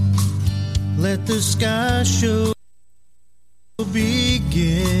 Let the sky show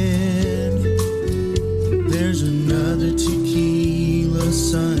begin. There's another tequila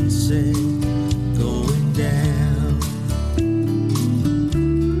sunset going down.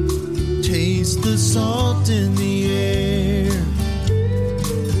 Taste the salt in the air.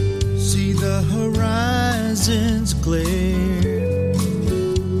 See the horizon's glare.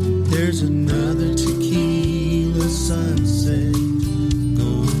 There's another tequila sunset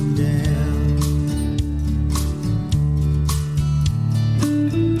going down.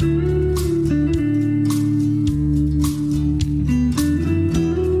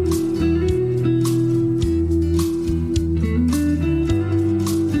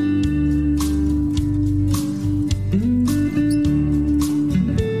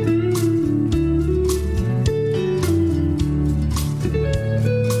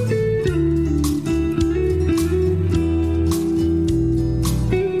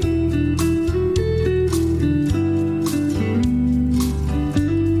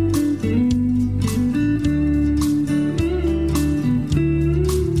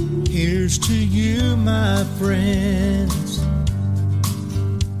 friends.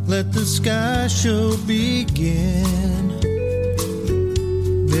 Let the sky show begin.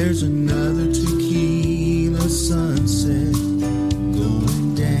 There's another tequila sunset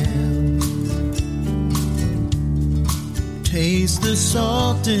going down. Taste the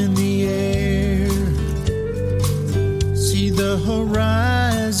salt in the air. See the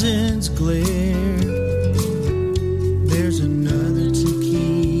horizons glare. There's another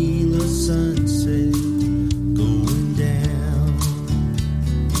tequila sunset going down.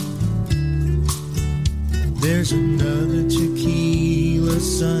 There's another tequila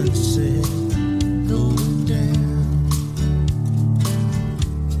sunset going down.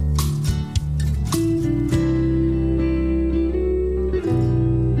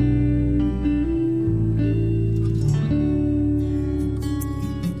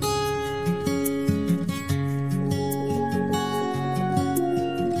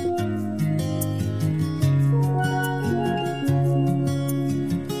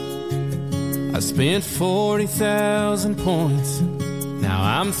 Spent 40,000 points.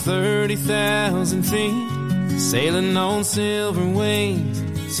 Now I'm 30,000 feet, sailing on silver wings,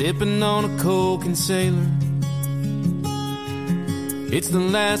 sipping on a Coke and Sailor. It's the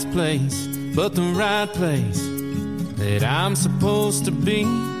last place, but the right place that I'm supposed to be.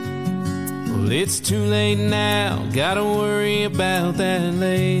 Well, it's too late now, gotta worry about that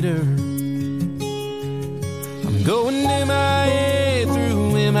later. I'm going MIA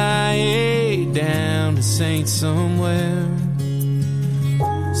through MIA down to Saint somewhere,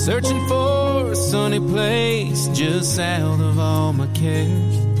 searching for a sunny place just south of all my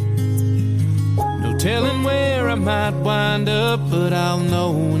cares. No telling where I might wind up, but I'll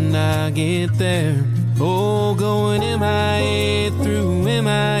know when I get there. Oh, going MIA through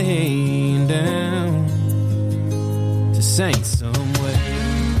MIA down to Saint somewhere.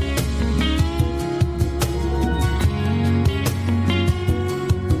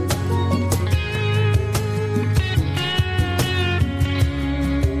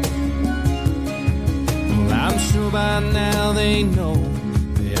 By now they know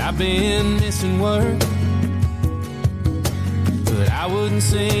that I've been missing work, but I wouldn't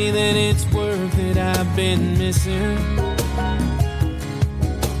say that it's work that I've been missing.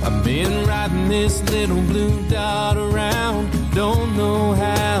 I've been riding this little blue dot around, don't know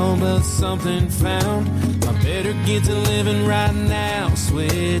how, but something found my better get to living right now,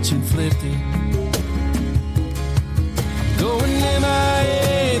 switch and flipping. Going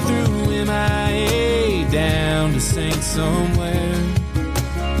MIA through MIA down to Saint somewhere,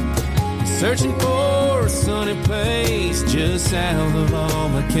 searching for a sunny place just south of all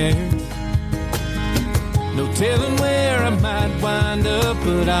my cares. No telling where I might wind up,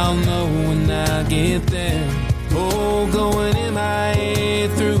 but I'll know when I get there. Oh, going MIA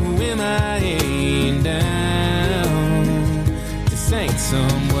through MIA down to Saint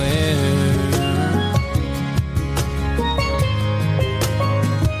somewhere.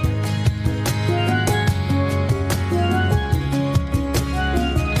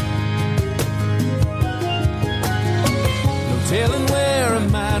 Telling where I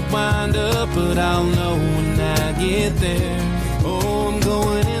might wind up, but I'll know when I get there. Oh, I'm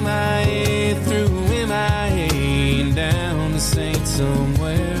going MIA through MIA down to Saint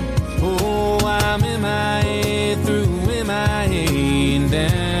somewhere. Oh, I'm MIA through MIA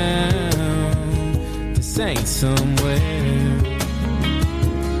down to Saint somewhere.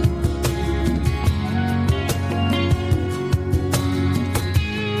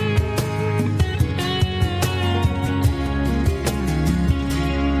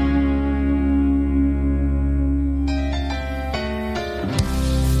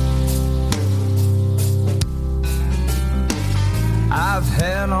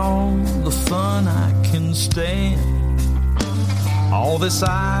 Had all the fun I can stand, all this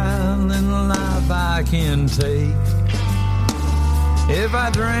island life I can take. If I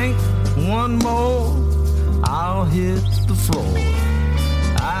drink one more, I'll hit the floor.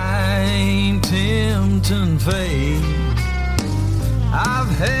 I ain't tempting fate. I've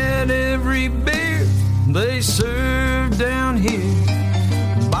had every beer they serve down here,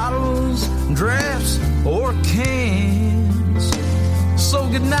 bottles, drafts, or cans. So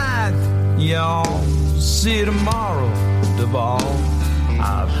good night, y'all. See you tomorrow, Duval.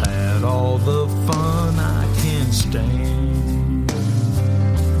 I've had all the fun I can stand.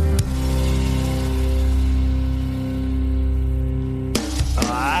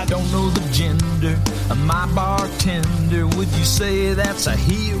 I don't know the gender of my bartender. Would you say that's a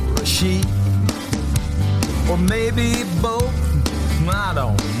he or a she? Or maybe both? I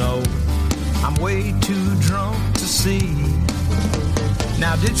don't know. I'm way too drunk to see.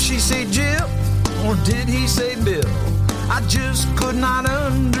 Now, did she say Jip or did he say Bill? I just could not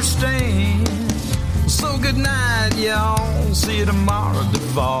understand. So good night, y'all. See you tomorrow,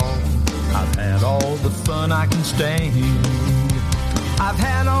 Duval. I've had all the fun I can stand. I've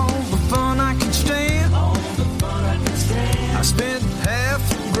had all the fun I can stand. All the fun I can stand. I spent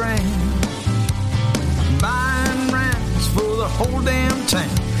 $500 buying rounds for the whole damn town.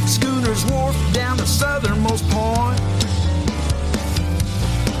 Schooners Wharf down the southernmost point.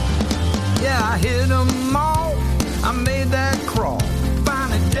 Yeah, I hit them all. I made that crawl,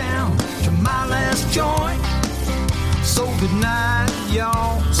 finally down to my last joint. So good night,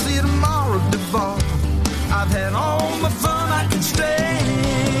 y'all. See you tomorrow, Duval. I've had all the fun I can stand.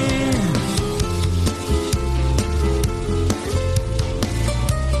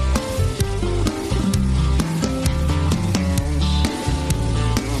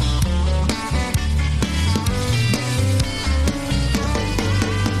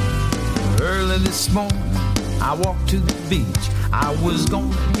 Early this morning, I walked to the beach. I was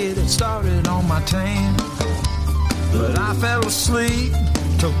gonna get it started on my tan, but I fell asleep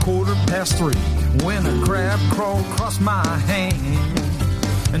till 3:15 when a crab crawled across my hand.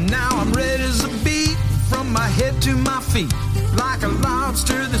 And now I'm red as a beet from my head to my feet, like a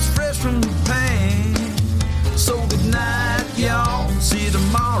lobster that's fresh from the pan. So good night, y'all. See you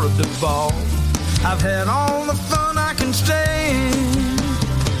tomorrow, Duval. I've had all the fun I can stand.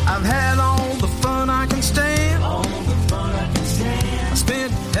 I've had all the fun I can stand. All the fun I can stand. I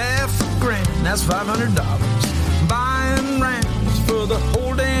spent $500, that's $500, buying rounds for the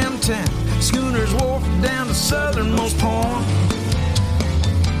whole damn town. Schooners Wharf down the southernmost point.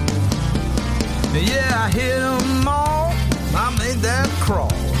 Yeah, I hit them all. I made that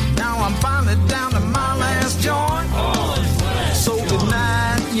crawl. Now I'm finally down to my last joint. So good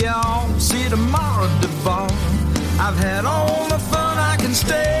night, y'all. See you tomorrow, Duval. I've had all the fun I can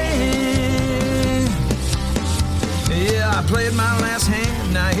stand. Yeah, I played my last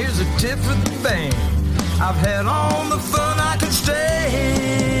hand. Now here's a tip for the band. I've had all the fun I can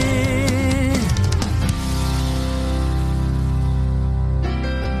stand.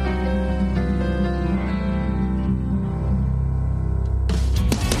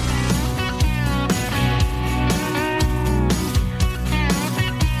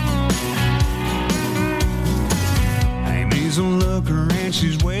 Amy's a looker and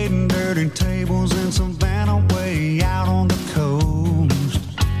she's waiting dirty tables in Savannah way out on the coast.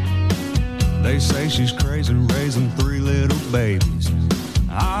 They say she's crazy raising 3 little babies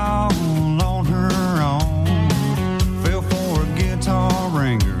all on her own. Fell for a guitar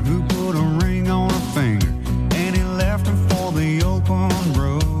ringer who put a ring on her finger, and he left her for the open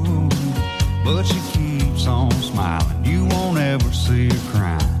road. But she keeps on smiling, you won't ever see her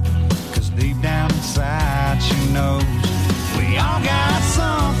crying, 'cause deep down inside she knows we all got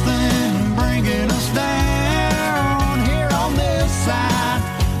something bringing us down here on this side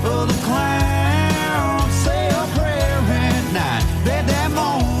of the cloud. Say a prayer at night that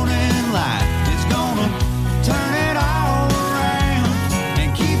morning light is gonna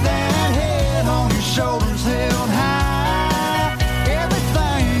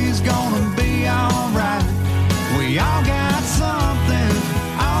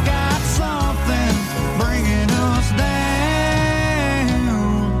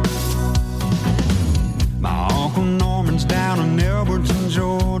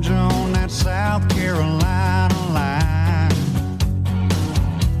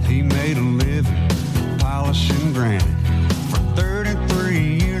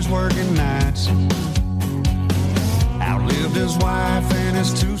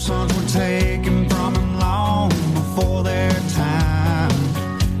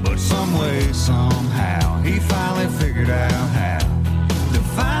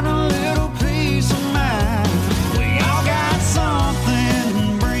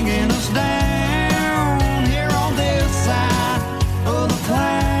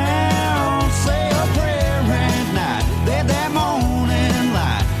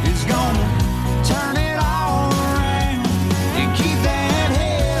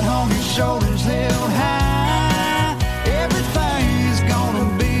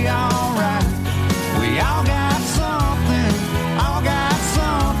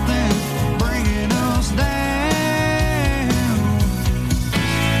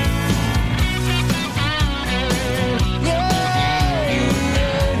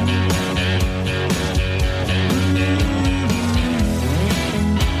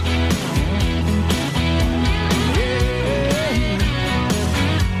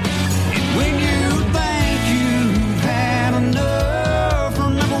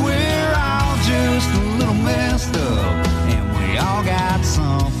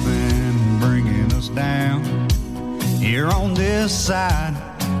side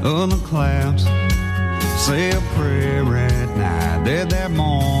of the clouds. Say a prayer at night, they're their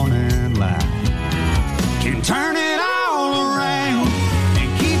morning light. Can turn it all around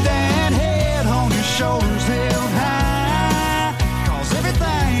and keep that head on your shoulders held high. 'Cause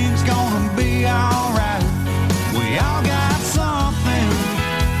everything's gonna be alright. We all got something.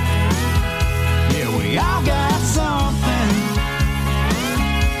 Yeah, we all got something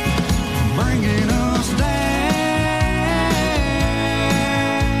bringing us down.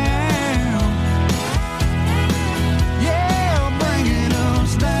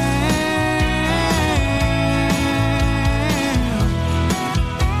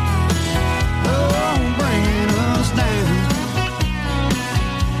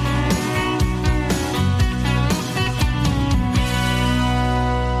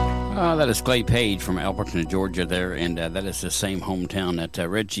 That is Clay Page from Alberton, Georgia there, and that is the same hometown that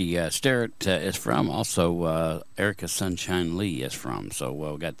Reggie Sterrett is from. Also, Erica Sunshine Lee is from. So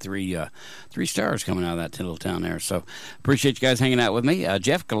we got three stars coming out of that little town there. So appreciate you guys hanging out with me.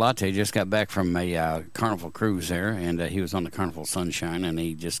 Jeff Galate just got back from a Carnival cruise there, and he was on the Carnival Sunshine, and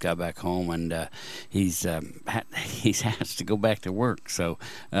he just got back home, and he's has to go back to work. So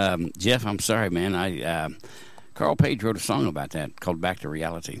Jeff, I'm sorry, man. Carl Page wrote a song about that called "Back to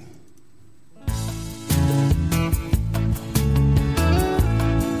Reality."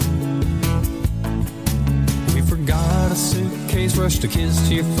 Got a suitcase, rushed a kiss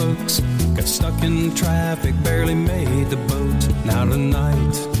to your folks. Got stuck in traffic, barely made the boat. Now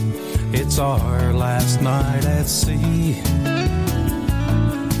tonight, it's our last night at sea.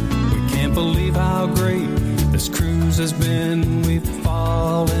 We can't believe how great this cruise has been. We've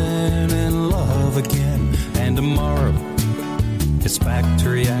fallen in love again. And tomorrow, it's back to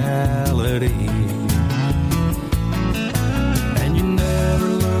reality. And you never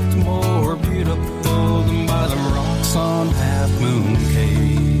looked more beautiful than by the rocks on Half Moon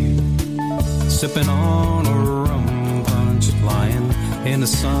Cave, sipping on a rum punch, lying in the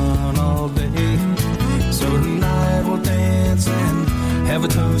sun all day. So tonight we'll dance and have a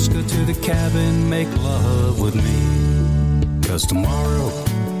toast, go to the cabin, make love with me. 'Cause tomorrow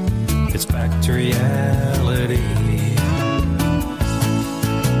it's back to reality.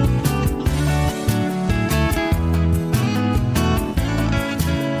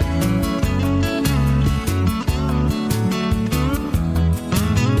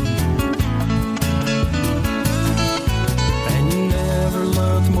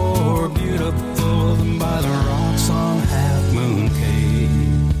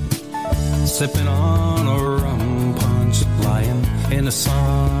 Sipping on a rum punch, lying in the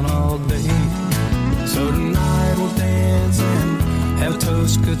sun all day. So tonight we'll dance and have a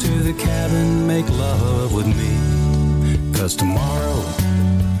toast, go to the cabin, make love with me. 'Cause tomorrow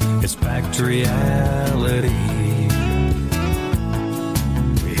it's back to reality.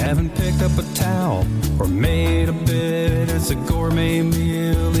 We haven't picked up a towel or made a bed. It's a gourmet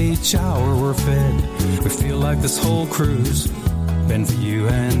meal each hour we're fed. We feel like this whole cruise been for you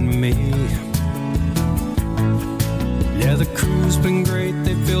and me. Yeah, the crew's been great.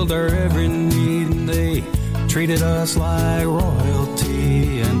 They filled our every need and they treated us like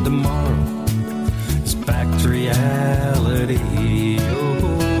royalty. And tomorrow is back to reality.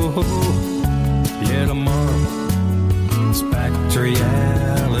 Oh, yeah, tomorrow is back to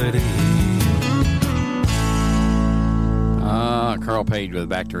reality. Carl Page with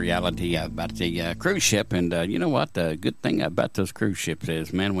Back to Reality about the cruise ship. And you know what? The good thing about those cruise ships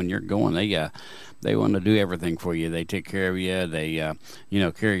is, man, when you're going, they want to do everything for you. They take care of you. They,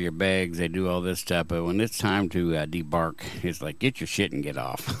 carry your bags. They do all this stuff. But when it's time to debark, it's like, get your shit and get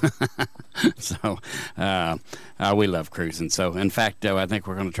off. So we love cruising. So, in fact, I think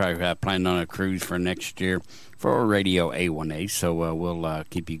we're going to try planning on a cruise for next year for RadioA1A. So we'll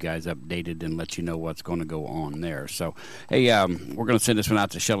keep you guys updated and let you know what's going to go on there. So, hey, we're going to send this one out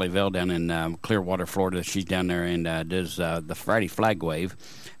to Shelley Vell down in Clearwater, Florida. She's down there and does the Friday Flag Wave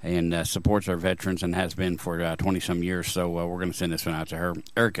and supports our veterans and has been for 20-some years. So we're going to send this one out to her.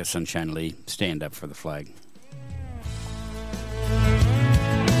 Erica Sunshine Lee, stand up for the flag.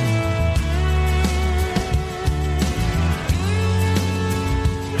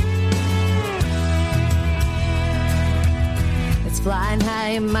 It's flying high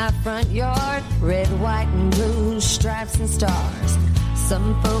in my front yard, red, white, and blue stripes and stars.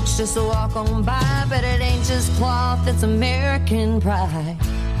 Some folks just walk on by, but it ain't just cloth, it's American pride.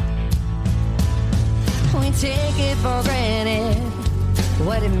 We take it for granted,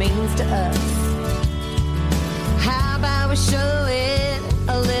 what it means to us. How about we show it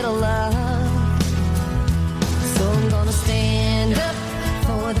a little love? So I'm gonna stand up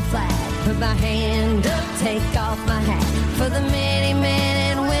for the flag, put my hand up, take off my hat for the many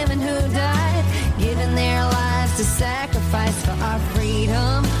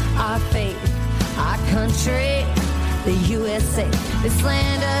USA, this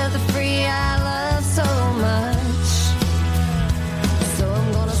land of the free I love so much. So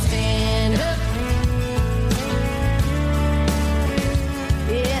I'm gonna stand up.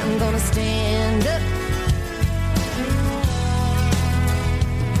 Yeah, I'm gonna stand up.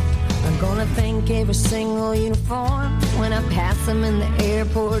 I'm gonna thank every single uniform when I pass them in the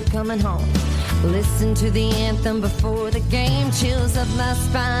airport coming home. Listen to the anthem before the game, chills up my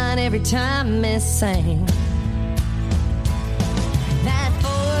spine every time it sang. That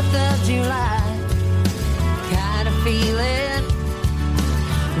 4th of July kind of feeling,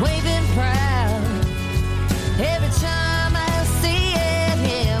 waving proud every time I see it.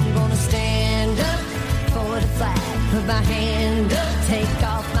 Yeah, I'm gonna stand up for the flag, put my hand up, take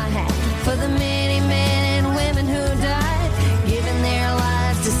off my hat for the many men and women who died, giving their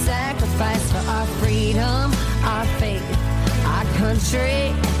lives to sacrifice for our freedom, our faith, our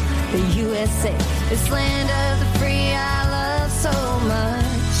country, the USA, this land of the free I love so much.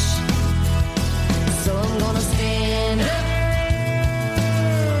 So I'm gonna stand up.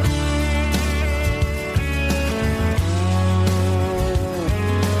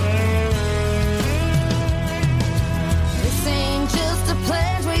 This ain't just a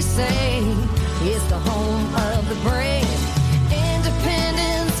pledge we say, it's the home of the brave.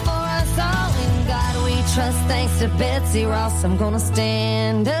 Independence for us all, in God we trust, thanks to Betsy Ross. I'm gonna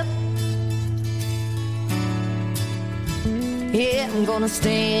stand up. Yeah, I'm gonna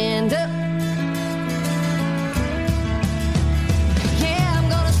stand up. Yeah, I'm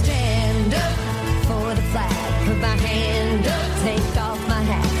gonna stand up for the flag, put my hand up, take off my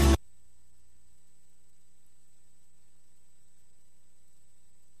hat.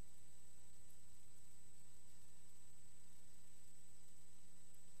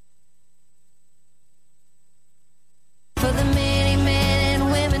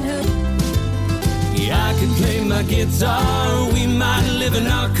 Guitar, we might live in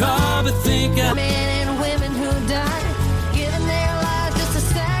our car, but think of men and women who died, giving their lives just a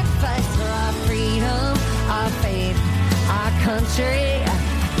sacrifice for our freedom, our faith, our country,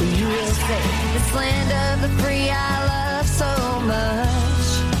 the USA, this land of the free I love so much.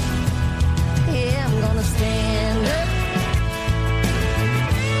 Yeah, I'm gonna stand up.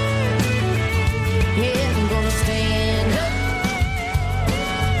 Yeah, I'm gonna stand up.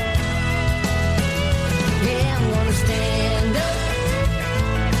 Yeah, I'm gonna stand up.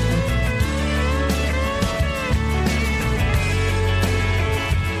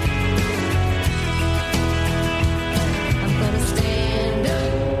 I'm gonna stand up.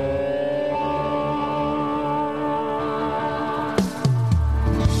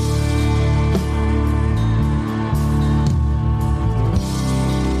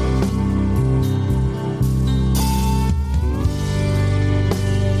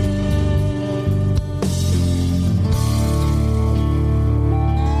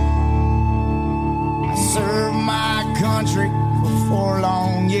 Country for 4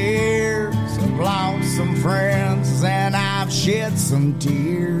 long years. I've lost some friends and I've shed some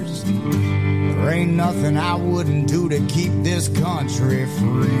tears. There ain't nothing I wouldn't do to keep this country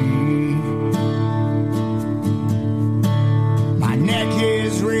free. My neck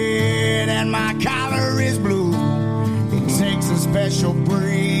is red and my collar is blue. It takes a special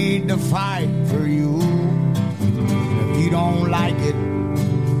breed to fight for you. If you don't like it,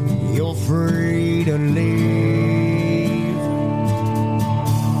 you're free to leave.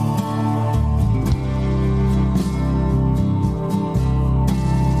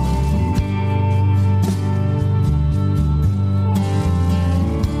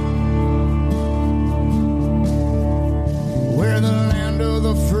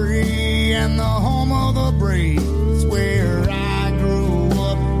 It's where I grew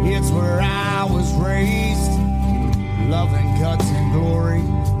up, it's where I was raised. Love and guts and glory,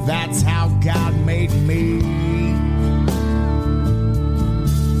 that's how God made me.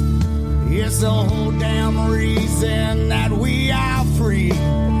 It's the whole damn reason that we are free.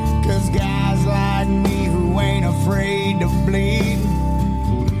 'Cause guys like me who ain't afraid to bleed.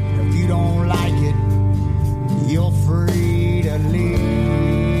 If you don't like it, you're free to leave.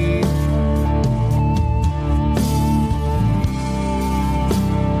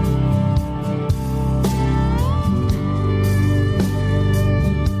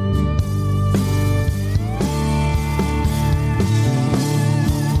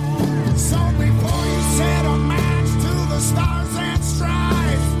 Stars and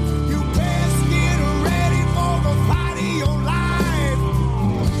stripes.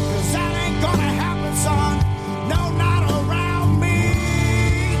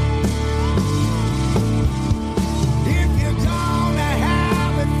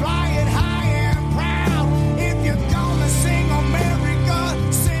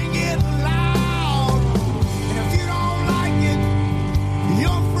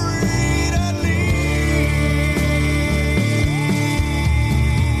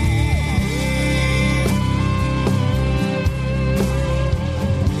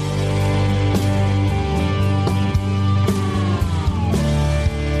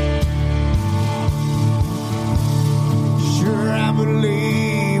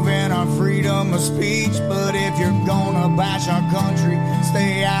 speech, but if you're gonna bash our country,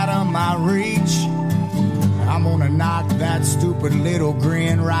 stay out of my reach. I'm gonna knock that stupid little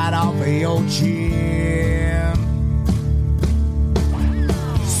grin right off of your chin.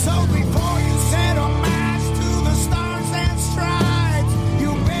 So before you send a mass to the stars and stripes, you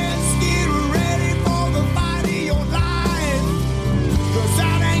best get ready for the fight of your life. 'Cause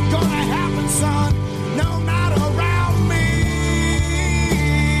that ain't gonna happen, son. No, not around me.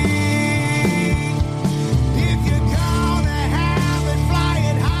 If you're gonna have it, fly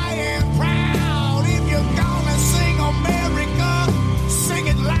it high and proud. If you're gonna sing America, sing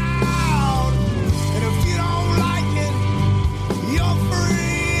it loud. And if you don't like it, you're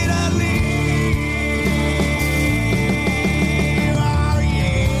free to leave. Oh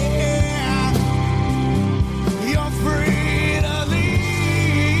yeah, you're free to leave.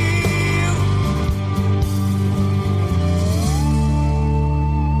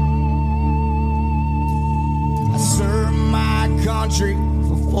 I served my country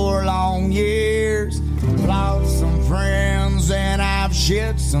for 4 long years. Lost some friends and I've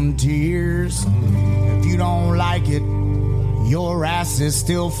shed some tears. If you don't like it, your ass is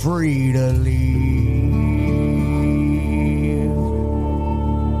still free to leave.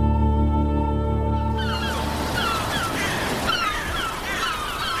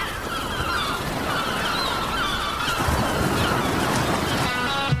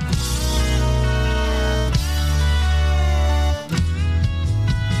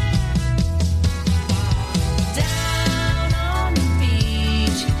 Down on the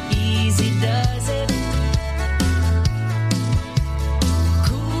beach, easy does it.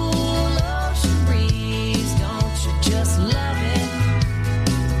 Cool ocean breeze, don't you just love it?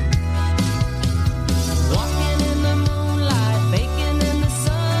 Walking in the moonlight, baking in the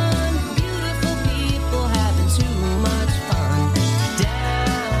sun. Beautiful people having too much fun.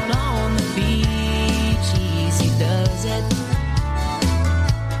 Down on the beach, easy does it.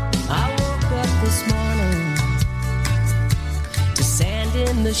 I woke up this morning to sand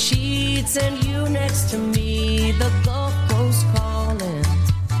in the sheets and you next to me, the Gulf Coast calling.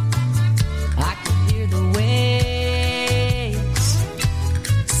 I could hear the waves.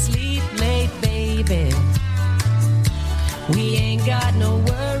 Sleep late, baby. We ain't got no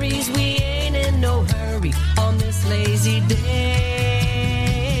worries, we ain't in no hurry on this lazy day.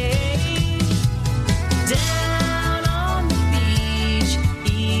 Down on the beach,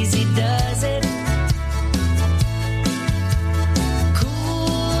 easy does it.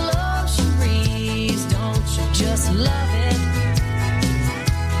 Cool ocean breeze, don't you just love it?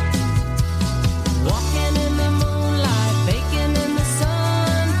 Walking in the moonlight, baking in the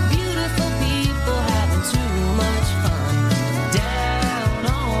sun. Beautiful people having too much fun. Down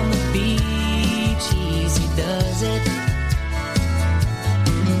on the beach, easy does it.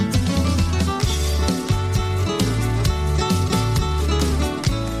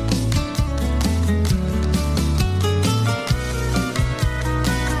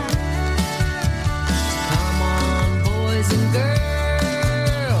 Come on, boys and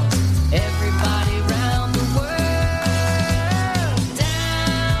girls, everybody round the world.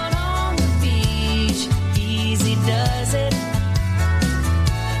 Down on the beach, easy does it.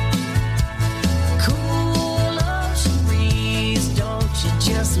 Cool ocean breeze, don't you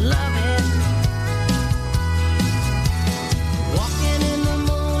just love it? Walking in the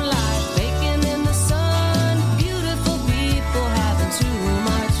moonlight, baking in the sun. Beautiful people having too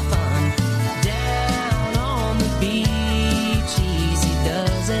much fun. Down on the beach, easy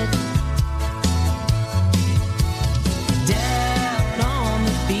does it. Down on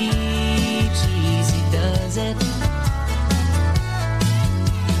the beach, easy does it.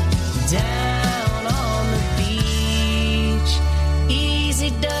 Down on the beach, easy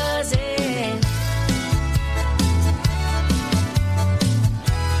does it.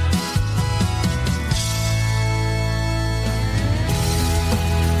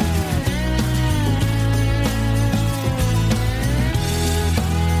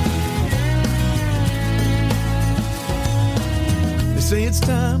 They say it's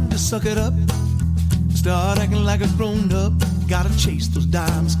time to suck it up. Start acting like a grown up. Gotta chase those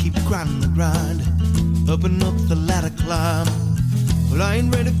dimes, keep grinding the grind. Up and up the ladder climb. Well, I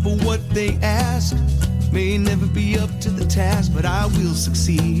ain't ready for what they ask. May never be up to the task, but I will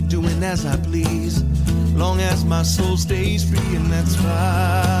succeed doing as I please. Long as my soul stays free, and that's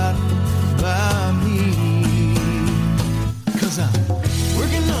fine by me. 'Cause I'm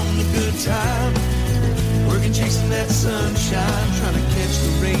working on a good time. Working chasing that sunshine, trying to catch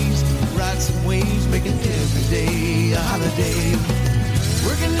the rays, ride some waves, making every day a holiday.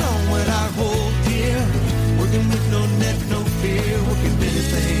 Working on what I hold dear, working with no net, no fear, working many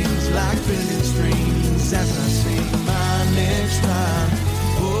things like like bending strings as I sing my next rhyme.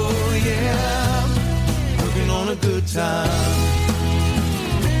 Oh yeah, working on a good time.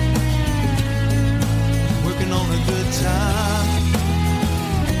 Working on a good time.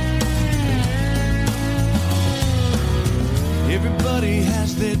 Everybody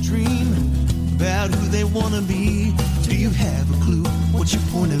has their dream about who they want to be. Do you have a clue? What's your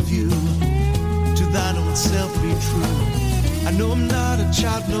point of view? To thine own self be true. I know I'm not a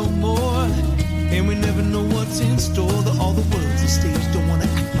child no more, and we never know what's in store. All the world's a stage, don't want to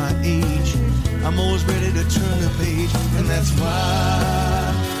act my age. I'm always ready to turn the page, and that's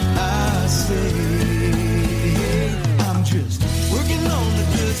why I say I'm just working on a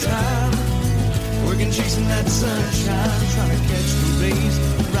good time. Working, chasing that sunshine, trying to catch the rays,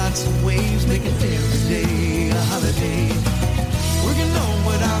 ride some waves, making every day a holiday. Working on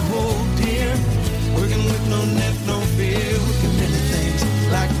what I hold dear, working with no net, no fear, working many things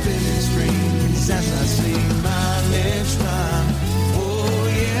like bending strings as I sing my next rhyme. Oh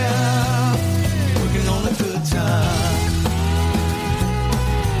yeah, working on a good time.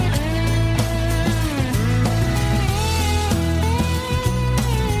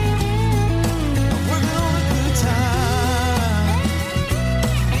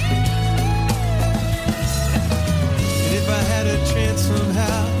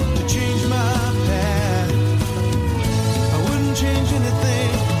 Somehow to change my path, I wouldn't change anything.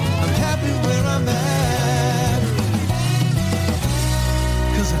 I'm happy where I'm at,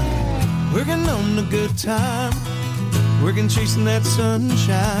 'cause I'm working on a good time. Working, chasing that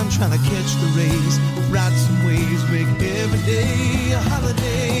sunshine, trying to catch the rays, ride some waves, make every day a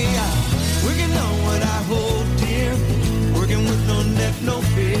holiday. I'm working on what I hold dear, working with no net, no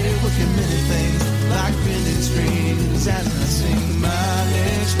fear, working many things like bending strings as I sing my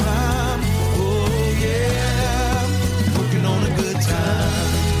next rhyme. Oh yeah, working on a good time.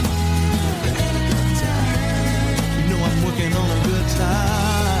 You know I'm working on a good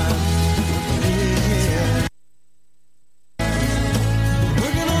time. Yeah.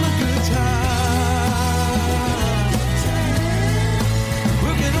 Working on a good time.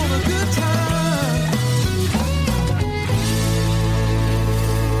 Working on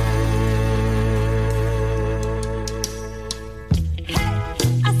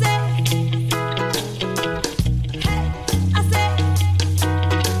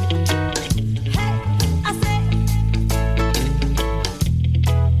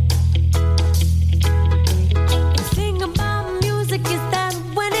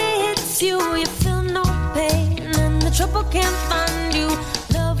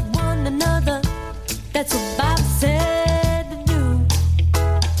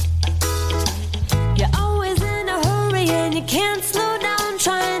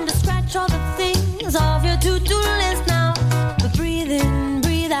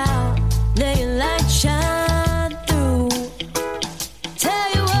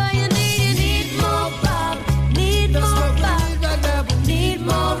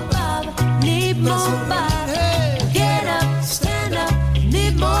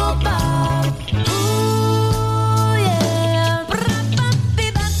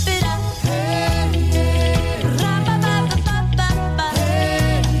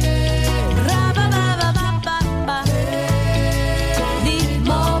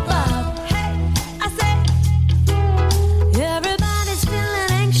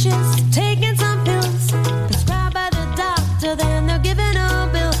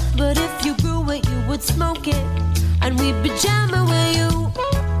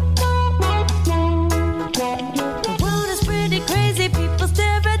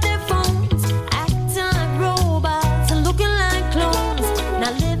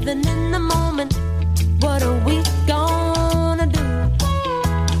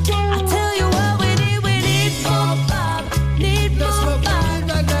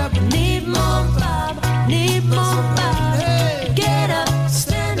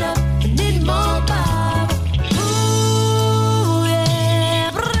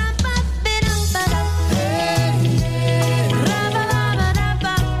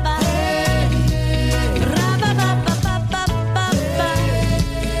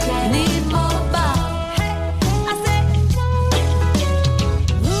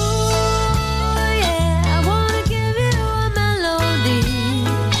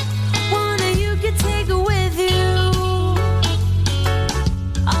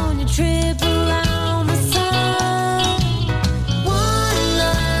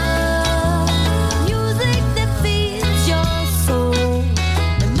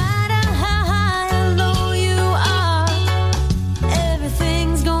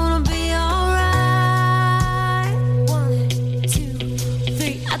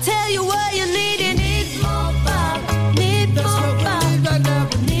tell you what you need. You need more Bob. Need more Bob.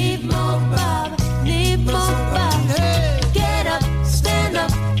 Need more Bob. Need more Bob. Get up, stand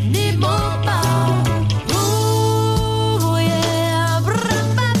up. Need more Bob. Ooh, yeah.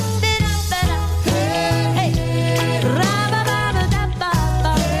 Hey.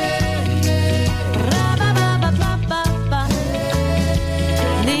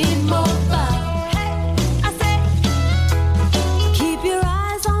 Need more Bob. Hey, I say, keep your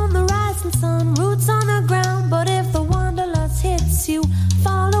eyes on the rising sun, roots on the ground. But if the wanderlust hits you,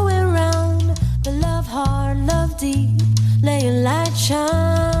 follow it round. The love hard, love deep, let your light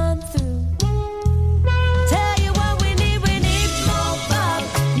shine through. Tell you what we need more Bob.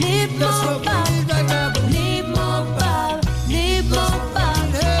 Need more Bob. Need more Bob. Need more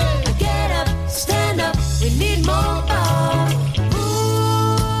Bob. Get up, stand up, we need more Bob.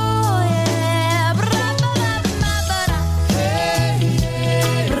 Ooh, yeah.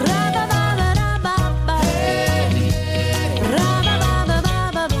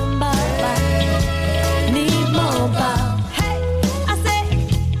 Need more Bob. Hey, I say.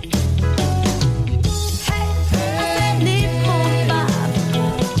 Hey, I say need more Bob.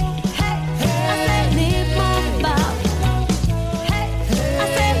 Hey, I say need more Bob. Hey, I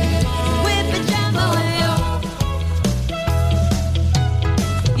say with pajama yo.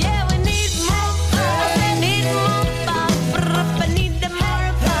 Yeah, we need more Bob. I say need more Bob. I need the more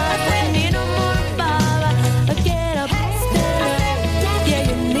Bob. We need more Bob. Get up, stand up. Yeah,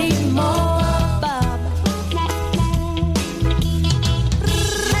 you need more Bob.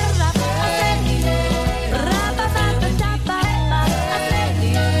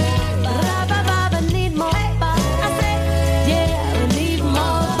 Need more Bob. I said, yeah, we need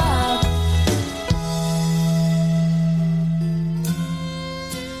more Bob.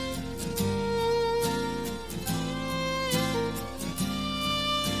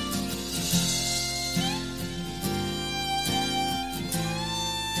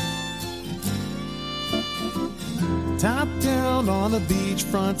 Top down on a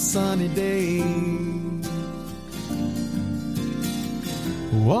beachfront sunny day.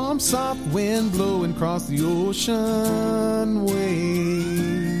 Warm soft wind blowing across the ocean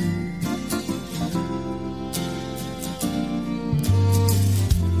wave.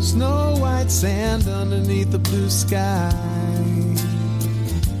 Snow white sand underneath the blue sky.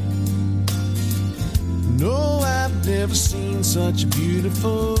 No, I've never seen such a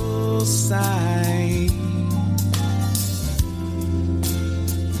beautiful sight.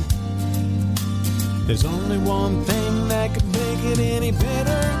 There's only one thing that could make it any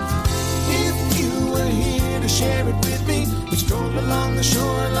better. If you were here to share it with me, we stroll along the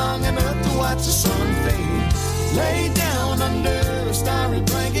shore long enough to watch the sun fade. Lay down under a starry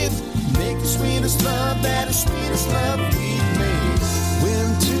blanket, make the sweetest love that the sweetest love we've made.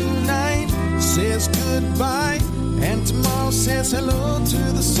 When tonight says goodbye and tomorrow says hello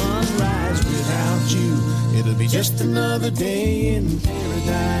to the sunrise, without you, it'll be just another day in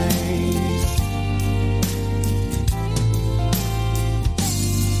paradise.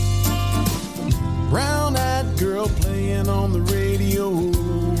 Brown-eyed girl playing on the radio.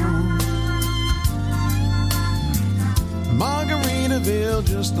 Margaritaville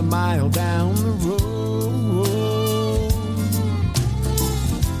just a mile down the road.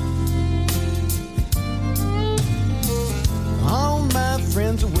 All my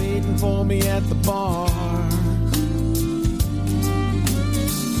friends are waiting for me at the bar.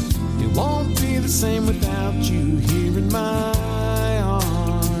 It won't be the same without you here in my arms.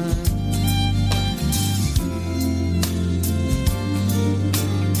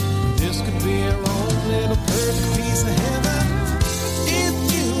 Be our own little perfect piece of heaven. If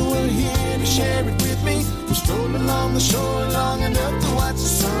you were here to share it with me, we'll stroll along the shore long enough to watch the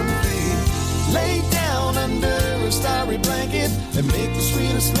sun fade. Lay down under a starry blanket and make the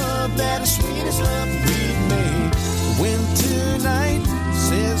sweetest love that the sweetest love we've made. When tonight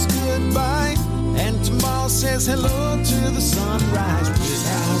says goodbye and tomorrow says hello to the sunrise,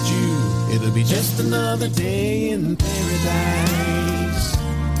 without you, it'll be just another day in paradise.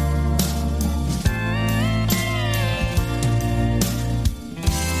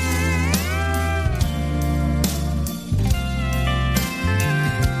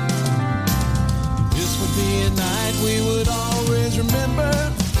 We would always remember.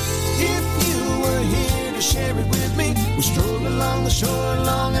 If you were here to share it with me, we stroll along the shore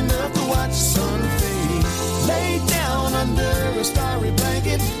long enough to watch the sun fade. Lay down under a starry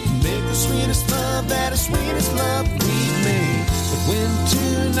blanket, make the sweetest love that the sweetest love we've made. But when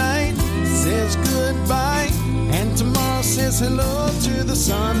tonight says goodbye and tomorrow says hello to the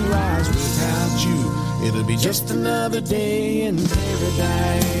sunrise, without you, it'll be just another day in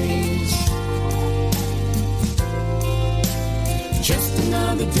paradise.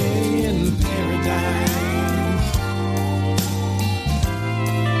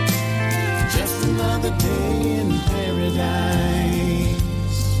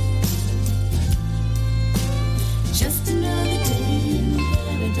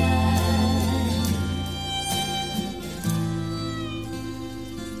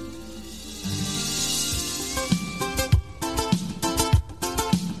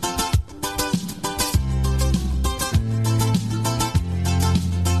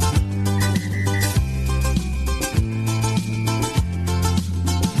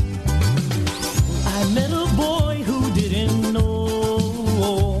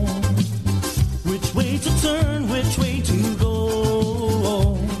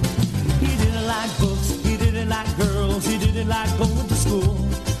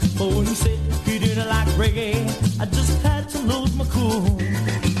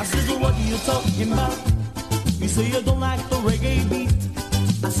 I said, so what are you talking about? You say you don't like the reggae beat.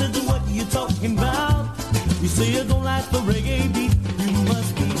 I said, so what are you talking about? You say you don't like the reggae beat. You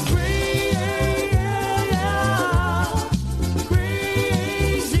must be crazy.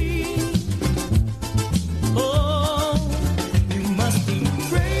 Oh, you must be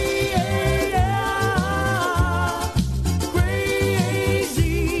crazy.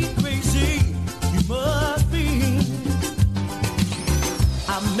 You must be.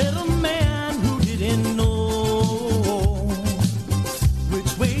 I met a man who didn't know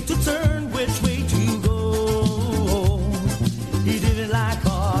which way to turn, which way to go. He didn't like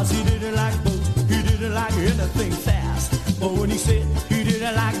cars, he didn't like boats, he didn't like anything fast. But when he said he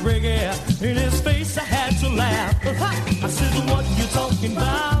didn't like reggae, in his face I had to laugh. I said, what you talking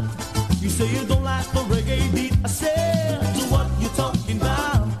about? You say you don't like the reggae beat. I said, what you talking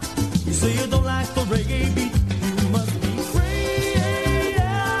about? You say you don't like the reggae beat. You must be crazy.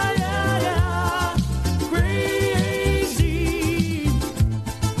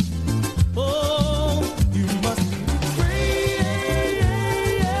 Oh, you must be crazy.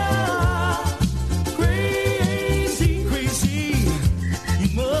 You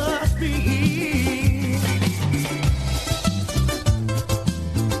must be.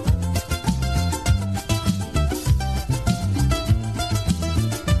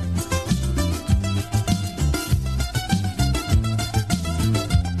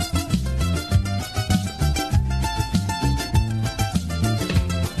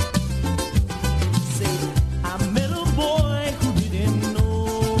 I met a boy who didn't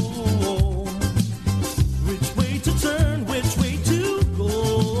know which way to turn, which way to go.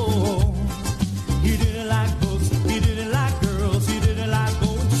 He didn't like books, he didn't like girls, he didn't like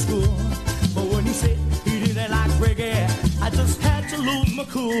going to school. But when he said he didn't like reggae, I just had to lose my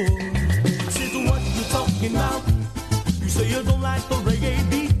cool. I said, so what you talking about? You say you don't like the reggae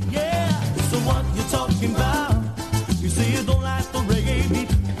beat, yeah. So what you talking about? You say you don't like the reggae beat.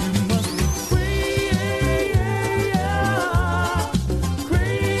 You must be crazy.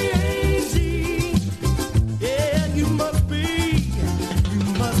 Yeah, you must be. You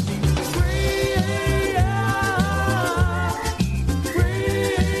must be crazy.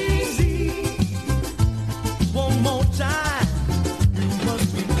 One more time. You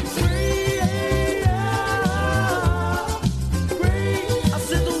must be crazy. I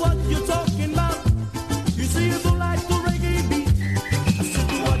said, what you talking about? You say you don't like the reggae beat. I said,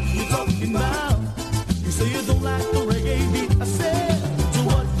 what you talking about? You say you don't like the reggae beat. I said, so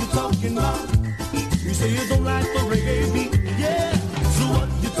what you talking about? You say you don't like the reggae beat. Yeah, so what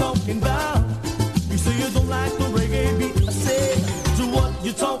you talking about? You say you don't like the reggae beat. I said, so what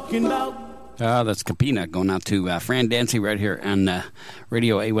you talking about? That's Capina going out to Fran Dancy right here on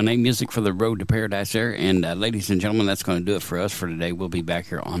Radio A1A, Music for the Road to Paradise there. And ladies and gentlemen, that's going to do it for us for today. We'll be back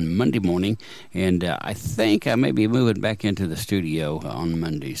here on Monday morning. And I think I may be moving back into the studio on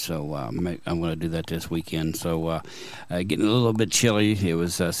Monday. So I'm going to do that this weekend. So getting a little bit chilly. It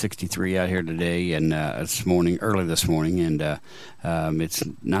was 63 out here today and early this morning. And it's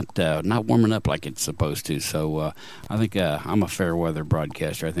not warming up like it's supposed to. So I think I'm a fair weather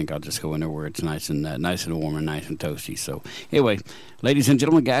broadcaster. I think I'll just go in there where it's nice and warm and nice and toasty. So anyway, ladies and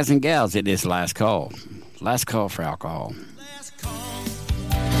gentlemen, guys and gals, it is last call. Last call for alcohol. Last call.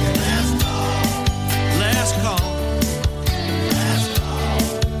 Last call.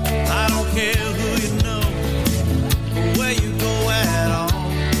 I don't care who you know or where you go at all.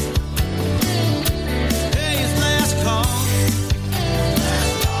 Hey, it's last call.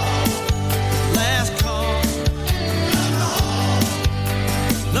 Last call.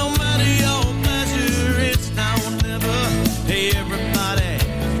 No matter your pleasure, it's now or never. Hey, everybody,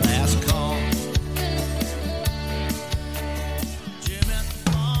 last call. Jim at the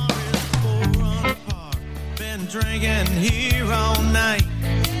bar is 400 Park. Been drinking here all night.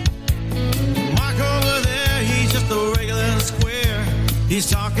 Mark over there, he's just a regular square. He's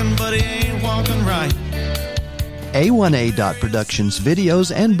talking, but he ain't walking right. A1A Productions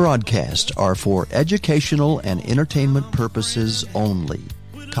videos and broadcasts are for educational and entertainment purposes only.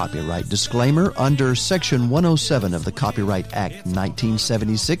 Copyright disclaimer under Section 107 of the Copyright Act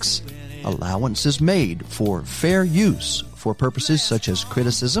 1976. Allowance is made for fair use for purposes such as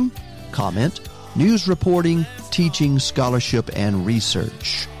criticism, comment, news reporting, teaching, scholarship, and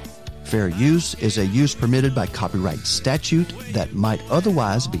research. Fair use is a use permitted by copyright statute that might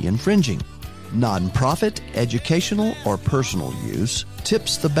otherwise be infringing. Non-profit, educational, or personal use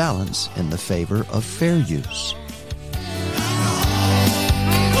tips the balance in the favor of fair use.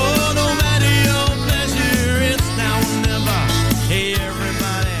 Oh, no matter your pleasure, it's now or never. Hey,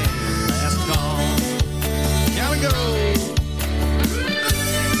 everybody, last call. Gotta go.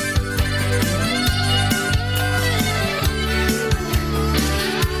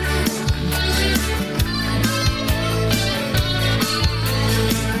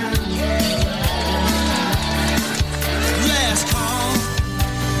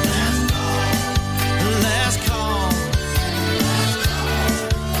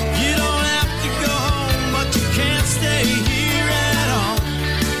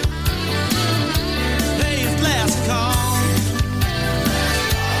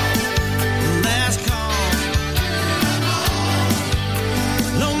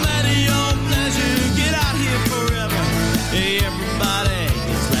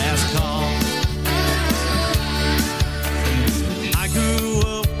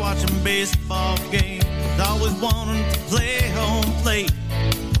 watching baseball games, always wanting to play home plate.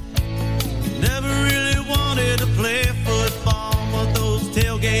 Never really wanted to play football, but those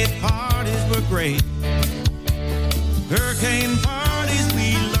tailgate parties were great. Hurricane parties,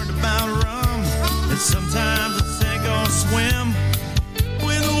 we learned about rum, and sometimes a sink or swim.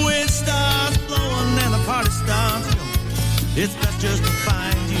 When the wind starts blowing and the party starts going, it's best just to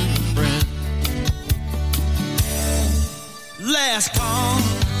find you a friend. Last call,